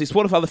 he does this.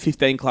 What if other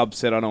 15 clubs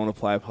said, I don't want to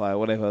play a player,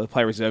 whatever,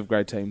 play reserve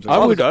grade teams?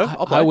 I would go.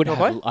 I'll play. I would I'll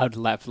play. I'd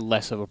have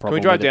less of a Can problem.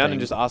 we drive with it down being- and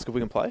just ask if we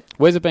can play?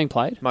 Where's it being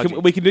played?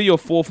 Mudgee. We can do your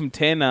 4 from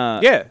 10.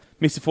 Yeah.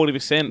 Missed a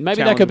 40%.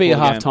 Maybe that could be a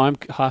half-time.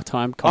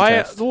 halftime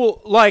contest.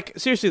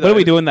 Seriously, though. When are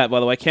we doing that, by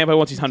the way? Campo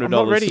wants his $100. I'm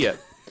not ready yet.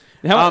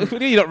 You're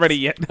not ready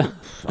yet.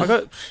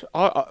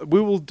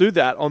 We will do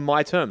that on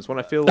my terms when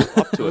I feel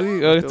up to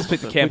it. I'll have to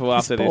speak to Campo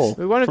after this.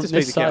 We won't have to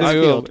speak to I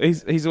Campo. will.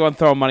 He's the one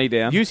throwing money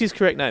down. Use his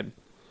correct name.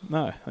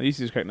 No, I use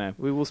his correct name.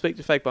 We will speak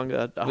to Fake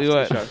Bunga after We the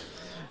won't.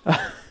 show.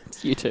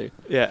 You too.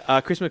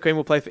 Yeah, Chris McQueen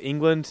will play for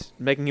England,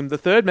 making him the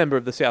third member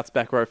of the South's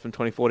back row from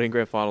 2014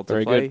 Grand Final to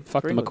Very play good.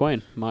 Fuck for the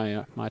England.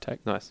 McQueen. My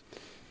take. Nice.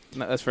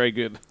 No, that's very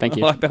good. Thank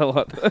you. I like that a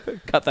lot.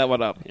 Cut that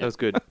one up. That was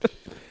good.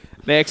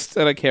 Next,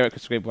 I don't care what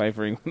Chris McQueen play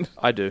for England.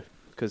 I do,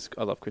 because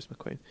I love Chris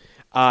McQueen.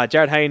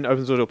 Jared Hayne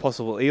opens the door to a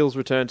possible Eels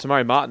return.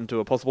 Tamari Martin to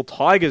a possible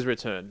Tigers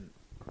return.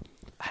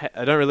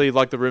 I don't really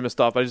like the rumour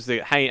stuff. I just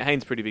think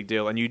Hayne's a pretty big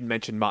deal, and you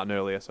mentioned Martin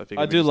earlier, so I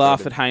figured I do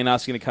laugh at Hayne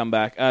asking to come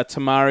back.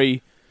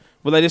 Tamari,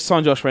 well, they just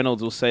signed Josh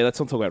Reynolds. We'll see. Let's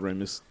not talk about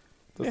rumours.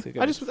 I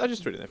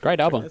just threw it in there. Great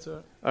album.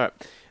 All right.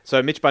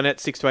 So Mitch Barnett,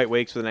 6 to 8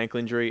 weeks with an ankle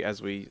injury,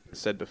 as we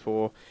said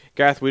before.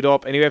 Gareth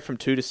Widdop, anywhere from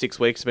 2 to 6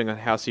 weeks, depending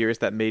on how serious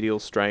that medial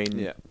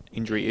strain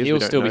injury is. He'll We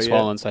don't still know be yet.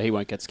 swollen, so he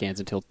won't get scans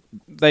until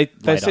They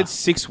later. said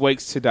 6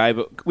 weeks today,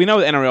 but we know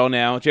with NRL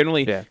now,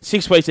 generally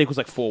 6 weeks equals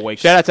like 4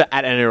 weeks. Shout out to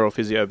 @NRL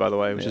Physio, by the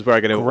way, which is where I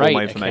get all Great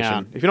my information.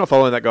 account. If you're not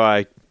following that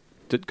guy,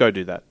 go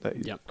do that.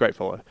 Great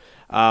follow.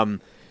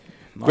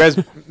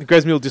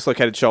 Gresmill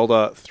dislocated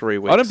shoulder 3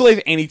 weeks. I don't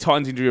believe any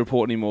Titans injury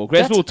report anymore.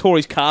 Gresmill tore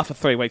his calf for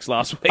 3 weeks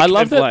last week. I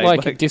love that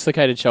Played. like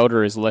dislocated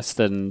shoulder is less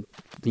than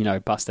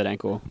busted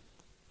ankle.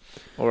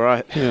 All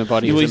right. Human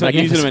body Well, is he's a not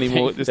using them magnificent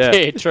anymore.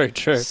 thing. Yeah. Yeah,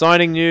 true.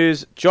 Signing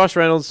news: Josh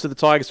Reynolds to the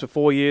Tigers for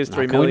 4 years, No,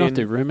 $3 can we million. not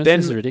do rumours? Ben,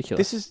 This is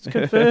ridiculous. This is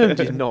confirmed,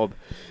 you knob.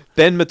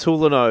 Ben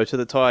Matulino to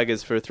the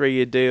Tigers for a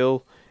 3-year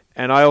deal.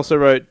 And I also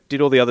wrote,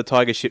 did all the other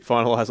Tigers shit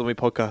finalise when we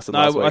podcasted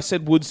last No, week? I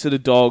said Woods to the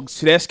Dogs.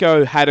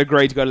 Tedesco had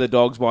agreed to go to the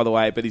Dogs, by the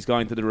way, but he's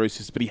going to the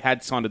Roosters. But he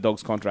had signed a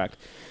Dogs contract.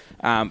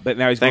 But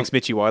now he's Thanks,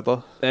 Mitchie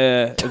Weidler.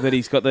 but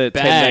he's got the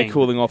 10-day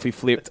cooling off. He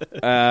flipped,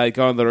 going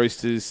to the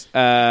Roosters,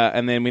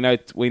 and then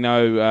we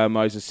know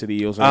Moses to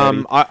the Eels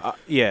already.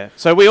 Yeah.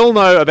 So we all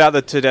know about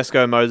the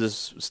Tedesco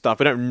Moses stuff.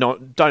 We don't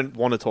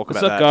want to talk Let's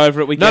about not that. go over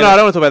it. We No, get I it.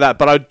 don't want to talk about that.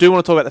 But I do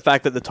want to talk about the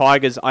fact that the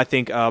Tigers, I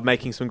think, are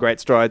making some great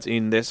strides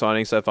in their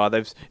signing so far.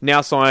 They've now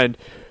signed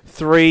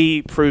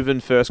 3 proven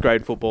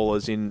first-grade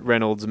footballers in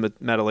Reynolds,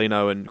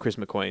 Madalino, and Chris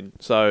McQueen.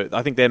 So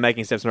I think they're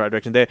making steps in the right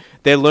direction.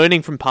 They're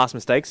learning from past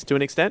mistakes to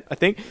an extent, I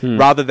think,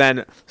 rather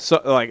than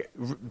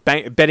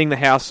betting the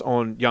house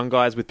on young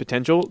guys with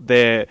potential.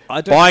 They're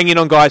buying in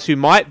on guys who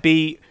might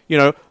be,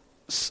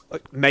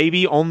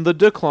 maybe on the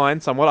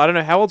decline somewhat. I don't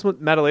know. How old's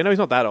Madalino? He's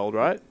not that old,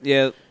 right?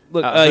 Yeah.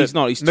 Look, he's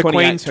not. He's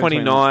McQueen's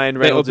 29.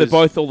 Reynolds They're is-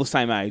 both all the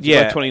same age.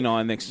 Yeah. Both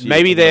 29 next year.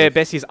 Maybe their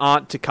best years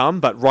aren't to come,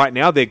 but right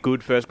now they're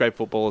good first-grade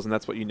footballers, and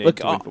that's what you need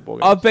to win football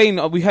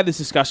games. We had this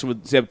discussion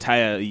with Zeb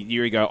Taylor a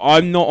year ago.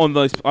 I'm not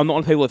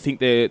on people that think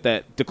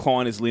that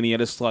decline is linear,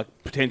 just like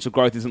potential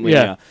growth isn't linear.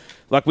 Yeah.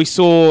 Like we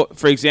saw,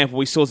 for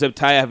example, Zeb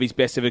Taylor have his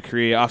best ever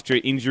career after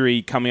an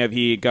injury coming over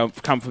here,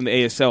 come from the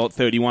ESL at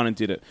 31 and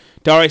did it.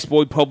 Darius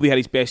Boyd probably had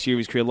his best year of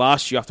his career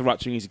last year after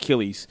rupturing his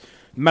Achilles.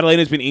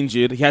 Madaleno's been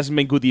injured. He hasn't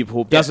been good the year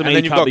before. Doesn't mean and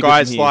then he you've can't got be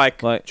guys good from here.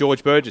 like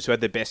George Burgess who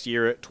had their best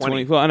year at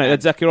 20. Well, I know,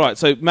 that's exactly right.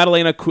 So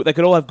Madaleno, they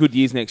could all have good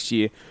years next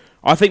year.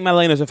 I think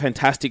Madaleno's a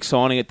fantastic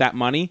signing at that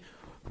money.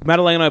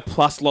 Madaleno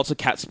plus lots of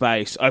cap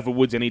space over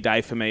Woods any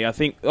day for me. I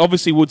think,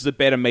 obviously, Woods is a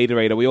better meter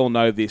reader. We all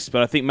know this.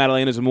 But I think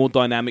Madaleno's a more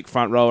dynamic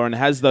front rower and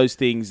has those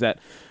things that,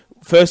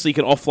 firstly, he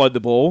can offload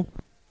the ball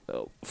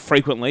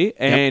frequently.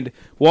 And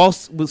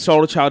whilst with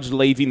shoulder charge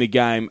leaving the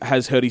game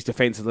has hurt his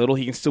defence a little,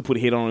 he can still put a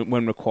hit on it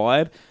when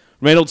required.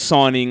 Reynolds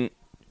signing,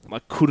 I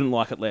couldn't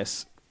like it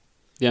less.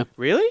 Yeah.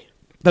 Really?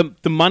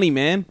 The money,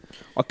 man.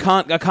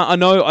 I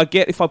know, I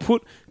get, if I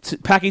put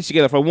package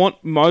together, if I want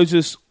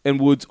Moses and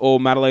Woods or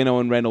Madaleno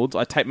and Reynolds,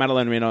 I take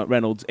Madaleno and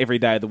Reynolds every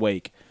day of the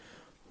week.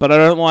 But I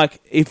don't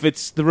like, if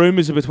it's, the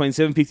rumours are between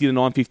 750 to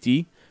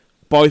 950,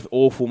 both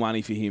awful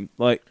money for him.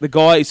 Like, the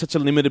guy is such a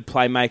limited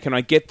playmaker, and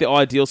I get the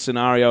ideal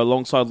scenario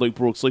alongside Luke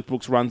Brooks. Luke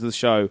Brooks runs the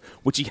show,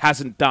 which he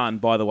hasn't done,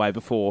 by the way,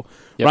 before.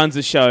 Yep. Runs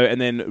the show,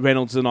 and then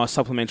Reynolds is a nice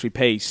supplementary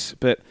piece.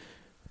 But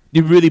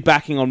you're really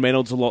backing on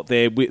Reynolds a lot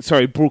there.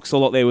 Brooks a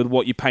lot there with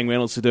what you're paying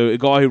Reynolds to do. A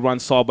guy who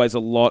runs sideways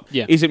a lot,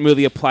 isn't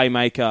really a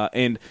playmaker.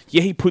 And,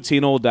 yeah, he puts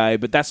in all day,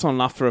 but that's not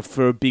enough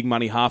for a big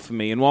money half for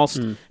me. And whilst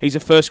he's a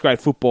first-grade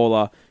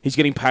footballer, he's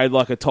getting paid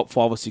like a top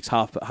 5 or 6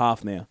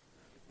 half now.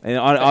 And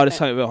I just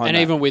don't behind and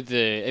that. even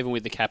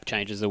with the cap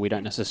changes that we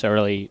don't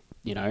necessarily,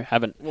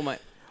 haven't. Well, mate,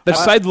 they've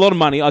saved a lot of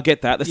money. I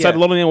get that. They've saved a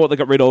lot of money on what they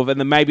got rid of, and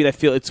then maybe they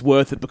feel it's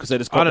worth it because they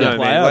just got their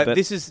player. Man. Like, but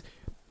this is,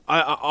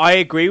 I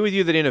agree with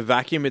you that in a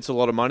vacuum it's a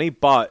lot of money,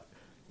 but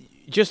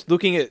just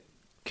looking at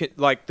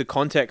like the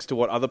context to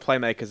what other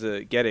playmakers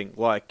are getting,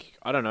 like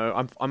I don't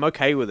know, I'm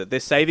okay with it. They're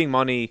saving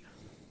money.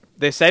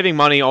 They're saving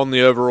money on the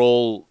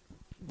overall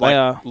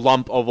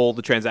lump of all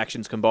the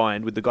transactions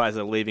combined with the guys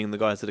that are leaving and the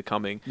guys that are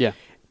coming. Yeah.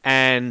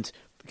 And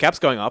The cap's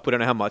going up. We don't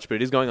know how much, but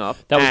it is going up.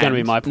 That was going to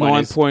be my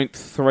point.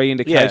 9.3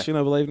 indication,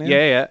 I believe now.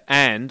 Yeah.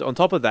 And on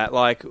top of that,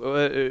 like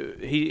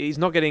he's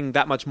not getting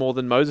that much more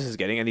than Moses is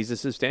getting, and he's a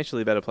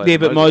substantially better player. Yeah,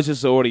 than but Moses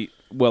is already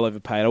well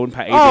overpaid. I wouldn't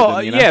pay either of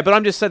them, you know? Yeah, but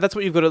I'm just saying that's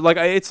what you've got to like.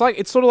 It's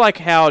sort of like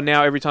how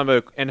now every time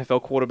a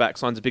NFL quarterback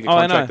signs a bigger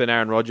contract than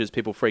Aaron Rodgers,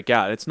 people freak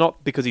out. It's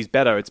not because he's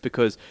better; it's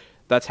because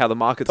that's how the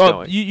market's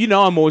going. You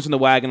know, I'm always in the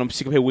wagon. I'm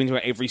sick of people winning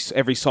every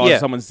side of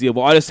someone's deal.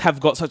 But I just have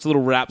got such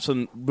little raps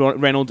on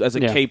Reynolds as a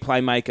key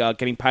playmaker,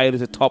 getting paid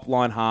as a top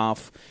line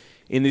half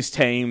in this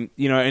team.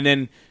 You know, and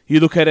then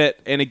you look at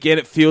it, and again,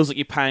 it feels like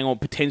you're paying on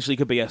potentially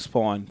could be a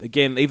spine.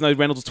 Again, even though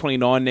Reynolds is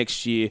 29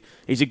 next year,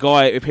 he's a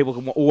guy who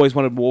people always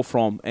wanted more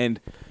from.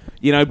 And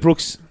you know,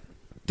 Brooks.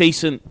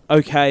 Decent,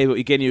 okay, but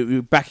again,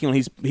 you're backing on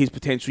his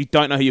potential. You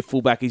don't know who your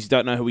fullback is. You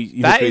don't know who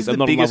he that is. That is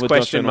the biggest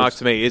question mark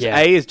to me.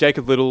 Is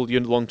Jacob Little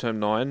your long-term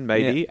 9,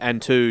 maybe,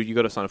 and 2, you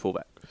got to sign a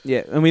fullback.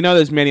 Yeah, and we know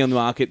there's many on the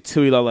market.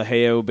 Tui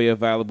Lalahea will be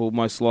available,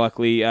 most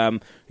likely.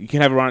 You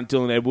can have a run at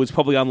Dylan Edwards.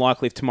 Probably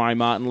unlikely if Tamari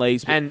Martin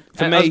leaves. And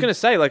I was going to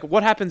say, like,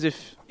 what happens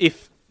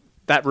if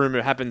that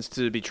rumor happens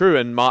to be true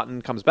and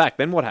Martin comes back?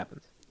 Then what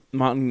happens?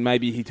 Martin,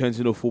 maybe he turns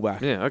into a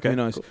fullback. Yeah, okay. Who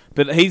knows? Cool.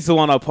 But he's the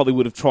one I probably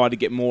would have tried to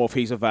get more if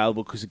he's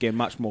available because, again,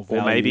 much more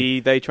value. Or maybe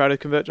they try to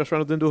convert Josh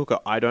Reynolds into a hooker.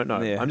 I don't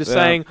know. Yeah. I'm just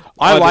saying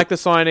I like the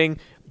signing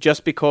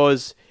just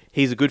because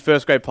he's a good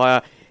first-grade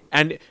player.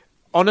 And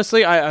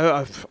honestly,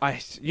 I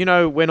you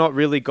know, we're not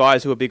really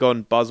guys who are big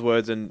on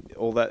buzzwords and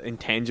all that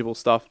intangible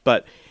stuff.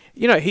 But,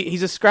 you know,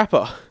 he's a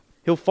scrapper.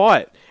 He'll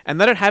fight.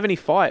 And they don't have any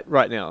fight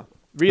right now.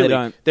 Really, they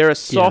don't. They're a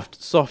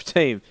soft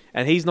team,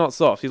 and he's not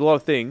soft. He's a lot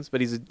of things,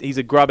 but he's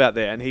a grub out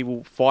there, and he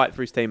will fight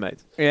for his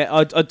teammates. Yeah,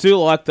 I do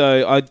like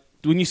though.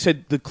 When you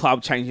said the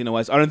club changing the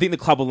ways, I don't think the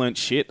club will learn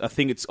shit. I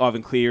think it's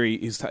Ivan Cleary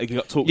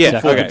took full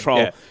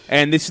control,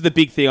 and this is the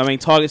big thing. I mean,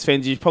 Tigers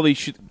fans, you probably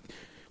should.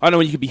 I don't know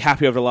when you could be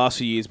happy over the last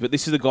few years, but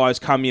this is the guy who's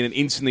come in and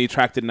instantly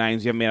attracted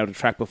names you haven't been able to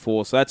attract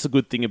before. So that's the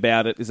good thing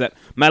about it, is that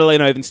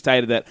Madaleno even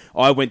stated that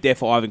I went there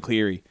for Ivan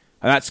Cleary.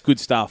 And that's good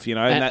stuff, you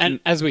know.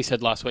 And as we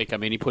said last week, I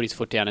mean, he put his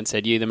foot down and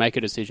said, you either make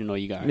a decision or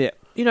you go. Yeah.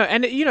 You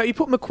know, you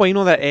put McQueen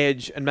on that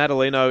edge and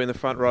Madaleno in the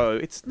front row.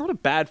 It's not a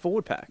bad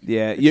forward pack.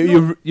 Yeah,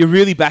 you're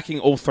really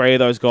backing all three of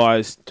those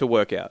guys to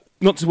work out.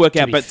 Not to work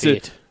out, but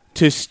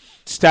to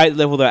stay at the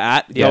level they're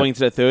at, going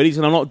into their 30s.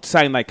 And I'm not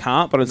saying they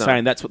can't, but I'm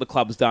saying that's what the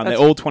club's done. They're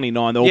all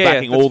 29. They're all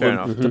backing all of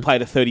them to play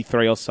to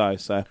 33 or so.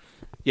 So.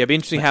 Yeah, it'd be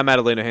interesting how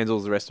Madaleno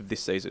handles the rest of this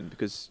season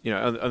because, you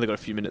know, only got a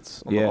few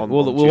minutes on the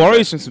Tuesday.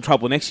 Warriors in some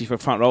trouble next year for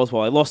front row as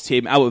well. They lost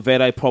him. Albert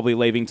Verde probably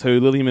leaving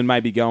too. Lilliman may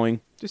be going.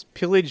 Just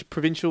pillage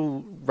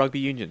provincial rugby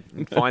union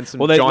and find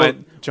some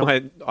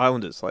giant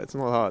islanders. Like, it's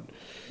not hard.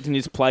 Didn't you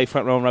just play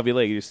front row in rugby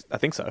league? I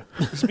think so.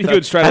 It's been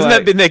good straight Hasn't away.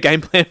 that been their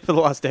game plan for the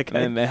last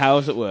decade? And how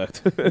has it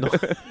worked?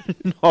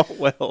 not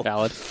well.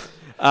 Valid.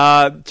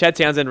 Chad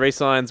Townsend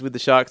re-signs with the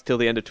Sharks till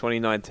the end of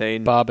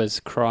 2019. Barber's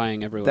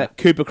crying everywhere. That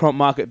Cooper Cromp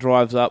market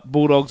drives up.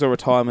 Bulldogs are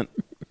retirement.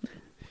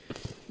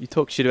 You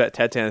talk shit about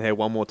Chad Townsend here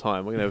one more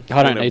time.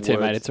 I don't need to,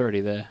 mate. It's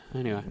already there.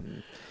 Anyway.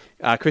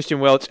 Christian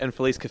Welch and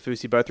Felice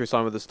Kafusi both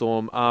re-signed with the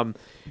Storm.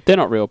 They're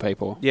not real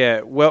people. Yeah,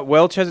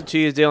 Welch has a 2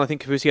 year deal. I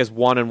think Kafusi has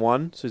 1 and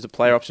 1, so there's a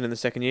player option in the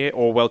second year,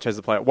 or Welch has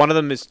the player. One of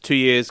them is 2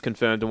 years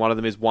confirmed, and one of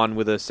them is 1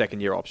 with a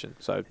second year option.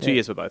 So 2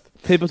 years for both.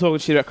 People talking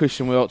shit about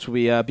Christian Welch will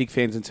be big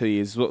fans in 2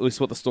 years. At least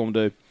what the Storm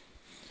do.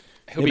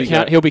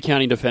 He'll be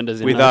counting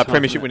defenders in with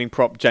premiership winning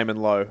prop Jamin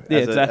Lowe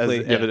as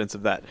evidence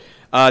of that.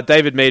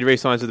 David Mead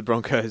re-signs with the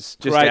Broncos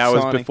just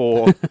hours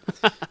before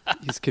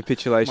his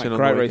capitulation.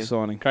 Great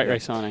re-signing. Great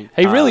re-signing.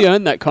 He really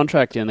earned that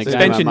contract in the game.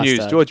 Suspension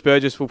news. George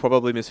Burgess will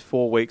probably miss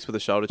 4 weeks with a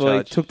shoulder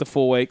charge. He took the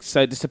 4 weeks,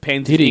 so it just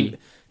depends. Did he?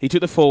 He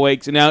took the 4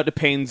 weeks, and now it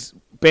depends.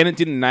 Bennett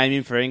didn't name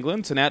him for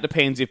England, so now it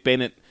depends if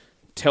Bennett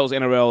tells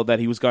NRL that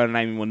he was going to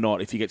name him or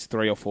not, if he gets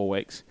 3 or 4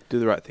 weeks. Do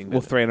the right thing,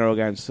 Bennett. Or 3 NRL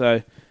games.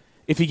 So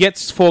if he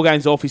gets 4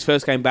 games off, his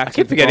first game back. I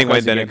keep forgetting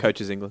Wayne Bennett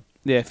coaches England.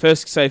 Yeah,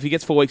 so if he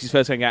gets 4 weeks, his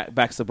first game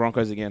back to the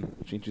Broncos again,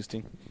 which is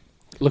interesting.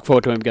 Look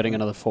forward to him getting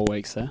another 4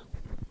 weeks there.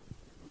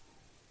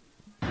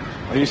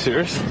 Are you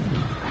serious?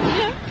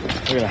 Yeah.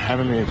 We're going to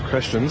hammer me with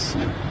questions.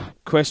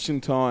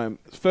 Question time.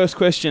 First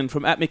question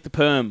from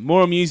 @MickThePerm.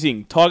 More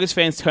amusing, Tigers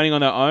fans turning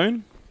on their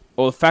own,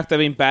 or the fact they've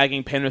been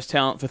bagging Penrith's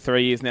talent for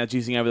 3 years now,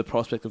 choosing over the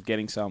prospect of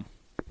getting some?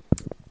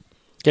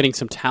 Getting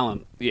some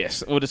talent.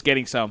 Yes, or just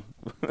getting some.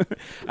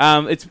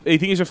 I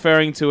think he's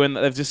referring to, and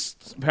they've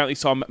just apparently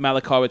signed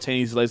Malachi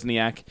Watini's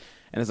Lesniak,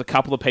 and there's a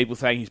couple of people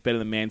saying he's better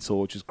than Mansour,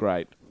 which is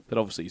great. But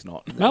obviously he's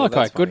not.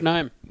 Malachi, good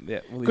name. Yeah,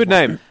 good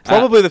name.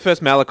 Probably the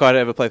first Malachi to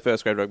ever play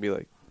first grade rugby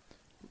league.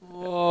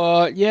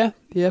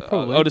 Yeah,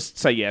 probably. I'll just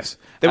say yes.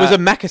 There was a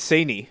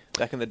Macassini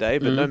back in the day,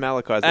 but no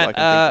Malachis that I can think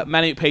of.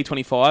 Manny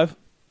P25.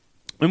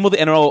 When will the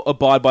NRL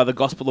abide by the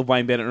gospel of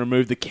Wayne Bennett and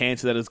remove the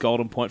cancer that is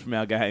golden point from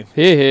our game?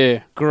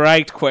 Here.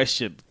 Great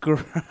question.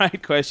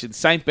 Great question.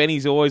 St.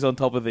 Benny's always on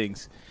top of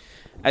things.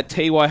 At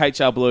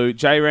TYHR Blue,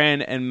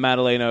 J-Ran and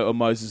Madaleno or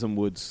Moses and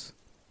Woods?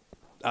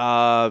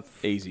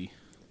 Easy.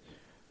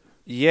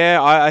 Yeah,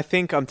 I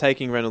think I'm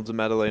taking Reynolds and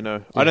Madaleno.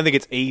 Yeah. I don't think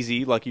it's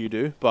easy like you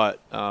do, but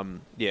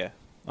yeah.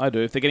 I do.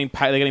 If they're getting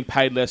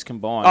paid less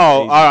combined.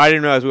 Oh, easy. I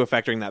didn't realize we were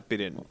factoring that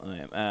bit in.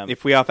 If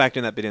If we are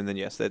factoring that bit in, then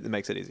yes, that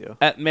makes it easier.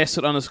 at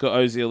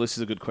Mesut_Ozil, this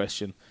is a good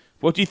question.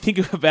 What do you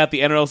think about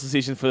the NRL's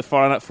decision for the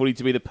Friday Night Footy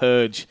to be the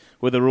purge,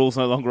 where the rules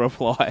no longer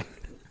apply?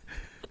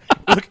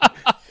 Look,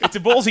 it's a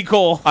ballsy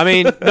call. I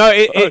mean,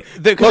 no,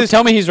 Look,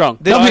 tell me he's wrong.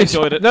 There's- I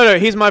enjoyed it. No,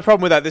 here's my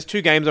problem with that. There's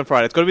 2 games on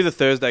Friday. It's got to be the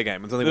Thursday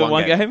game. It's only The one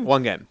one game. game?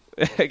 One game.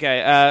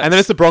 Okay, And then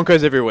it's the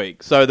Broncos every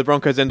week. So the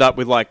Broncos end up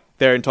with like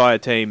their entire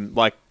team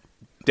like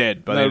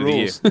dead by the No end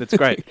rules. of the year. It's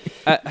great.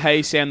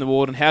 hey, Sam the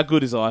Warden, how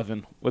good is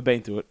Ivan? We've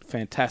been through it.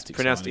 Fantastic.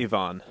 Pronounced signing.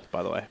 Ivan,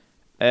 by the way.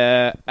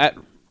 At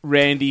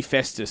Randy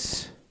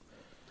Festus.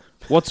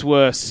 What's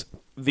worse,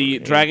 the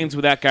Dragons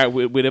without Garrett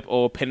Widdop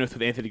or Penrith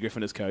with Anthony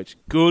Griffin as coach?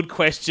 Good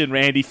question,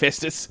 Randy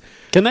Festus.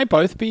 Can they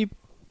both be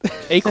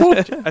equal?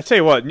 I tell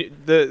you what,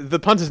 the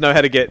punters know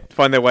how to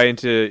find their way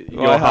into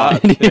your My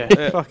heart. heart.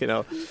 Yeah, fucking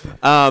hell.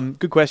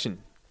 Good question.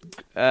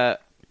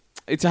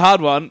 It's a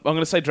hard one. I'm going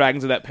to say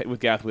Dragons with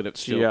Gareth Widdop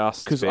still.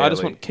 Just Because I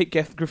just barely. want keep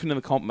Gareth Griffin in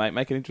the comp, mate.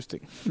 Make it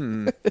interesting.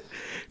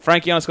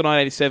 Frankie underscore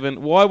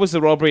 987. Why was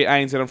the robbery at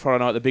ANZ on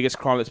Friday night the biggest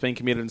crime that's been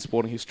committed in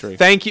sporting history?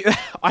 Thank you.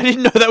 I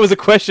didn't know that was a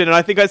question, and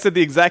I think I said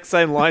the exact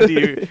same line to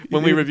you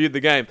when we reviewed the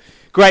game.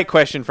 Great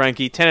question,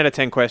 Frankie. 10 out of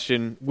 10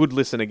 question. Would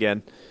listen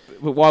again.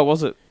 But why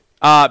was it?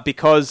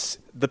 Because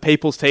the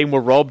People's team were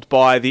robbed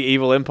by the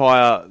evil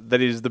empire that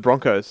is the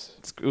Broncos.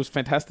 It was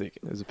fantastic.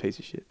 It was a piece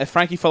of shit.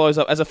 Frankie follows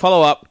up. As a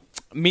follow-up,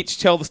 Mitch,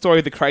 tell the story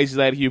of the crazy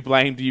lady who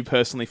blamed you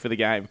personally for the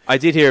game. I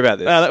did hear about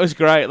this. That was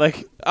great.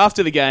 Like,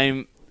 after the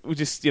game, we're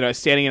just,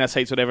 standing in our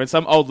seats, whatever, and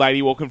some old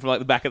lady walking from, like,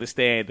 the back of the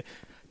stand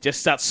just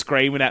starts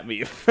screaming at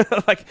me.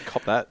 Like,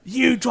 Cop that.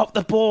 You dropped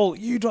the ball.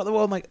 You dropped the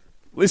ball. I'm like,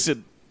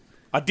 listen,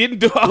 I didn't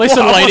do it.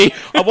 Listen, lady.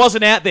 I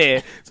wasn't out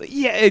there. It's like,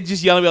 yeah,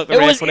 just yelling at me like the It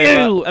rest, was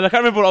whatever. you. And I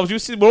can't remember what I was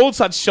just. We're all in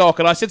such shock,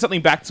 and I said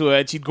something back to her,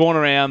 and she'd gone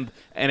around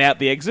and out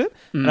the exit,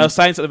 and I was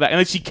saying something back, and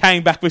then she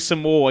came back with some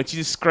more, and she's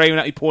just screaming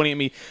at me, pointing at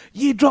me.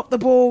 You dropped the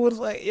ball. It's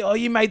like, oh,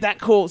 you made that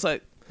call. It's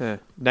like, Yeah.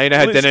 Now you know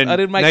how Listen, Denon. I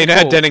didn't make Now you the know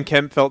how call. Denon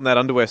Kemp felt in that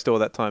underwear store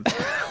that time.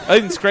 I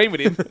didn't scream at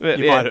him. But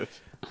You yeah.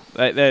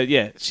 might have.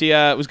 Yeah, she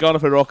was going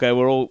off her rocker.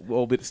 We're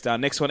all a bit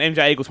stunned. Next one,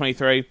 MJ Eagle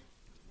 23.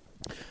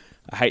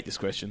 I hate this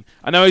question.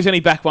 I know he's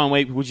only back 1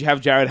 week, but would you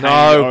have Jared Hayne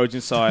on the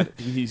Origin side?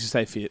 He needs to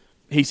stay fit.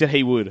 He said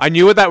he would. I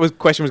knew what that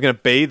question was going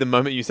to be the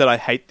moment you said I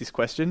hate this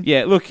question.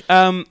 Yeah, look,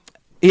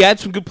 he had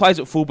some good plays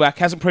at fullback.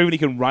 Hasn't proven he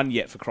can run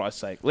yet, for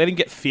Christ's sake. Let him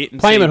get fit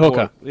and Play him see at what-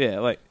 hooker. Yeah,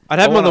 like I'd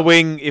have him on the wanna-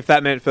 wing if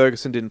that meant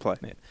Ferguson didn't play.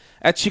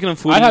 At Chicken and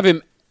Footy. I'd have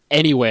him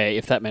anywhere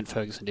if that meant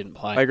Ferguson didn't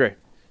play. I agree.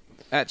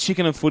 At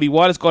Chicken and Footy.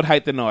 Why does God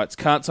hate the Knights?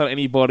 Can't sign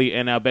anybody,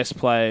 and our best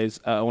players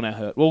are all now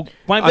hurt. Well,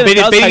 Wayne I'm Bennett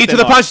does beating hate you to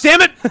the the punch. Knights.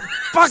 Damn it!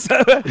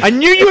 Fuck! I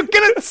knew you were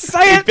going to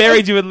say He it.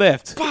 buried you and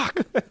left. Fuck.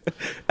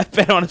 At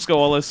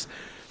Ben_Wallace.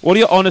 What are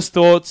your honest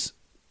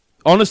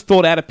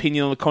thought out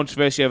opinion on the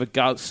controversy over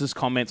Gus's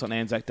comments on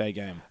Anzac Day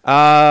game?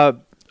 All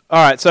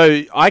right,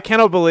 so I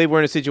cannot believe we're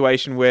in a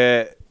situation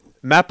where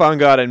Matt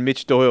Bungard and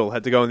Mitch Doyle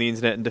had to go on the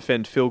internet and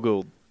defend Phil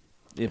Gould.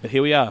 Yeah, but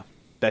here we are.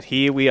 That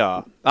here we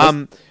are.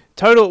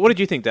 Total. What did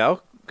you think,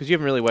 Dale? Because you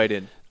haven't really weighed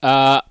in.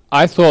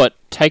 I thought,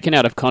 taken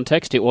out of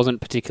context, it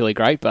wasn't particularly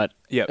great, but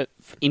Yep.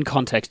 in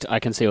context, I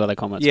can see why the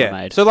comments Yeah. were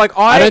made. So like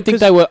I don't think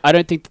they were. I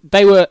don't think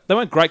they were. They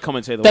weren't great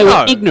comments either. They way.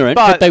 were ignorant,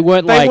 but they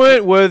weren't They like.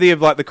 weren't worthy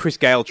of like the Chris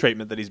Gale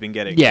treatment that he's been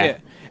getting. Yeah.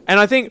 And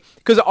I think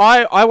because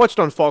I watched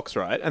on Fox,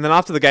 right, and then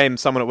after the game,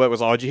 someone at work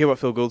was like, "Oh, did you hear what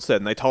Phil Gould said?"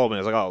 And they told me, I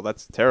was like, "Oh,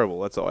 that's terrible.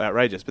 That's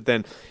outrageous." But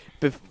then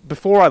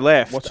before I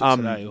left, Watch it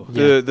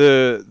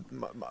today,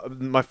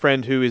 my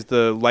friend who is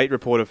the late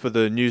reporter for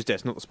the news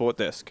desk, not the sport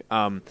desk,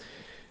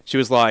 she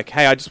was like,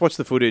 "Hey, I just watched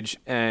the footage,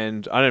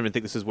 and I don't even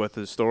think this is worth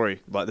the story.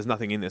 Like, there's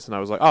nothing in this." And I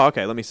was like, "Oh,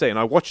 okay, let me see." And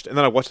then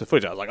I watched the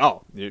footage. I was like,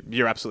 "Oh,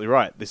 you're absolutely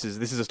right. This is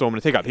a storm in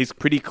a teacup." He's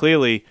pretty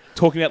clearly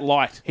talking about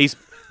light.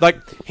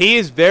 He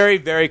is very,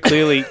 very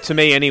clearly, to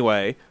me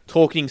anyway,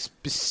 talking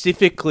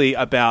specifically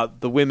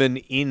about the women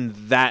in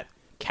that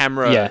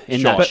camera in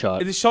shot, that shot.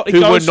 In the shot, he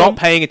who were goes not from-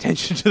 paying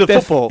attention to the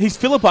football. He's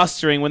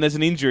filibustering when there's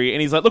an injury,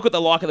 and he's like, "Look at the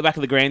like at the back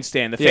of the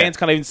grandstand. The Yeah. fans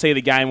can't even see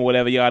the game or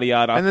whatever, yada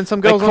yada." And then some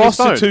girls they on his cross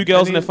to phone. 2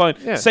 girls And on their he-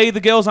 phone. yeah. See, the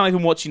girls aren't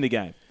even watching the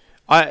game.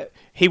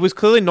 He was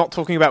clearly not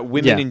talking about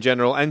women Yeah. in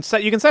general, and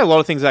you can say a lot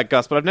of things about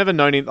Gus, but I've never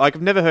known him. Like,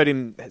 I've never heard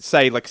him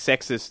say like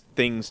sexist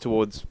things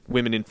towards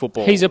women in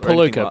football. He's a or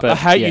anything palooka, like but- I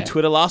hate yeah. you,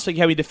 Twitter. Last week,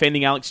 how you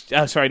defending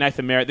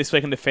Nathan Merritt. This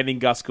week, I'm defending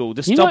Gus Gould.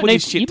 Just You stop might with need,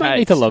 these shit you takes. might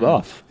need to log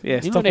off. Yeah,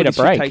 you stop might need a with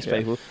these break. shit takes,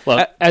 people.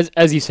 Look,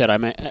 as you said, I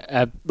mean,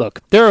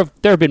 look, there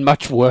have been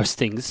much worse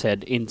things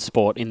said in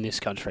sport in this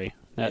country.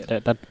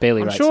 That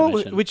barely I'm rates sure,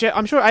 mention.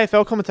 I'm sure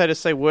AFL commentators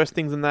say worse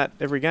things than that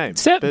every game.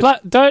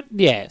 But-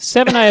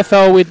 7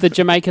 AFL with the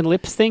Jamaican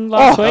lips thing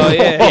last week. oh,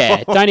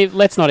 yeah. Don't even,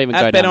 let's not even go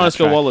At down that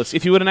track. Ben_Wallace,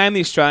 if you were to name the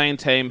Australian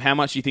team, how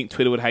much do you think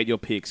Twitter would hate your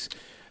picks?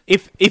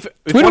 If Twitter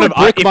one, would of,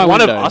 brick if my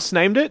one of window. us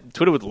named it,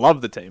 Twitter would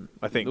love the team.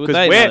 I think Would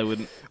because they? No, they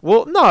wouldn't.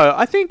 Well, no,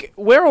 I think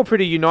we're all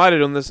pretty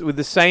united on this with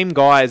the same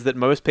guys that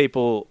most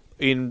people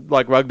in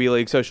like rugby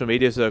league social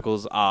media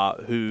circles are.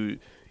 Who,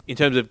 in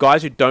terms of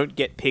guys who don't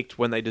get picked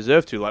when they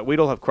deserve to, like we'd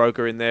all have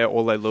Croker in there,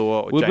 or Leilua,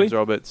 or Would James we?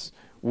 Roberts.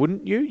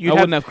 wouldn't you? I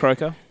wouldn't have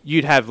Croker.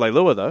 You'd have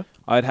Leilua though.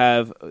 I'd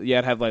have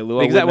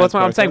Leilua. Exactly. Well, that's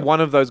why I'm saying Croker.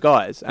 one of those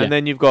guys, and Yeah.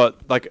 then you've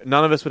got like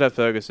none of us would have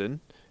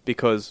Ferguson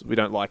because we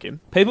don't like him.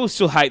 People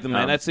still hate them,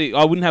 man. Um, That's it.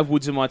 I wouldn't have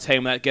Woods in my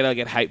team. I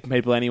get hate from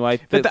people anyway.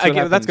 But That's what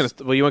that's happens.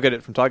 gonna. Well, you won't get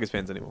it from Tigers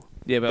fans anymore.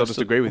 Yeah, but they'll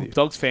just agree with you.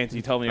 Dogs fans,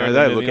 you told me. No, earlier,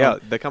 they look moving on.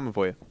 out. They're coming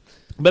for you.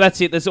 But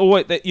that's it. There's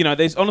always,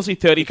 there's honestly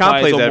 30 You can't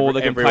players please or more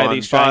that can play everyone, the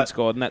Australian but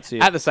squad, and that's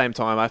it. At the same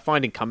time, I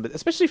find incumbent,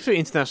 especially for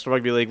international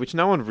rugby league, which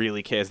no one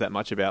really cares that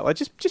much about. Like,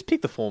 just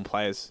pick the form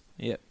players.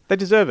 Yeah. They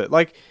deserve it.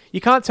 Like,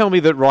 you can't tell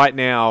me that right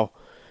now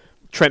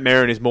Trent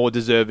Merrin is more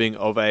deserving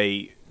of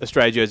a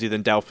Australia jersey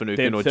than Dal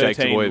Finucane or Jake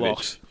 13 Savoyevich.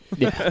 locks.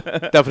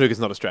 Dal Finucane's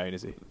not Australian,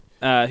 is he?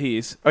 He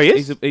is. Oh, he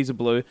is? He's a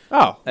blue.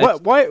 Oh, That's-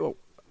 why?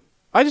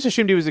 I just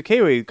assumed he was a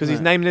Kiwi because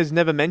his name is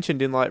never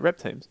mentioned in like rep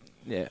teams.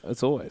 Yeah,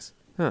 it's always.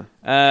 Huh.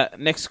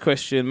 Next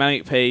question,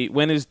 Manic P.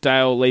 When is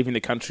Dale leaving the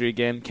country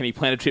again? Can he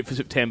plan a trip for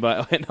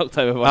September and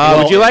October?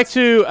 Would you like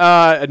to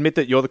admit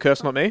that you're the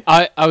curse, not me?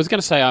 I was going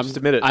to say Just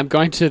admit it. I'm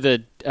going to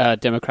the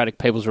Democratic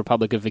People's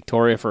Republic of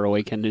Victoria for a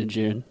weekend in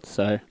June.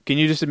 So Can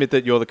you just admit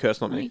that you're the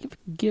curse, not me?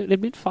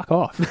 admit, fuck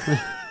off.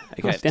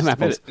 Okay, Damn just apples.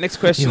 admit it. Next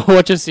question. You're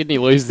watching Sydney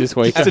lose this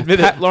week. Just admit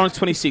it. Pat Lawrence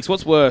 26.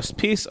 What's worse,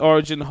 Pierce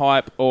Origin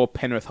hype or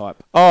Penrith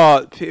hype?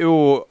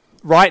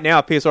 Right now,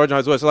 Pierce Origin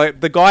is worse.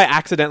 Like the guy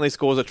accidentally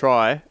scores a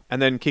try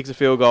and then kicks a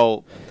field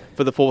goal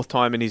for the fourth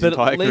time in his But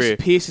entire at least career.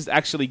 Pierce is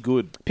actually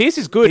good. Pierce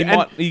is good,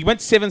 He went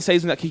 7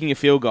 seasons without kicking a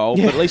field goal,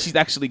 but at least he's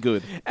actually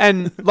good.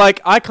 and like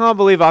I can't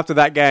believe after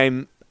that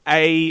game,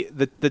 the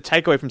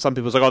takeaway from some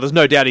people is like, oh, there's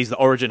no doubt he's the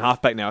Origin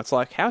halfback now. It's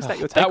like, how's that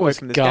your takeaway That was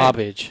from this game?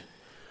 garbage.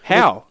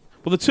 How?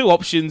 Well, the two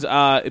options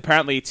are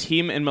apparently it's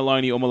him and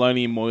Maloney or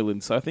Maloney and Moylan.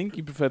 So I think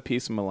you prefer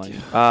Pierce and Maloney.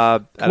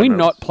 Can we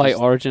not play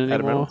Origin Adam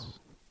anymore? Reynolds.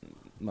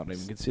 Not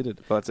even considered.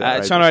 Well, that's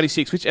outrageous. Channel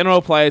 86. Which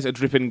NRL players are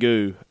dripping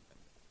goo?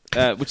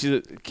 Which is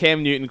a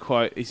Cam Newton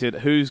quote. He said,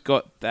 "Who's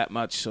got that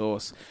much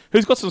sauce?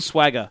 Who's got some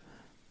swagger?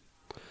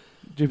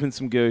 Dripping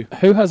some goo."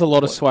 Who has a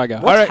lot of swagger?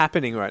 What's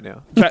happening right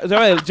now? Joey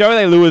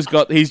Lelua's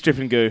got. He's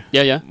dripping goo.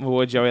 Yeah.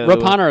 Or Joey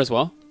Leilua. Rapana as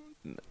well.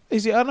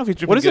 Is he? I don't know if he's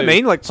dripping. What does it goo.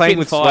 mean? Like playing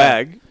with Spitting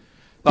fire. swag?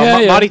 Oh, Yeah,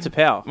 yeah. Marty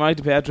Tapau.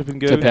 Marty Tapau dripping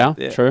goo.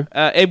 Tapau, true.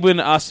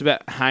 Edwin asked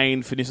about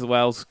Hayne for New South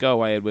Wales. Go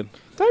away, Edwin.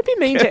 Don't be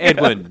mean to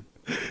Edwin.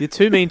 You're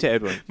too mean to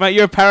Edwin. Mate,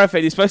 you're a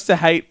parafan. You're supposed to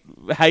hate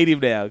him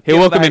now. He'll Get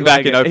welcome the him back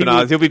in hate open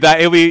arms. He'll be back.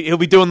 He'll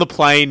be doing the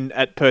plane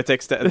at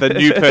Pertex, the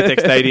new Pertex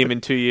Stadium in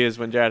 2 years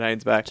when Jared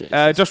Hayne's back.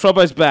 Josh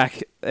Robbo's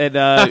back. And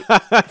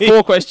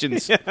 4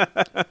 questions. Hey,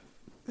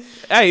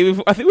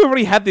 I think we've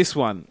already had this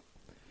one.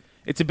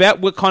 It's about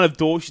what kind of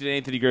dog shit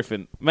Anthony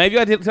Griffin.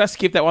 Maybe did I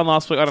skip that one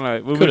last week? I don't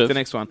know. We'll move to the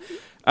next one.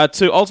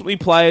 2, ultimately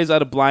players are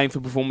to blame for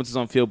performances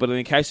on field, but in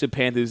the case of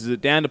Panthers, is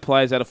it down to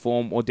players out of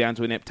form or down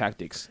to inept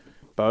tactics?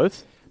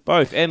 Both,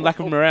 and lack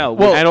of morale.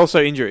 and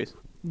also injuries.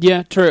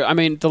 Yeah, true. I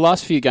mean, the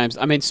last few games,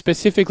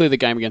 specifically the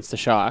game against the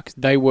Sharks,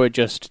 they were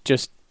just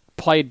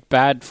played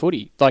bad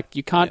footy. Like,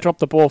 you can't drop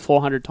the ball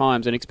 400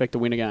 times and expect to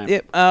win a game. Yeah,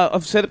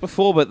 I've said it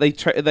before, but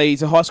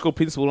he's a high school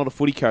principal, not a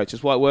footy coach.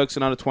 That's why it works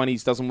in under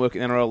 20s, doesn't work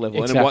at NRL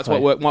level. Exactly. And it's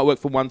what might work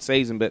for one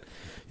season, but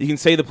you can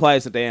see the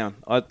players are down.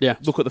 Look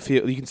at the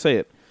field, you can see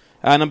it.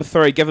 Number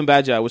 3, Gavin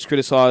Badger was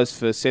criticised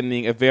for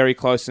sending a very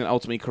close and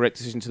ultimately correct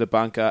decision to the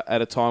bunker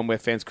at a time where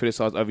fans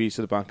criticised overuse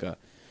to the bunker.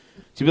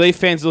 Do you believe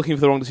fans are looking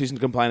for the wrong decision to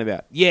complain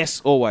about?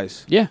 Yes,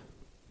 always. Yeah.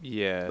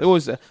 Yeah.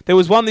 There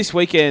was one this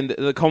weekend.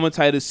 The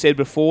commentators said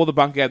before the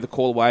bunker gave the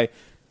call away,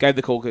 they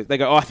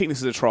go, "Oh, I think this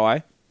is a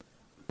try."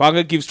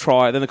 Bunker gives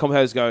try. Then the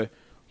commentators go,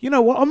 "You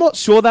know what? I'm not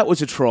sure that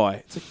was a try."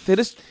 It's like they're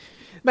just.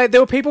 Mate,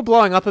 there were people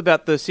blowing up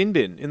about the sin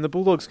bin in the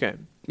Bulldogs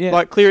game. Yeah.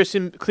 Like clear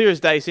as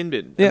day sin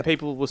bin. Yeah. And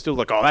people were still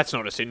like, oh, that's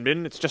not a sin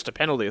bin. It's just a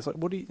penalty. It's like,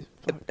 what do you...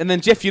 And then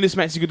Jeff Eunice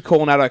makes a good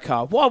call on Addo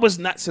Carr. Why was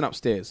Natson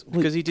upstairs?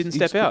 Because he didn't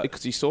step out.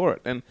 Because he saw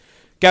it. And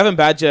Gavin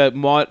Badger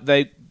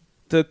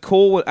the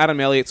call with Adam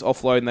Elliott's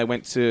offload and they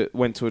went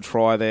to a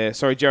try there.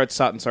 Sorry, Jared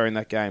Sutton, in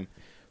that game.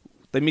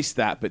 They missed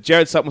that. But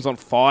Jared Sutton was on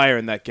fire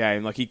in that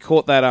game. Like, he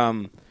caught that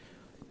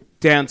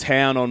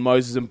downtown on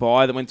Moses and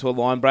Bai that went to a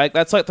line break.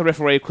 That's like the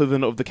referee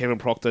equivalent of the Kevin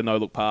Proctor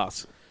no-look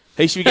pass.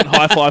 He should be getting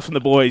high five from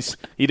the boys.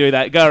 You do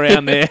that. Go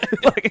around there.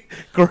 Like,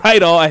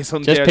 great eyes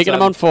on Just Jared picking Sutton.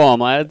 them on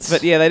form, lads.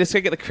 But yeah, they just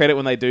don't get the credit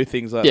when they do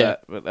things like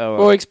that. But,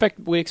 well,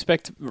 we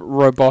expect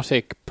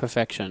robotic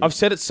perfection. I've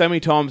said it so many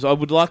times. I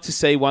would like to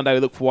see one day we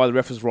look for why the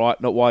ref was right,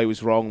 not why he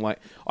was wrong. Like,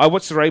 I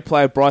watched the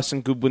replay of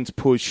Bryson Goodwin's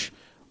push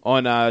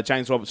on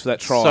James Roberts for that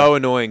try. So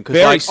annoying.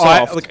 Very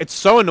soft. It's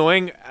so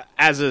annoying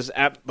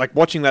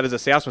watching that as a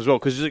Southman as well.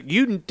 Because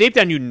you deep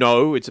down you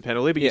know it's a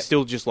penalty, but you're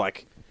still just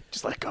like...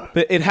 Just let it go.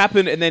 But it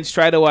happened, and then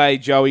straight away,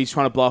 Joey's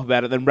trying to bluff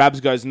about it. Then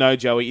Rabs goes, "No,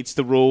 Joey, it's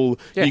the rule.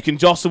 Yeah. You can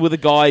jostle with a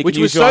guy, you Which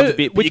can was use your arms a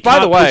bit, but which, you by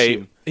can't the push way,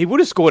 him." he would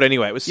have scored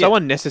anyway. It was so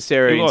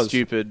unnecessary It was. and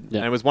stupid, Yeah.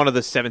 and it was one of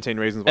the 17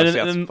 reasons why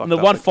Souths And fucked the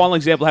up. one final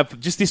example I have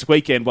just this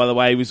weekend, by the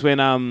way, was when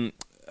I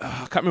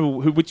can't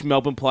remember which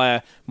Melbourne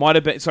player might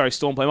have been. Sorry,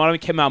 Storm player might have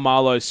been. Kemal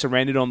Marlowe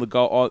surrendered on the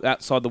goal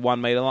outside the 1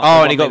 metre line.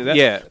 Oh, and he got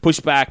pushed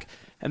pushed back.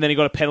 and then he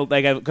got a penalty.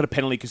 They got a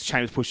penalty because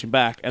Chambers pushed him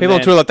back. And People on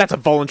then, Twitter are like, that's a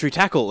voluntary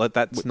tackle.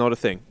 That's not a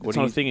thing. It's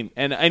not a thing.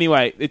 And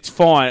anyway, it's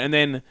fine. And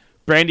then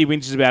Brandy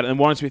whinges about it, and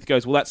Warren Smith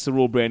goes, well, that's the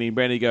rule, Brandy. And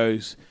Brandy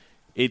goes,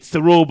 it's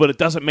the rule, but it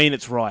doesn't mean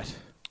it's right.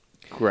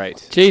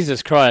 Great.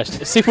 Jesus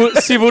Christ.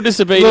 Civil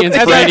disobedience,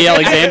 Look, Brandy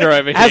Alexander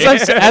over here.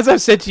 As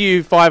I've said to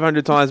you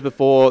 500 times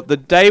before, the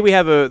day we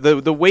have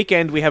the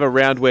weekend we have a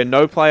round where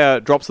no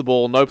player drops the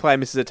ball, no player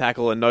misses a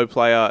tackle, and no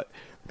player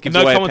gives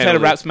No away commentator a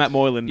penalty. raps Matt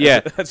Moylan. Yeah,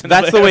 that's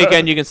the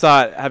weekend you can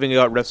start having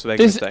refs make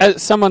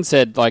mistakes. Someone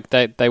said like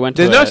they went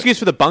to There's no excuse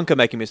for the bunker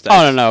making mistakes.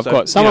 Oh, no, of So,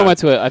 course. Someone you know. went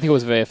to I think it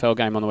was a VFL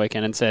game on the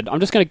weekend and said, I'm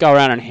just going to go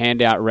around and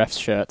hand out refs'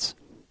 shirts.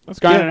 Let's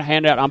go around and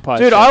hand out umpires'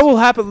 Dude, shirts. I will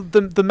happen.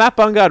 The Matt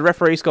Bungard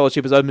referee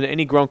scholarship is open to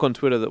any gronk on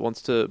Twitter that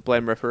wants to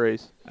blame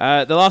referees.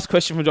 The last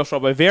question from Josh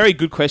Robbo. Very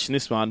good question,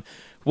 this one.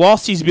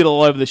 Whilst he's a bit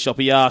all over the shop,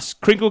 he asks,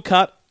 crinkle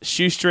cut,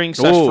 shoestring /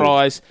 Ooh.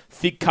 fries,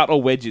 thick cut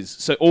or wedges?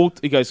 So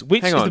he goes,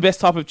 which Hang is on. the best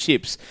type of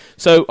chips?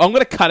 So I'm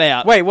going to cut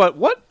out. Wait, what?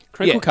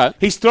 Crinkle cut?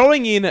 He's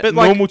throwing in But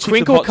normal like, chips.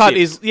 crinkle with hot cut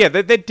chips. is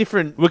they're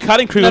different. We're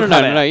cutting crinkle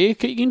cut out. No. You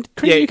can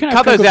Yeah, have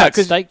cut those crinkle out, cut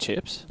 'cause- steak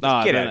chips.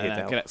 No, Get no, out no, of here, no,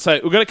 Dale. get out. So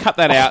we're going to cut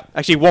that out.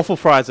 Actually, waffle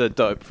fries are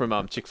dope from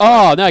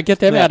Chick-fil-A. Oh, no, get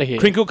them out of here.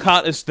 Crinkle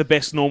cut is the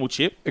best normal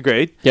chip.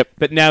 Agreed. Yep.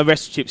 But now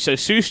rest of chips. So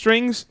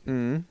shoestrings,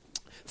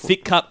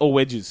 thick cut or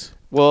wedges?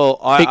 Well,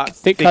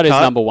 Thick cut is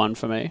number one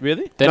for me.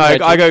 Really? Then No,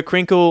 wedges. I go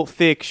crinkle,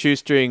 thick,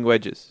 shoestring,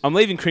 wedges. I'm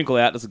leaving crinkle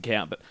out, doesn't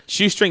count, but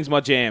shoestring's my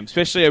jam,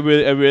 especially a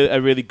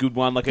really good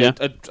one, like Yeah.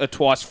 a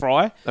twice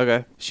fry.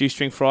 Okay.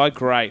 Shoestring fry,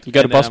 great. You go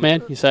to And, Boss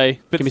Man, you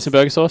say, but give me some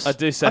burger sauce. I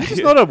do say. I'm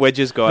just not a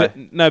wedges guy.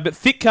 But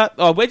thick cut.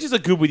 Oh, wedges are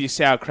good with your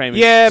sour cream. and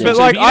Yeah, sweet but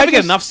chili. like, you I never get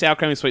just- enough sour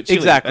cream and sweet chili.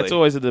 Exactly. That's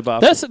always a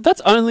debacle.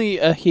 That's only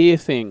a here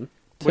thing,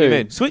 too. What do you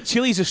mean? Sweet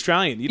chili's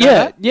Australian. You know Yeah,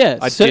 that? yeah.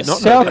 I did not know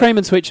sour that. cream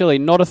and sweet chili,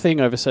 not a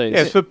thing overseas.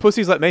 Yeah, it's for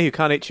pussies like me who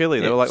can't eat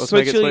chili. They were like, let's Sweet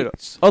make it chili.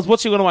 sweeter. I was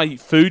watching one of my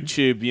food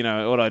tube,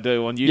 what I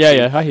do on YouTube.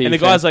 Yeah, I hear And you, the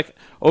guy's fam. like,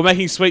 we're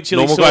making sweet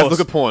chili Normal sauce. guys look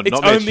at porn, It's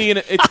not veg. only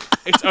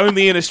it's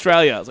only in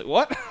Australia. I was like,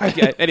 what?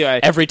 Okay, anyway.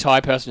 Every Thai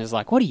person is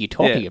like, what are you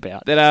talking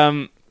about?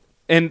 That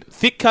and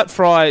thick cut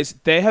fries,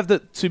 they have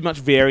too much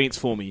variance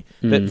for me.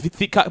 That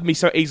thick cut can be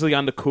so easily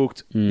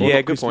undercooked. or Yeah, not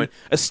good crispy. point.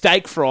 A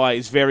steak fry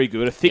is very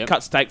good. A thick Yep.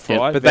 cut steak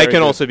fry, But they very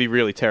can good. also be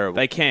really terrible.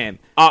 They can.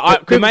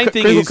 the main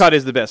thing crinkle is cut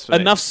is the best for me.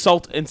 enough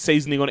salt and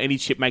seasoning on any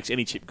chip makes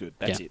any chip good.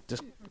 That's Yeah. it.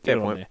 Just get Fair it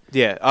on point.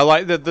 there. Yeah, I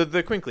like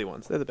the crinkly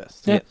ones. They're the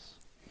best. Yeah.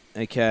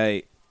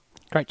 Okay.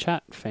 Great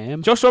chat,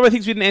 fam. Josh Robert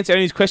thinks we didn't answer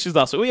any of his questions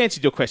last week. We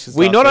answered your questions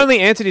We last not week. only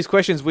answered his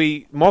questions,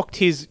 we mocked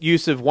his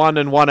use of 1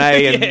 and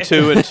 1A and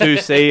 2 and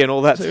 2C and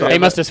all that stuff. He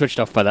must have switched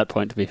off by that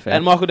point, to be fair.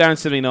 And Michael Darren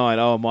 79.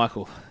 Oh,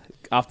 Michael.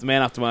 After my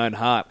own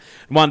heart.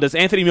 One, does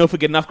Anthony Milford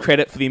get enough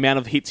credit for the amount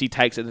of hits he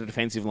takes at the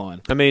defensive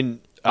line? I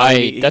mean,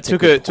 he that's a took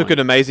good took point. an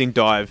amazing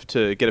dive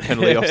to get a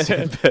penalty off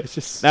Sam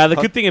Burgess. Now, the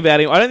good thing about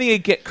him, I don't think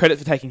he'd get credit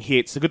for taking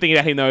hits. The good thing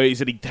about him, though, is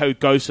that he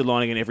goes to the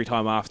line again every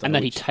time after. and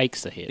that he which-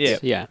 takes the hits. Yeah.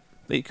 Yeah.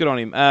 Good on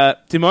him.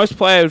 Do most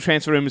player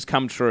transfer rumors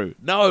come true?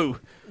 No.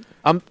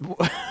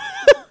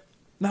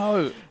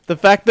 No. The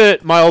fact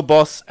that my old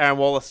boss Aaron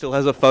Wallace still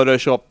has a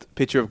photoshopped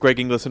picture of Greg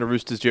Inglis in a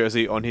Roosters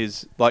jersey on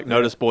his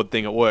notice board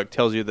thing at work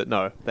tells you that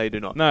no, they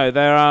do not. No,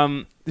 they're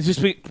it's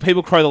just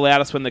people crow the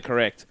loudest when they're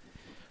correct.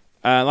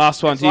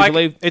 Last one. Do you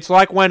believe? It's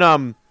like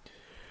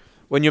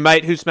when your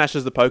mate who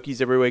smashes the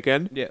pokies every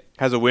weekend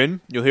has a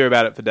win, you'll hear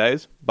about it for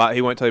days, but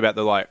he won't tell you about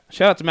the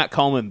Shout out to Matt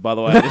Coleman, by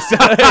the way. Just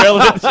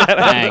irrelevant shout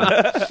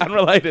out.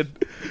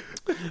 Unrelated.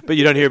 but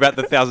you don't hear about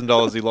the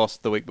 $1,000 he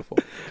lost the week before.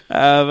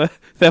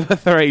 Number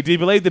 3. Do you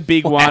believe the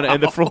big one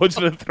and the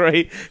fraudulent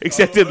 3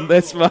 accepted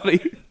less money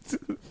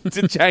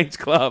to change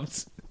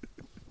clubs?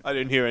 I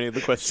didn't hear any of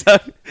the questions.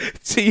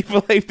 So you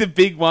believe the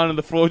big one and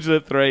the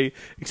fraudulent 3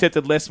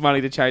 accepted less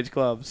money to change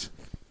clubs?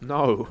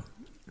 No.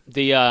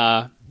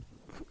 The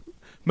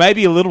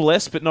Maybe a little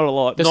less, but not a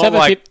lot. the Not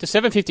like-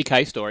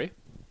 750K story.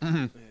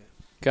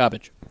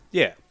 Garbage.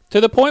 Yeah.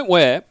 To the point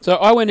where, so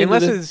I went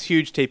Unless into there's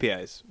huge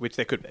TPAs, which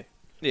there could be.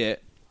 Yeah.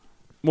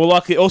 More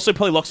likely, also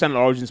probably locks down an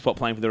Origin spot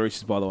playing for the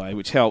Roosters, by the way,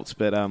 which helps.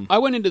 But I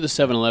went into the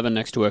 7-Eleven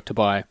next to work to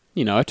buy,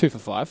 a 2 for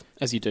 $5,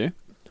 as you do.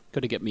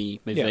 Got to get me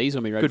V's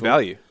or me Red Good Bull.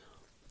 value.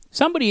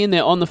 Somebody in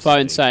there on the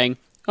phone saying,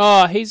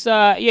 "Oh, he's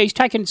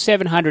taken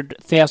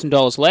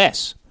 $700,000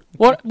 less."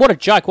 What a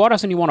joke! Why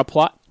doesn't he want to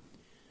play?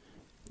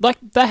 Like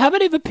they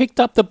haven't even picked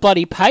up the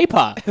bloody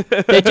paper.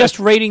 They're just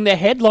reading the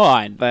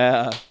headline.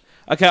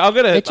 okay, I'm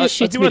gonna. It just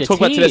I shits did me want to to talk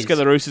about tears. Tedesco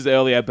the Roosters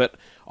earlier, but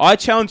I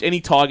challenge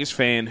any Tigers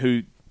fan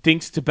who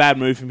thinks it's a bad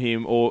move from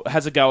him or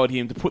has a go at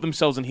him to put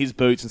themselves in his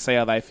boots and see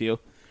how they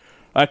feel.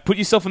 Like, put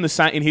yourself in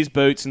his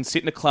boots and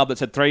sit in a club that's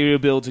had 3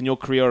 rebuilds in your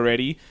career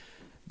already.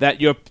 That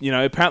you're,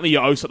 apparently you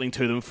owe something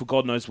to them for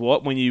God knows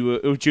what. When you were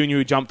a junior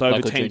who jumped over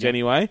Local teams junior.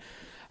 anyway.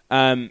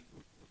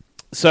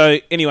 So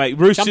anyway,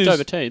 Roosters. Jumped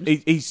over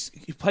teams?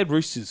 He played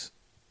Roosters.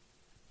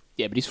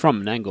 Yeah, but he's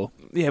from Menangle.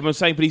 Yeah, but I'm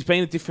saying, but he's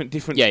been a different.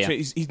 Yeah.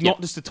 He's Yeah.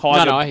 not just a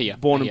Tiger No, I hear you.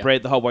 born I and hear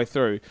bred the whole way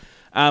through.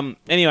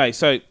 Anyway,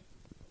 so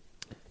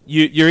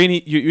you're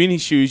in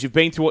his shoes. You've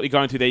been through what you're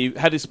going through there. You've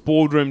had this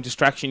boardroom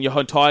distraction your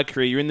entire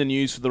career. You're in the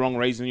news for the wrong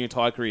reason in your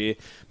entire career.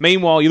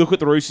 Meanwhile, you look at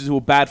the Roosters who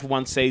were bad for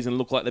one season and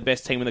look like the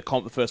best team in the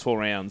comp the first 4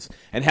 rounds,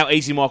 and how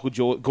easy Michael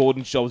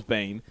Gordon's job's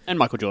been. And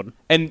Michael Jordan.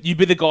 And you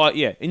be the guy,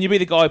 and you be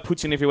the guy who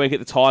puts in every week at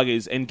the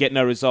Tigers and get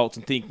no results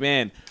and think,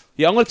 man,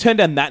 I'm going to turn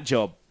down that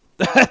job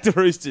at the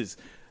Roosters.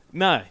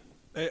 No.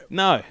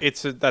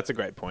 That's a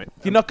great point.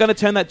 You're not going to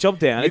turn that job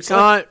down. You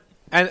can't.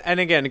 And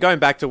again, going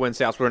back to when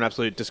Souths were an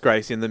absolute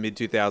disgrace in the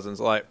mid-2000s,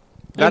 like,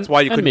 that's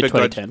why you couldn't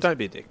begrudge... Don't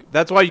be a dick.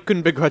 That's why you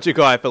couldn't begrudge a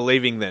guy for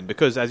leaving then,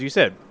 because, as you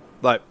said,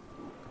 like,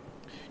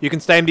 you can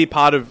stay and be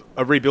part of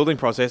a rebuilding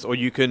process, or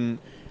you can...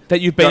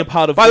 That you've been a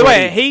part of... By the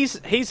way,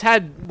 he's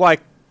had,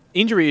 like,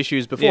 injury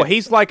issues before. Yeah.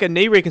 He's, like, a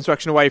knee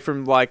reconstruction away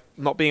from, like,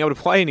 not being able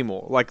to play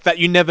anymore. Like, that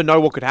you never know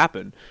what could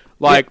happen.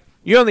 Like... Yeah.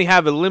 You only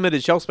have a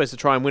limited shelf space to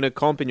try and win a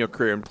comp in your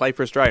career and play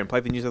for Australia and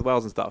play for New South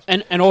Wales and stuff.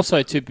 And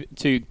also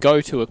to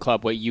go to a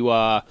club where you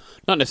are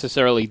not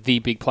necessarily the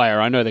big player.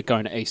 I know that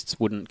going to Easts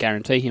wouldn't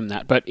guarantee him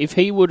that. But if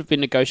he would have been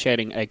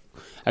negotiating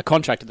a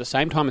contract at the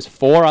same time as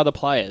 4 other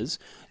players,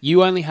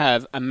 you only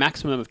have a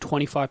maximum of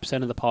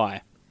 25% of the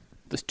pie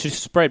to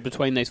spread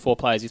between these 4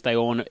 players if they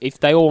all want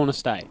to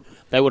stay.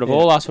 They would have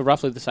all asked for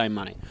roughly the same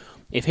money.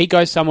 If he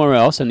goes somewhere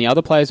else and the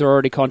other players are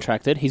already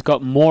contracted, he's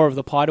got more of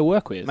the pie to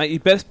work with. Mate, you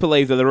best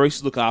believe that the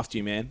Roosters look after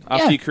you, man.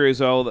 After your career as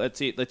well, that's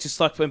it. It's just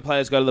like when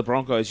players go to the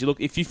Broncos.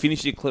 If you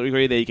finish your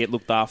career there, you get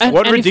looked after.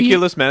 What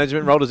ridiculous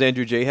management role does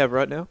Andrew G have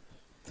right now?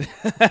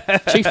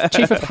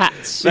 Chief of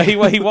hats. Yeah, he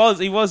was was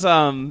he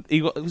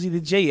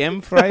the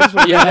GM phrase?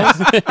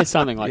 Yeah,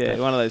 something like that.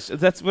 One of those.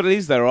 That's what it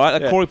is, though,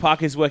 right? Like Corey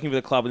Parker is working for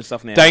the club and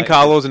stuff now. Dane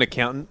Carlo's an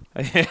accountant.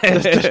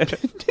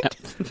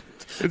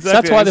 Exactly.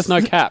 That's why there's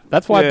no cap.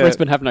 That's why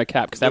Brisbane have no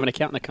cap, because they have an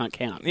accountant that can't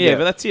count. Yeah,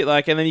 but that's it.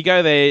 Like, and then you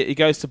go there. He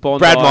goes to Bondi.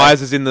 Brad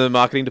Myers is in the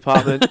marketing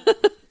department.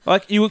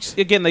 Like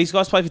again, these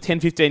guys play for 10,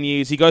 15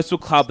 years. He goes to a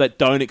club that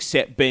don't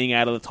accept being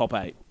out of the top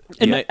 8.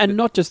 And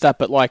not just that,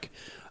 but like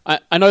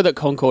I know that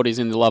Concord is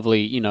in the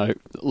lovely,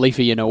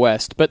 leafy inner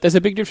west, but there's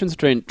a big difference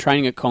between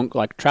training at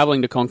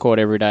travelling to Concord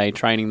every day,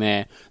 training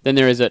there, than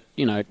there is at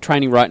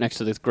training right next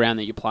to this ground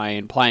that you play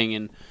in, playing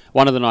in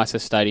one of the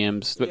nicest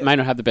stadiums that may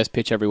not have the best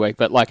pitch every week,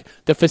 but like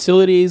the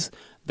facilities,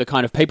 the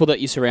kind of people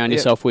that you surround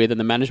yourself with, and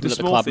the management at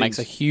the club makes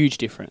a huge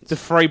difference. The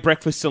free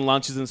breakfasts and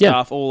lunches and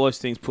stuff, all those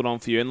things put on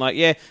for you. And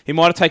he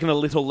might have taken a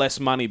little less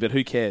money, but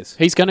who cares?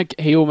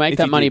 He will make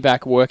that money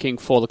back working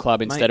for the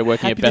club instead of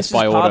working at Best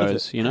Buy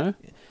Autos,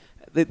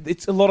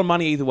 It's a lot of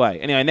money either way.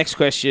 Anyway, next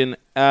question.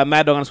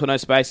 Mad Dog on No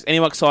Space.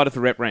 Anyone excited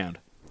for rep round?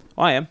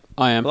 I am.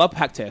 I love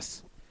pack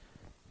tests.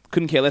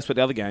 Couldn't care less about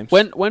the other games.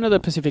 When are the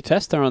Pacific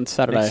tests? They're on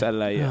Saturday. Next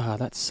Saturday, yeah. Oh,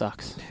 that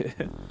sucks.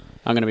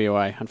 I'm going to be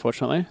away,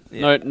 unfortunately.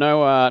 Yeah.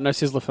 No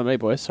Sizzler for me,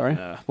 boys. Sorry.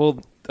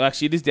 Well,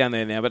 actually, it is down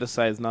there now. But to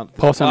say it's not.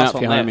 Paul some out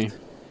for me.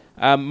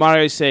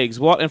 Mario Segs.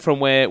 What and from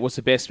where was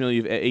the best meal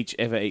you've each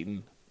ever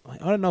eaten? I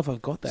don't know if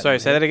I've got that. Sorry,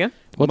 say that again.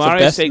 What's Mario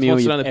the best Segs meal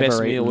wants to know you've the best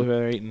ever meal eaten? we've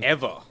ever eaten.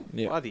 Ever?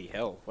 Yeah. Bloody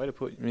hell! Way to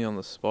put me on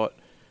the spot.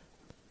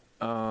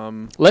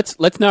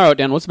 Let's narrow it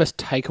down. What's the best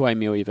takeaway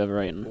meal you've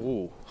ever eaten?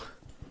 Ooh.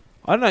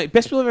 I don't know.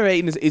 Best meal I've ever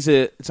eaten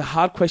it's a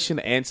hard question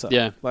to answer.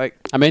 Yeah.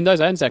 I mean,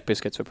 those Anzac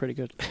biscuits were pretty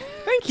good.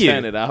 Thank you.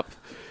 Turn it up.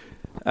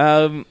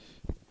 When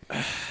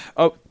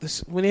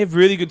they have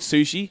really good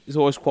sushi, it's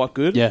always quite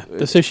good. Yeah.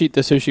 The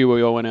sushi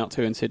we all went out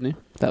to in Sydney.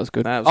 That was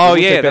good.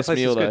 Best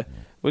meal though.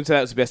 Wouldn't say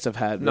that was the best I've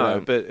had. No,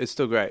 but it's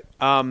still great.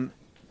 I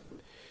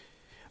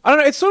don't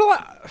know. It's sort of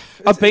like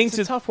I've been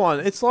to a tough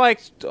one. It's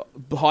like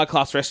high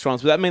class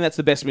restaurants. Would that mean that's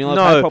the best meal I've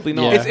had? Probably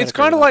not. Yeah. It's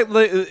kind of like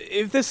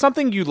if there's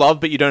something you love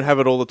but you don't have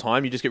it all the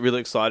time, you just get really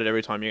excited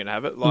every time you're gonna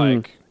have it.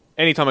 Like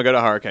anytime I go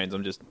to Hurricanes,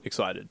 I'm just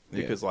excited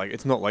because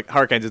it's not like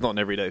Hurricanes is not an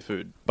everyday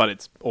food, but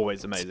it's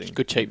always amazing.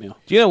 Good cheap meal.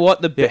 Do you know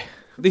what this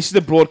is the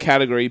broad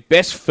category?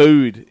 Best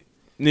food: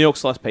 New York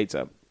slice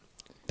pizza.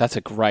 That's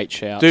a great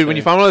shout, dude. When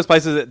you find one of those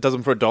places that does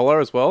them for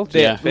 $1 as well,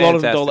 a lot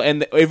of $1,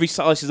 and every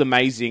slice is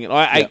amazing. And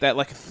I ate that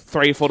like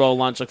 $3 or $4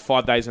 lunch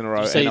 5 days in a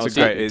row. See, and it was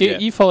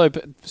great. You follow?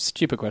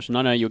 Stupid question.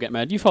 I know you'll get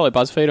mad. You follow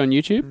BuzzFeed on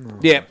YouTube?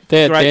 Yeah,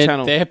 great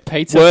channel. Their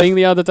pizza thing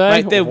the other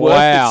day, mate, their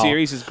Worth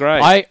series is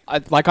great.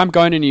 I'm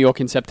going to New York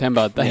in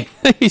September.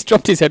 He's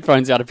dropped his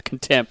headphones out of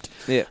contempt.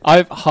 Yeah,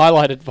 I've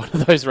highlighted one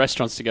of those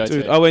restaurants to go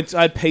to.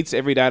 I had pizza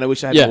every day, and I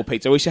wish I had more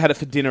pizza. I wish I had it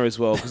for dinner as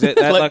well.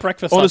 Because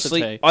breakfast,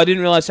 honestly, I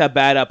didn't realize how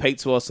bad our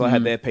pizza was until I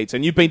had their pizza.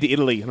 And you've been to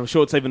Italy, and I'm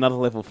sure it's even another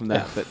level from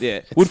that. But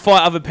would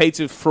fight other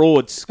pizza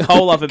frauds,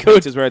 coal oven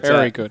pizzas where it's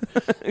very good.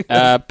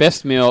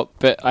 Best meal,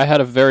 but I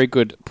had a very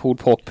good pulled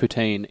pork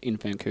poutine in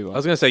Vancouver. I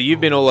was going to say you've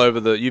been all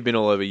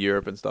over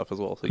Europe and stuff as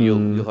well, so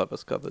you'll have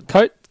us covered.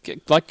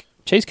 Like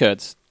cheese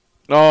curds.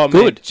 Oh,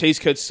 good. Man, cheese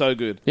curds so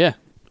good. Yeah.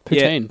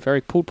 Poutine,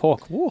 very pulled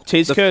pork. Whoa.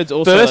 Cheese curds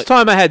also. First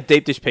time I had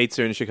deep dish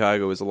pizza in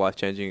Chicago was a life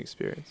changing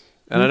experience.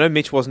 And I know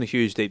Mitch wasn't a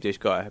huge deep dish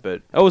guy,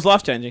 but it was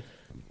life changing.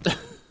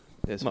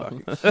 It's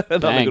fucking. Not in a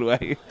Dang. good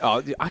way.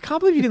 Oh, I can't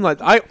believe you didn't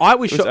like. I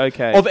was It was shocked.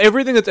 okay. Of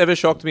everything that's ever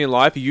shocked me in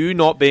life, you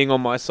not being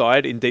on my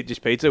side in deep dish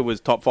pizza was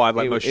top 5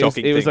 most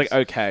shocking. It was things.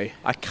 like okay.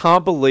 I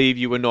can't believe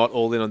you were not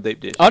all in on deep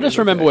dish. I just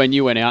remember when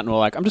you went out and were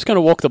like, I'm just going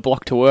to walk the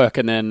block to work,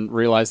 and then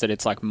realised that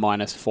it's like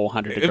minus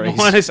 400 degrees.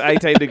 Minus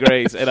 18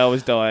 degrees, and I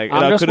was dying. And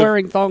I'm I just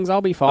wearing thongs,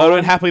 I'll be I fine. would have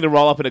been happy to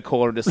roll up in a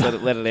corner and just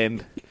let it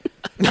end.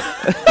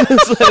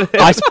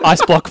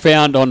 Ice block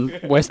found on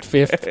West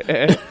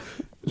 5th.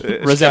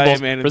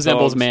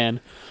 resembles man.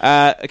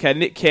 Okay,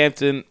 Nick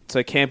Campton,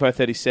 so Campo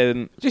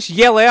 37. just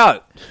yell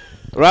out.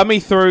 Run me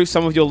through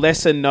some of your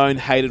lesser known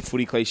hated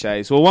footy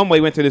cliches. Well, one we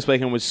went through this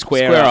weekend was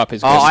square up.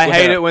 Is Oh, good. I Square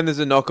hate up. it when there's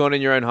a knock on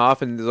in your own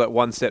half and there's like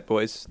one set,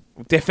 boys.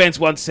 Defense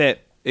one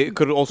set. It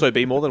could also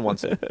be more than one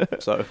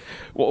set. So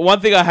One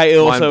thing I hate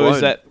Mind also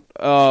is blown.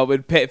 that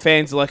when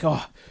fans are like,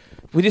 oh,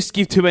 we just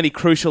give too many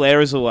crucial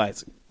errors away.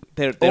 It's-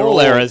 They're All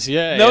errors,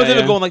 yeah, No one's yeah,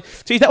 ever yeah. gone like,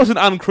 geez, that was an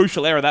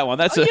uncrucial error, that one.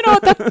 That's You know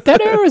what? That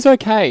error is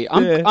okay.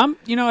 Yeah.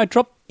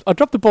 I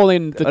dropped the ball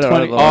in the I don't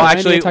 20. know. Oh, Oh,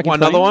 actually, attacking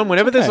another 20. one.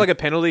 Whenever there's Okay. like a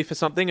penalty for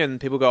something and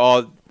people go,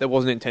 "Oh, that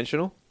wasn't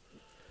intentional,"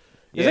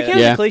 is Yeah. that count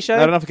as Yeah. a cliche? I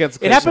don't know if it counts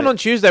as a It happened cliche. on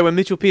Tuesday when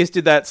Mitchell Pearce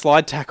did that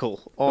slide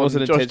tackle on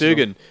wasn't Josh intentional.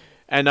 Dugan,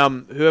 and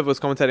whoever was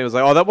commentating was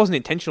like, "Oh, that wasn't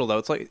intentional though."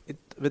 It's like,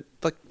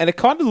 and it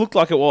kind of looked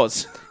like it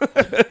was.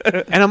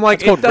 and I'm like,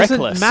 It's called it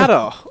doesn't reckless.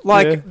 matter.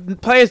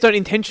 Like players don't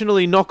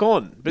intentionally knock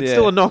on, but it's Yeah.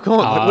 still a knock on.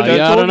 Like, what are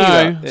you I don't talking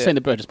know. about? I've seen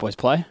the Burgess boys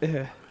play.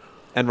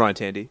 And Ryan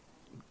Tandy.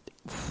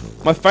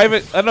 My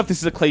favourite, I don't know if this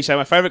is a cliche,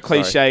 my favourite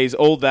cliche is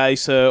all day,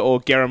 sir,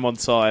 or Garam on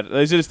side.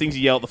 Those are just things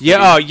you yell at the footy.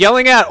 Yeah,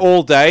 yelling out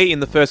all day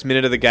in the first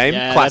minute of the game,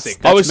 Yeah, classic.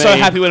 I was so me.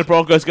 happy when the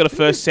Broncos got a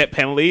first set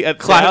penalty at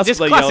Classic, South, just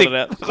they classic, yelled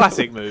it out.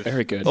 classic move.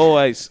 Very good.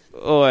 Always.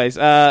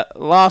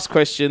 Last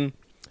question.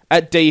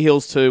 At D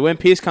Hills 2, when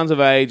Pierce comes of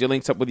age, it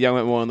links up with young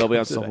Matt Moore and they'll be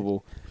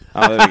unstoppable.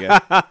 Oh, there we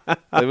go.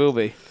 They will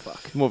be.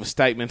 More of a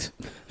statement.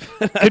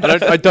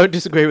 I don't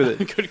disagree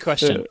with it. Good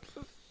question.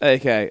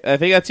 Okay, I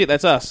think that's it.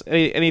 That's us.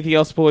 Anything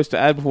else, boys, to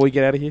add before we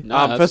get out of here?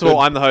 No, that's First of all,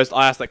 good. I'm the host.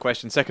 I asked that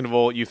question. Second of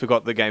all, you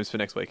forgot the games for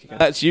next week again.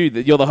 That's you.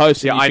 You're the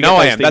host. Yeah, and you I forget know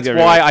I those am. things That's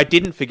every why week. I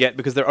didn't forget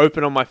because they're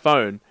open on my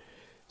phone.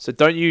 So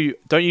don't you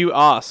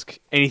ask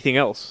anything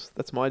else?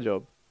 That's my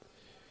job.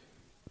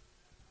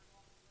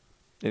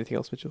 Anything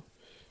else, Mitchell?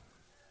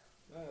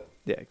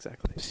 Yeah,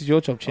 exactly. This is your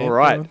job, champ. All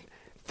right.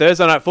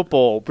 Thursday night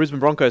football. Brisbane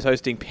Broncos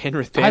hosting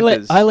Penrith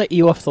Panthers. I let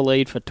you off the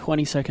lead for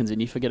 20 seconds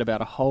and you forget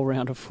about a whole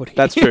round of footy.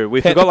 That's true.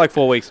 We forgot like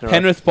 4 weeks in a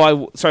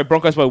row.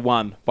 Broncos by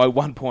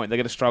 1 point. They're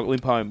going to struggle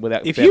limp home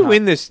without. If Ben you Hunt.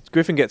 win this,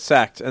 Griffin gets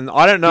sacked, and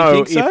I don't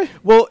know. think so?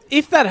 Well,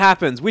 if that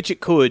happens, which it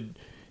could,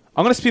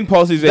 I'm going to spin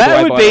positives. that either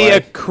way, would by be the a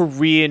way.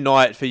 career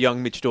night for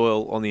young Mitch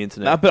Doyle on the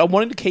internet. No, but I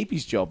want him to keep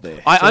his job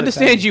there. I So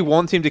understand that's- you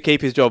want him to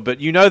keep his job, but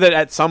you know that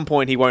at some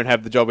point he won't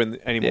have the job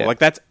anymore. Yeah. Like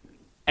that's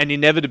an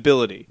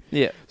inevitability.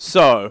 Yeah.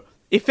 So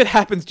if it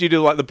happens due to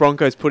like the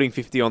Broncos putting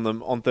 50 on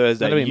them on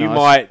Thursday, That'd be you nice.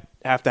 might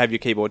have to have your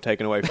keyboard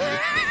taken away from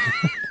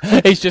you.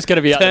 He's just going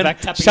to be out the back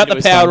tapping Shut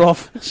into the his power phone.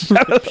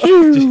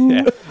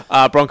 off.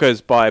 Yeah. Broncos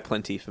by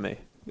plenty for me.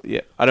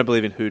 Yeah. I don't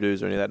believe in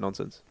hoodoos or any of that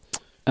nonsense.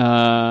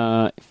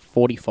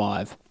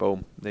 45.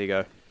 Boom. There you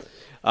go.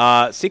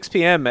 6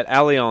 p.m. at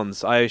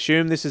Allianz. I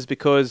assume this is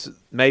because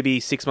maybe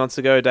 6 months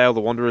ago, Dale,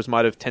 the Wanderers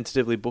might have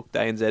tentatively booked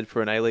ANZ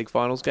for an A-League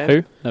finals game.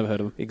 Who? Never heard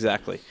of him.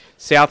 Exactly.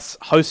 South's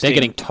hosting... They're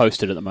getting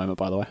toasted at the moment,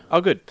 by the way.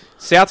 Oh, good.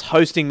 South's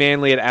hosting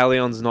Manly at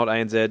Allianz, not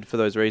ANZ, for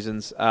those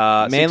reasons.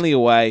 Manly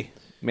away.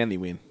 Manly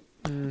win.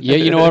 Yeah,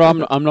 you know what?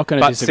 I'm not going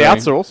to But disagree.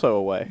 Souths are also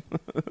away.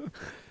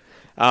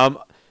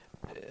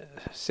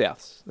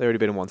 Souths. They've already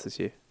been in once this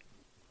year.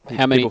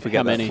 How many? People forget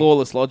How that. many?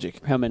 Flawless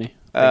logic. How many?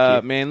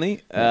 Thank you.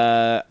 Manly,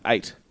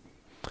 8.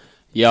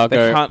 Yeah, I'll They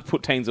go. can't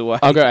put teams away.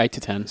 I'll go 8 to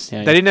 10.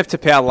 Yeah, They didn't have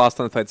Tapau last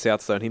time they played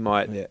South, though, and he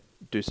might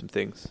do some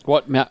things.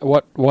 What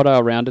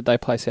round did they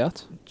play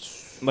South?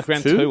 Like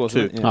round Two? 2,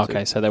 wasn't Two. it? Yeah.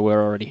 Okay, so they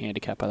were already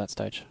handicapped by that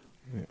stage.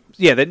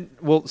 Yeah,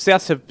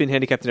 Souths have been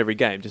handicapped in every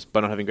game, just by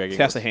not having Greg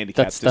South's Inglis. a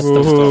handicap. That's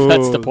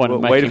the point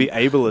I'm Way to making.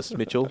 be ableist,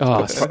 Mitchell.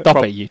 Oh,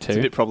 stop it, you It's a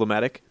two. bit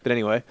problematic. But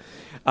anyway,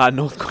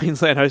 North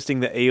Queensland hosting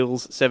the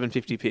Eels,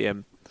 7:50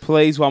 p.m.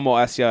 Please, one more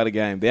Asiata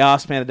game. They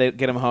asked me to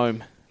get them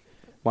home.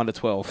 1 to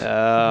 12.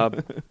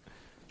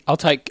 I'll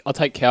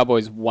take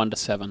Cowboys 1 to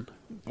 7.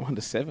 1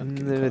 to 7. I'm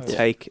going to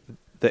take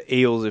the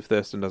Eels if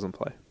Thurston doesn't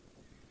play.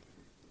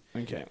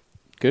 Okay.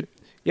 Good.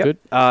 Yep.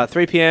 Good.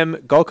 3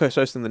 p.m. Gold Coast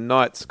hosting the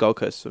Knights. Gold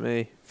Coast for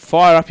me.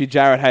 Fire up your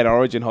Jared Hayter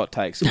Origin hot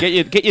takes.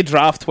 Get your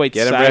draft tweets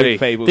Get 'em saved, ready.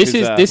 people. This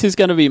 'cause, is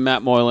going to be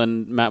Matt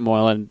Moylan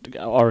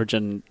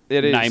Origin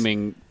It is.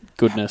 naming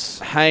goodness.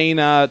 Hayne,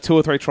 2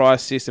 or 3 try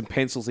assists and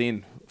pencils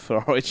in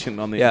for Origin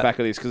on the back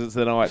of this because it's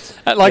the Knights.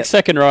 At like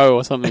second row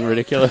or something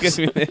ridiculous. Get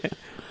him in there.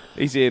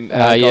 He's in.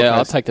 Yeah, Gold I'll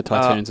Coast. take the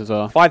Titans as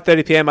well.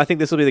 5:30 p.m. I think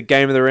this will be the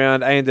game of the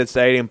round. ANZ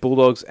Stadium,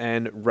 Bulldogs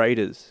and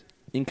Raiders.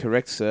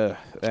 Incorrect, sir.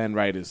 And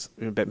Raiders.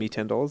 You want to bet me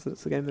 $10 that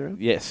it's the game of the round?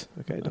 Yes.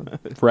 Okay, done.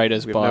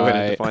 Raiders We have no way to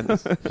by define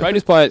this.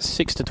 Raiders by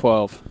 6 to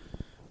 12.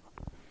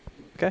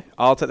 Okay,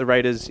 I'll take the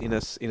Raiders in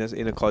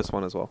a close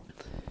one as well.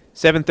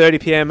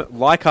 7:30 p.m.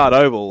 Leichhardt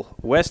Oval,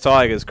 West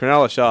Tigers,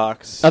 Cronulla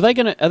Sharks. Are they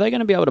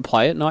gonna be able to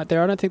play at night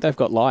there? I don't think they've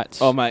got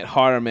lights. Oh, mate,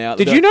 hire them out.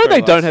 Did you know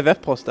they don't have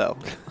FPOS, Dale?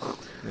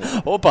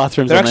 Or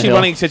bathrooms. They're on the actually hill.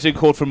 running extension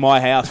cord from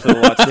my house for the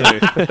lights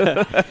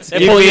too.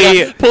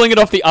 They're pulling it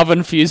off the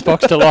oven fuse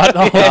box to light.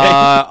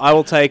 I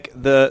will take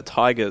the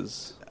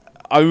Tigers.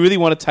 I really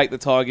want to take the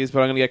Tigers, but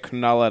I'm going to get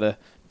Cronulla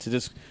to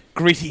just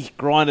gritty,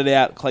 grind it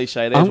out,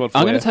 cliche. I'm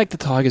going to take the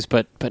Tigers,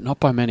 but not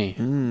by many.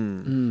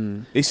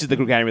 This is the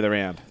game of the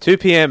round. 2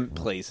 p.m.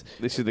 please.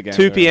 This is the game.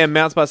 2 p.m.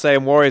 Mounts by Say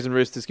and Warriors and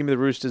Roosters. Give me the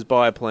Roosters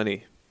by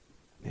plenty.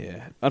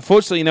 Yeah.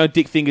 Unfortunately,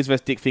 Dick Fingers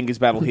versus Dick Fingers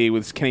battle here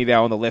with Kenny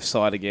Dow on the left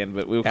side again.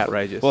 But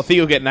outrageous. Well, I think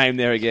he'll get named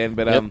there again.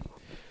 But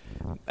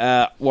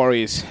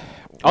Warriors.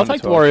 I'll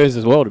take the Warriors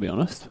as well, to be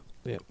honest.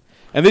 Yeah.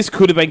 And this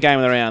could have been game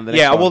of the round.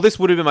 This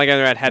would have been my game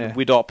of the round had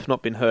Widop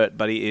not been hurt,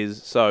 but he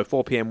is. So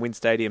 4 p.m. Wynn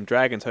Stadium,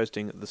 Dragons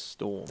hosting the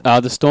Storm.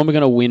 The Storm are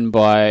going to win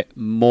by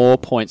more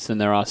points than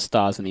there are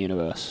stars in the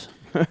universe.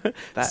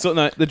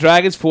 The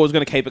Dragons forward is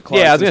going to keep it close.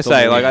 Yeah, I was going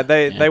to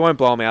say, they won't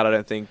blow them out, I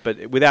don't think.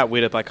 But without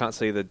Widop, I can't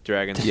see the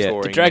Dragons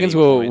scoring. The Dragons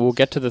will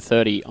get to the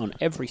 30 on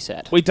every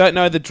set. We don't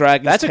know the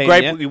Dragons. That's team a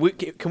great.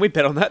 yet. Can we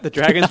bet on that? The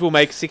Dragons will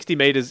make 60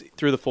 metres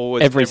through the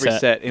forwards every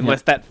set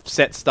unless that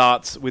set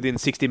starts within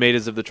 60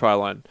 metres of the try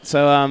line.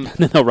 So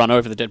then they'll run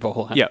over the dead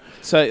ball. Yeah.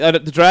 So the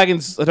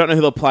Dragons, I don't know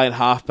who they'll play at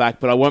halfback,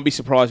 but I won't be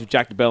surprised if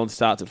Jack DeBellin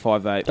starts at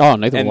 5'8". Oh,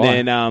 neither and will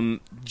I. then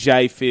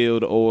Jay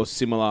Field or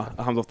similar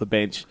comes off the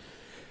bench.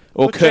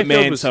 Or But Kurt Jay Field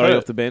Mann, was sorry, hurt.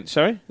 off the bench.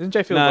 Sorry? Isn't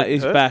Jay Field No, hurt?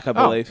 he's back, I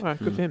believe. Oh, all right,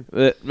 good for him.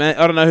 But, man,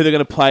 I don't know who they're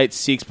going to play at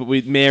 6, but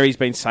Mary's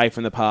been safe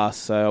in the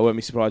past, so I won't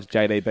be surprised if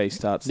JDB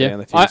starts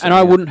there. Yeah,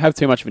 I wouldn't have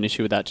too much of an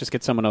issue with that. Just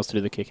get someone else to do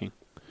the kicking.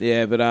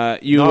 Yeah, but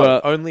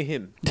only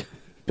him.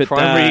 But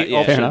primary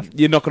option. Fair enough.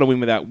 You're not going to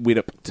win without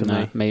Widop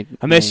to me.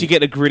 Unless you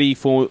get a gritty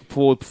forward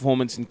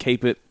performance and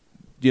keep it,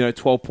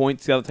 12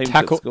 points. The other team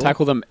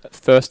tackle them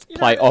first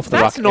play off the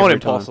ruck. That's not every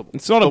impossible. Time.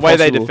 It's not the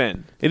impossible. way they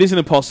defend. It isn't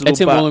impossible.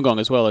 It's in Wollongong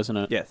as well, isn't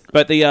it? Yes.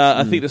 But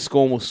I think the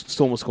Storm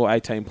will score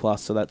 18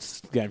 plus, so that's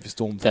the game for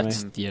Storm for me.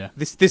 Yeah.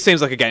 This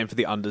seems like a game for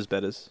the unders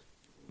betters.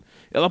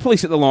 I'll probably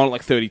set the line at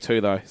like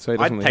 32 though. So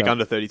I'd take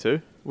under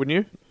 32, wouldn't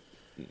you?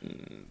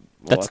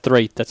 That's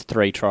three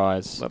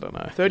tries. I don't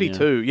know.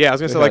 32. Yeah, I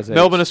was going to say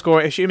Melbourne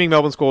assuming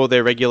Melbourne score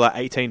their regular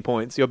 18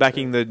 points, you're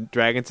backing the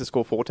Dragons to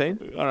score 14?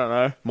 I don't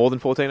know. More than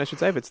 14, I should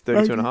say, if it's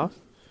 32 and a half.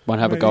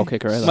 Won't have a goal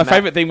kicker either. My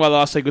favourite thing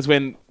last week was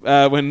when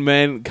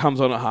Man comes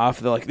on at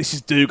half, they're like, this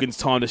is Dugan's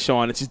time to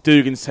shine. It's his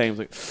Dugan's team.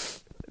 Like,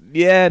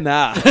 yeah,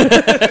 nah.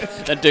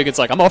 Then Dugan's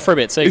like, I'm off for a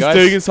bit. See you It's guys.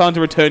 Dugan's time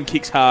to return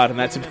kicks hard, and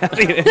that's about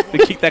it. To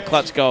kick that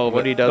clutch goal.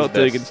 What he does not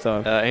best. Dugan's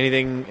time.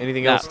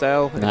 Anything else,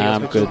 Dale? Anything else,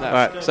 I'm Mitchell? good. All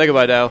right, say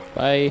goodbye, Dale.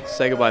 Bye.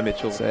 Say goodbye,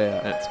 Mitchell. See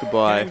ya. That's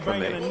goodbye from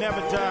me. Never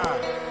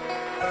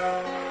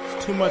die.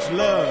 It's too much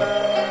love.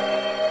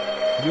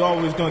 You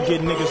always gonna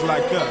get niggas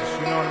like us,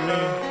 you know what I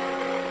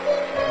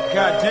mean?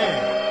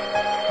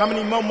 Goddamn. How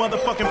many more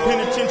motherfucking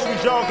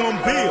penitentiaries y'all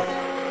gonna build?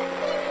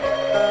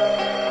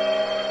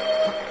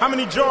 How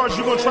many jars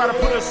you gonna try to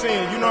put us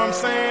in, you know what I'm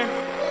saying?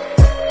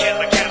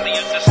 Killer Kelly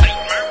is a state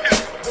murder.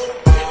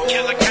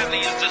 Killer Kelly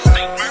is a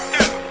state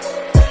murder.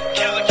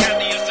 Killer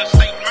Kelly is a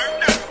state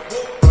murder.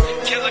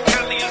 Killer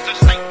Kelly is a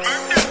state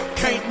murder.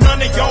 Can't none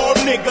of y'all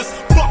niggas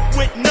fuck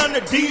with none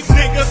of these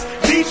niggas.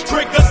 These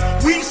triggers,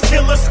 we's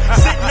killers,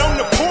 sitting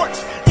on the porch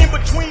in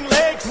between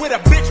legs with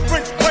a bitch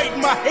French braid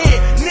in my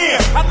head.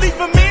 I leave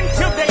them in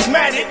till they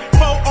mad it,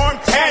 forearm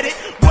tatted.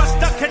 What's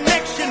the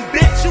connection,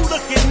 bitch? You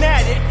looking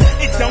at it?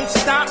 It don't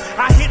stop.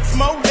 I hit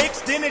more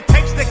licks than it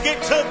takes to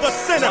get to the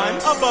center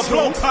of a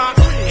blow pop.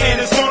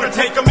 And it's gonna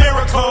take a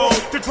miracle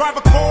to drive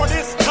a car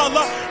this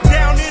color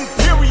down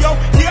Imperial.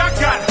 Yeah, I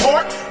got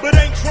heart, but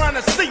ain't trying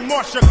to see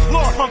Marcia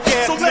Clark.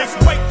 So let's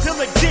wait till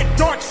it get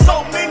dark.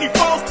 So many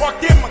balls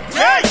parked in my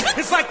gate.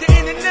 It's like the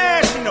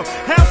International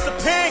House of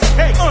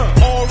Pancakes.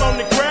 All on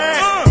the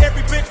grass.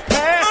 Every bitch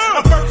pass.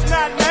 I'm first,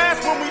 not last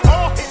when we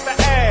all hit the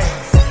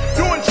ass.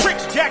 Doing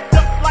tricks jacked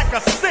up like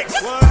a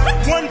 6.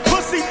 One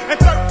pussy and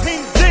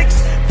 13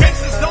 dicks.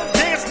 Gangsters don't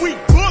dance, we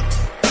book.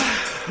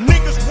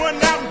 Niggas run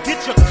out and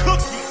get your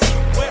cookies.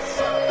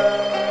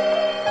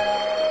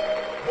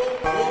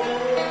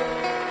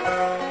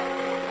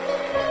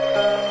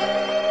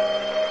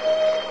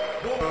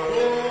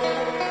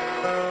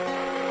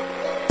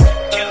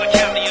 Killer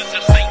Kelly is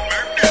a state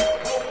murder.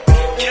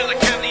 Killer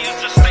Kelly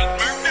is a state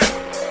murder.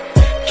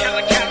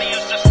 Killer Kelly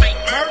is a state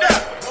murder.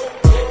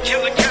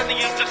 Killer Kelly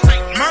is a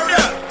state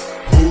murder.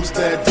 Who's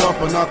that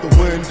dumping out the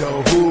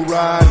window? Who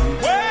riding?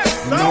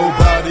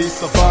 Nobody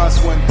survives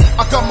when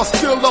I got my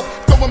skill up,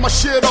 throwing my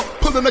shit up,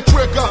 pulling the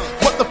trigger.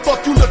 What the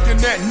fuck you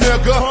looking at,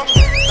 nigga?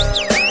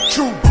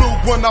 True blue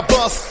when I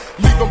bust,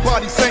 leaving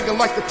bodies hanging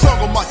like the tongue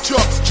on my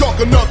chucks. Chalk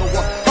another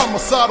one. I'm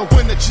homicidal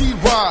when the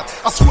G-ride.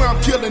 I swear I'm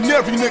killing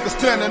every nigga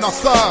standing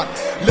outside.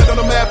 Letting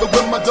them have it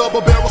with my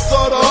double barrel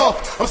soda off.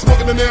 I'm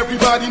smoking on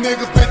everybody,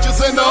 niggas, bitches,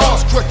 and the all.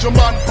 Stretch your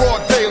mind in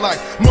broad daylight.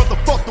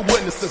 Motherfuck the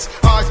witnesses.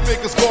 Eyes big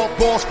as golf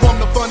balls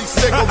from the funny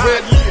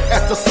cigarette.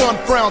 As the sun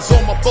frowns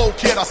on my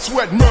forehead, I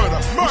sweat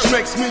murder, which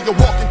makes me a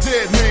walking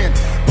dead man.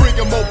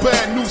 Bringing more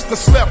bad news to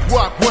slap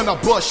rock when I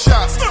bust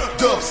shots.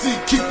 Dub C,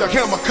 keep the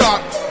hammer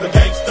cocked. The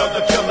gangster,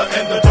 the killer,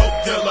 and the dope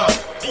dealer.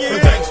 The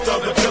gangster,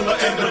 the killer,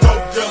 and the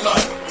dope dealer.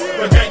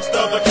 The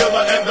gangster, the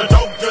killer, and the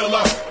dope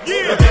dealer.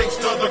 The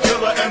gangster, the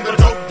killer, and the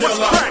dope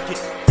dealer.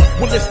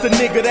 Well, it's the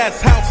nigga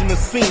that's housing the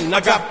scene. I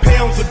got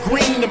pounds of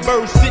green and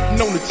birds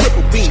sitting on the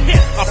triple beam.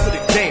 I put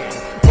it down,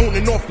 on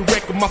and off the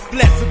record. My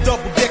flats are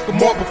double decker,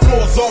 marble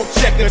floors all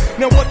checkered.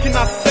 Now what can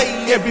I say?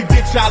 Every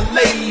bitch I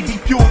lay be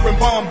pure in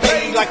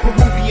Bombay like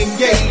Peruvian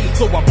yay.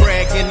 So I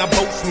brag and I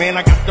boast, man.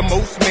 I got the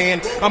most,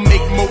 man. I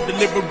make more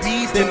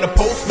deliveries than the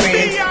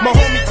postman. My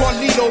homie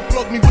Carlito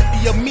plugged me with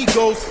the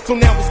amigos. So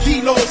now it's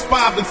kilos,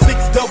 5 and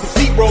 6 double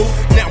zeros.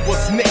 Now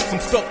what's next? I'm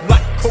stuck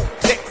like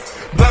Kotex.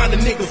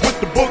 Blinding niggas with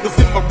the boogers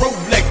in my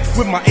Rolex.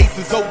 With my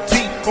aces OT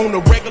on a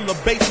regular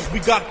basis. We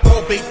got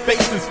probate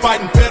faces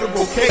fighting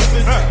federal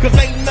cases. Cause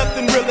ain't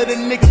nothing realer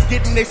than niggas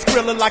getting they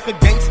skrilla like a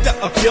gangster,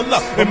 a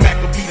killer. And Mac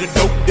will be the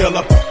dope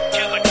dealer.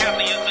 Killer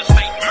County is a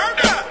state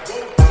murder.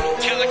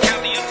 Killer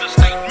County is a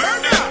state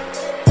murder.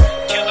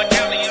 Killer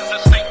County is a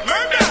state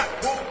murder.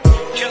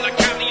 Killer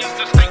County is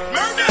a state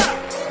murder.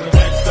 The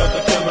gangster,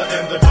 the killer,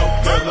 and the dope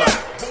dealer.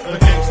 The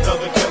gangster,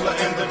 the killer,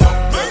 and the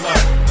dope dealer.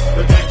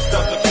 The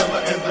gangster, the killer,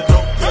 and the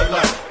dope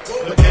dealer.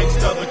 The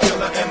gangster, the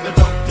killer, and the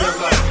dope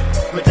dealer.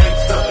 The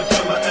gangster, the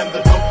killer, and the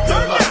dope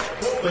dealer.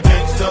 The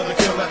gangster, the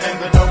killer, and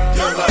the dope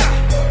dealer.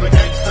 The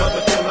gangster,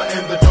 the killer,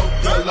 and the dope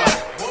dealer.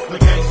 The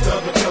gangster,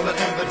 the killer,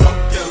 and the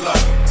dope dealer.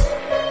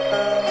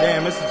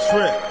 Damn, it's a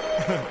trip.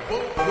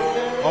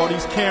 All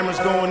these cameras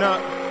going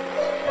up.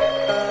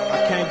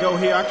 I can't go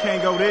here, I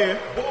can't go there.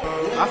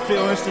 I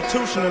feel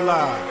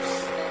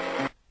institutionalized.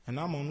 And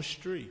I'm on the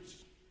streets.